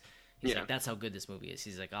release. He's like, "That's how good this movie is."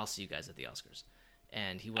 He's like, "I'll see you guys at the Oscars,"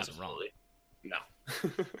 and he wasn't wrong. No.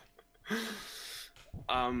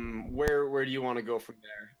 Where do you want to go from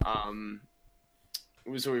there?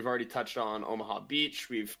 So we've already touched on Omaha Beach.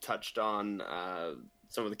 We've touched on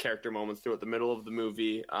some of the character moments throughout the middle of the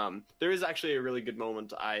movie. There is actually a really good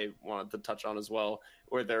moment I wanted to touch on as well,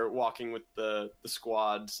 where they're walking with the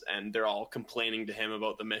squads and they're all complaining to him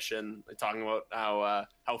about the mission, like talking about how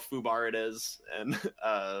foobar it is and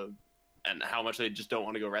how much they just don't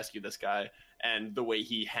want to go rescue this guy, and the way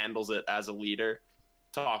he handles it as a leader,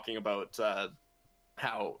 talking about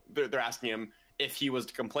how they're asking him if he was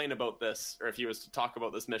to complain about this, or if he was to talk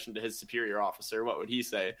about this mission to his superior officer, what would he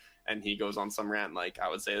say? And he goes on some rant like, "I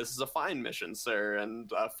would say this is a fine mission, sir,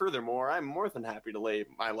 and furthermore, I'm more than happy to lay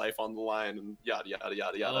my life on the line," and yada yada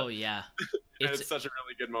yada yada. Oh yeah, and it's such a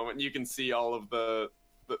really good moment. You can see all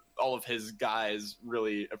of his guys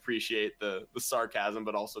really appreciate the sarcasm,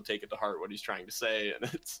 but also take it to heart what he's trying to say,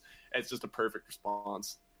 and it's just a perfect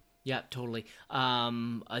response. Yeah, totally.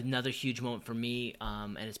 Another huge moment for me,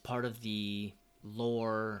 and it's part of the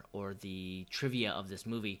lore or the trivia of this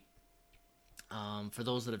movie. For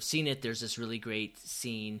those that have seen it, there's this really great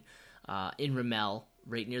scene in Ramel,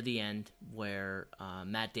 right near the end, where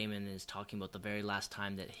Matt Damon is talking about the very last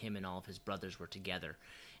time that him and all of his brothers were together.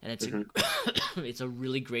 And it's a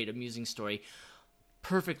really great, amusing story,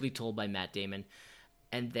 perfectly told by Matt Damon.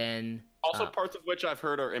 And then... Also, parts of which I've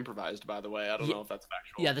heard are improvised, by the way. I don't know if that's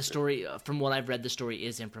factual. Yeah, the story, from what I've read, the story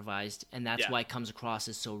is improvised, and that's why it comes across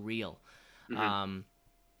as so real. And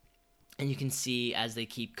you can see as they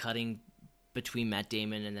keep cutting between Matt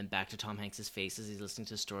Damon and then back to Tom Hanks' face as he's listening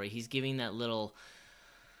to the story, he's giving that little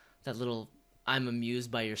 "I'm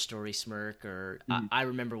amused by your story" smirk, or I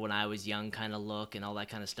remember when I was young kind of look, and all that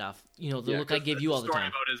kind of stuff. You know, the look I give you all the time. The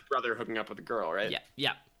story about his brother hooking up with a girl, right?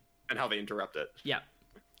 Yeah. And how they interrupt it. Yeah.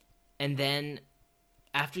 And then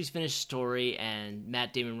after he's finished the story and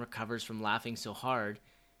Matt Damon recovers from laughing so hard,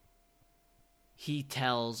 he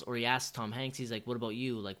asks Tom Hanks, he's like, "What about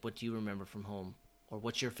you? Like, what do you remember from home? Or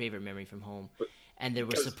what's your favorite memory from home?" And there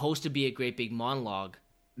was supposed to be a great big monologue,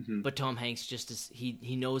 but Tom Hanks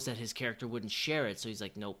he knows that his character wouldn't share it, so he's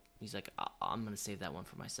like, "Nope." He's like, "I'm going to save that one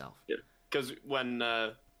for myself." Yeah, because when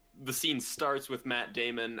the scene starts with Matt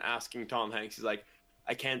Damon asking Tom Hanks, he's like,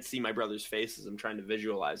 "I can't see my brother's faces. I'm trying to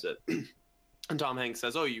visualize it." And Tom Hanks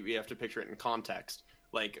says, "Oh, you have to picture it in context.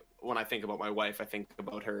 Like, when I think about my wife, I think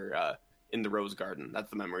about her in the rose garden. That's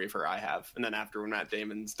the memory of her I have." And then after, when Matt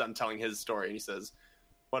Damon's done telling his story, and he says,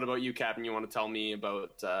 "What about you, Captain? You want to tell me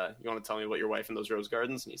about your wife in those rose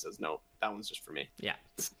gardens?" And he says, "No, that one's just for me." Yeah.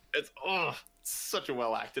 It's such a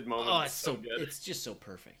well-acted moment. Oh, it's so good. It's just so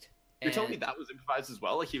perfect. You're telling me that was improvised as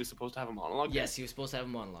well? Like, he was supposed to have a monologue? Yes, he was supposed to have a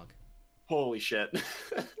monologue. Holy shit.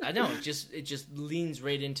 I know, it just leans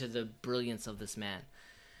right into the brilliance of this man.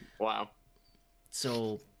 Wow.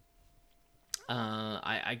 So,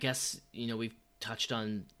 I guess, we've touched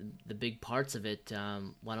on the big parts of it.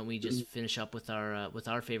 Why don't we just finish up with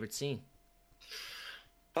our favorite scene?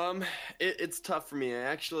 It's tough for me.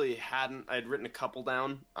 I'd written a couple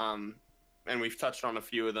down, and we've touched on a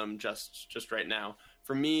few of them just right now.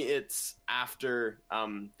 For me, it's after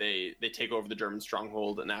they take over the German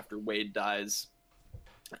stronghold, and after Wade dies,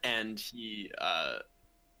 and he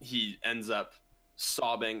ends up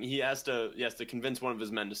sobbing. He has to convince one of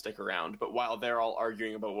his men to stick around. But while they're all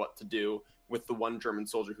arguing about what to do with the one German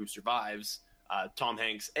soldier who survives, Tom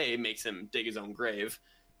Hanks makes him dig his own grave,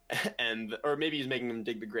 or maybe he's making him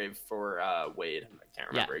dig the grave for Wade. I can't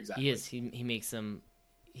remember exactly. He is. He makes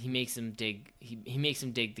him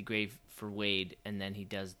dig the grave for Wade, and then he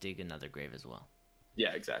does dig another grave as well.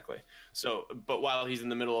 Yeah, exactly. So, but while he's in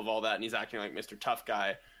the middle of all that and he's acting like Mr. Tough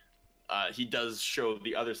Guy, he does show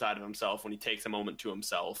the other side of himself when he takes a moment to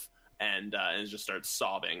himself and just starts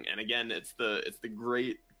sobbing. And again, it's the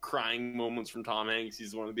great crying moments from Tom Hanks.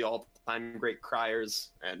 He's one of the all-time great criers,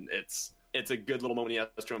 and it's a good little moment he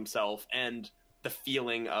has to himself, and the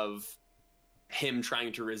feeling of him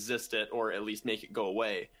trying to resist it or at least make it go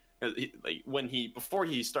away. Before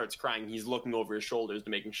he starts crying, he's looking over his shoulders to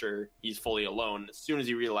making sure he's fully alone. As soon as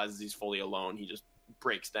he realizes he's fully alone, he just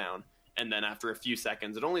breaks down. And then after a few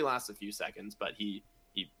seconds, it only lasts a few seconds, but he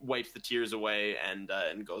wipes the tears away and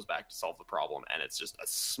goes back to solve the problem. And it's just a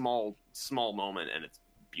small moment, and it's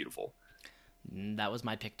beautiful. That was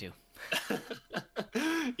my pick too.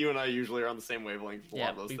 You and I usually are on the same wavelength for a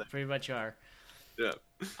lot of those things. Pretty much are. Yeah.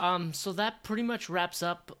 So that pretty much wraps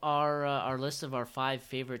up our list of our 5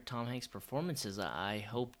 favorite Tom Hanks performances. I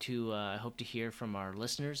hope to hear from our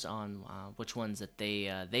listeners on which ones that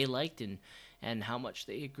they liked and how much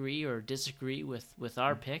they agree or disagree with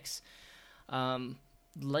our picks.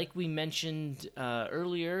 Like we mentioned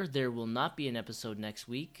earlier, there will not be an episode next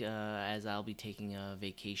week as I'll be taking a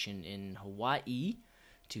vacation in Hawaii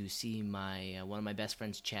to see one of my best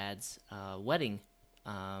friends, Chad's wedding.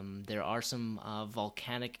 There are some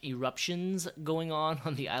volcanic eruptions going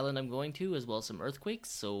on the island I'm going to, as well as some earthquakes,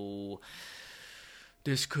 so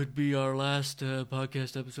this could be our last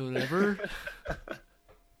podcast episode ever.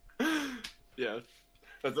 Yeah.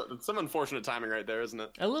 That's some unfortunate timing right there, isn't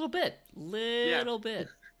it? A little bit. Bit.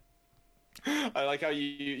 I like how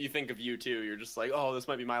you think of you, too. You're just like, oh, this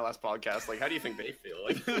might be my last podcast. Like, how do you think they feel?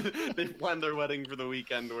 Like, they planned their wedding for the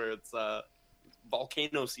weekend where it's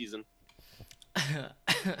volcano season.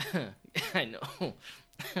 I know.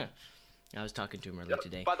 I was talking to him earlier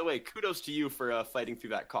today. By the way, kudos to you for fighting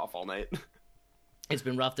through that cough all night. It's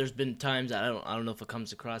been rough. There's been times I don't know if it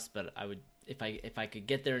comes across, but I would if I could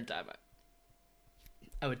get there in time,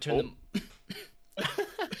 I would turn them.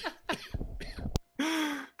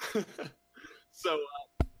 So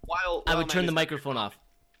while I would turn the microphone off.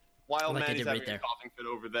 While Manny's having a coughing fit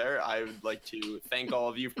over there, I would like to thank all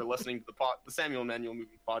of you for listening to the Samuel and Manuel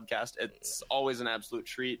Movie Podcast. It's always an absolute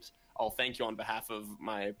treat. I'll thank you on behalf of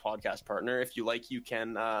my podcast partner. If you like, you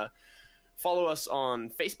can follow us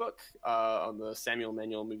on Facebook on the Samuel and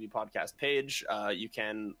Manuel Movie Podcast page. You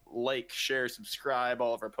can like, share, subscribe,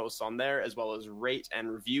 all of our posts on there, as well as rate and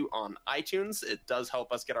review on iTunes. It does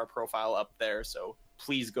help us get our profile up there, so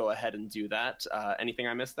please go ahead and do that. Anything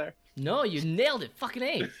I missed there? No, you nailed it. Fucking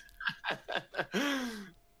A.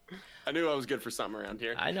 I knew I was good for something around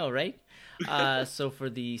here. I know, right? So for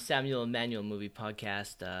the Samuel and Manuel Movie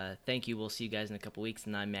Podcast, thank you. We'll see you guys in a couple weeks.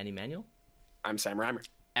 And I'm Manny Manuel. I'm Sam Reimer.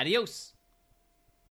 Adios.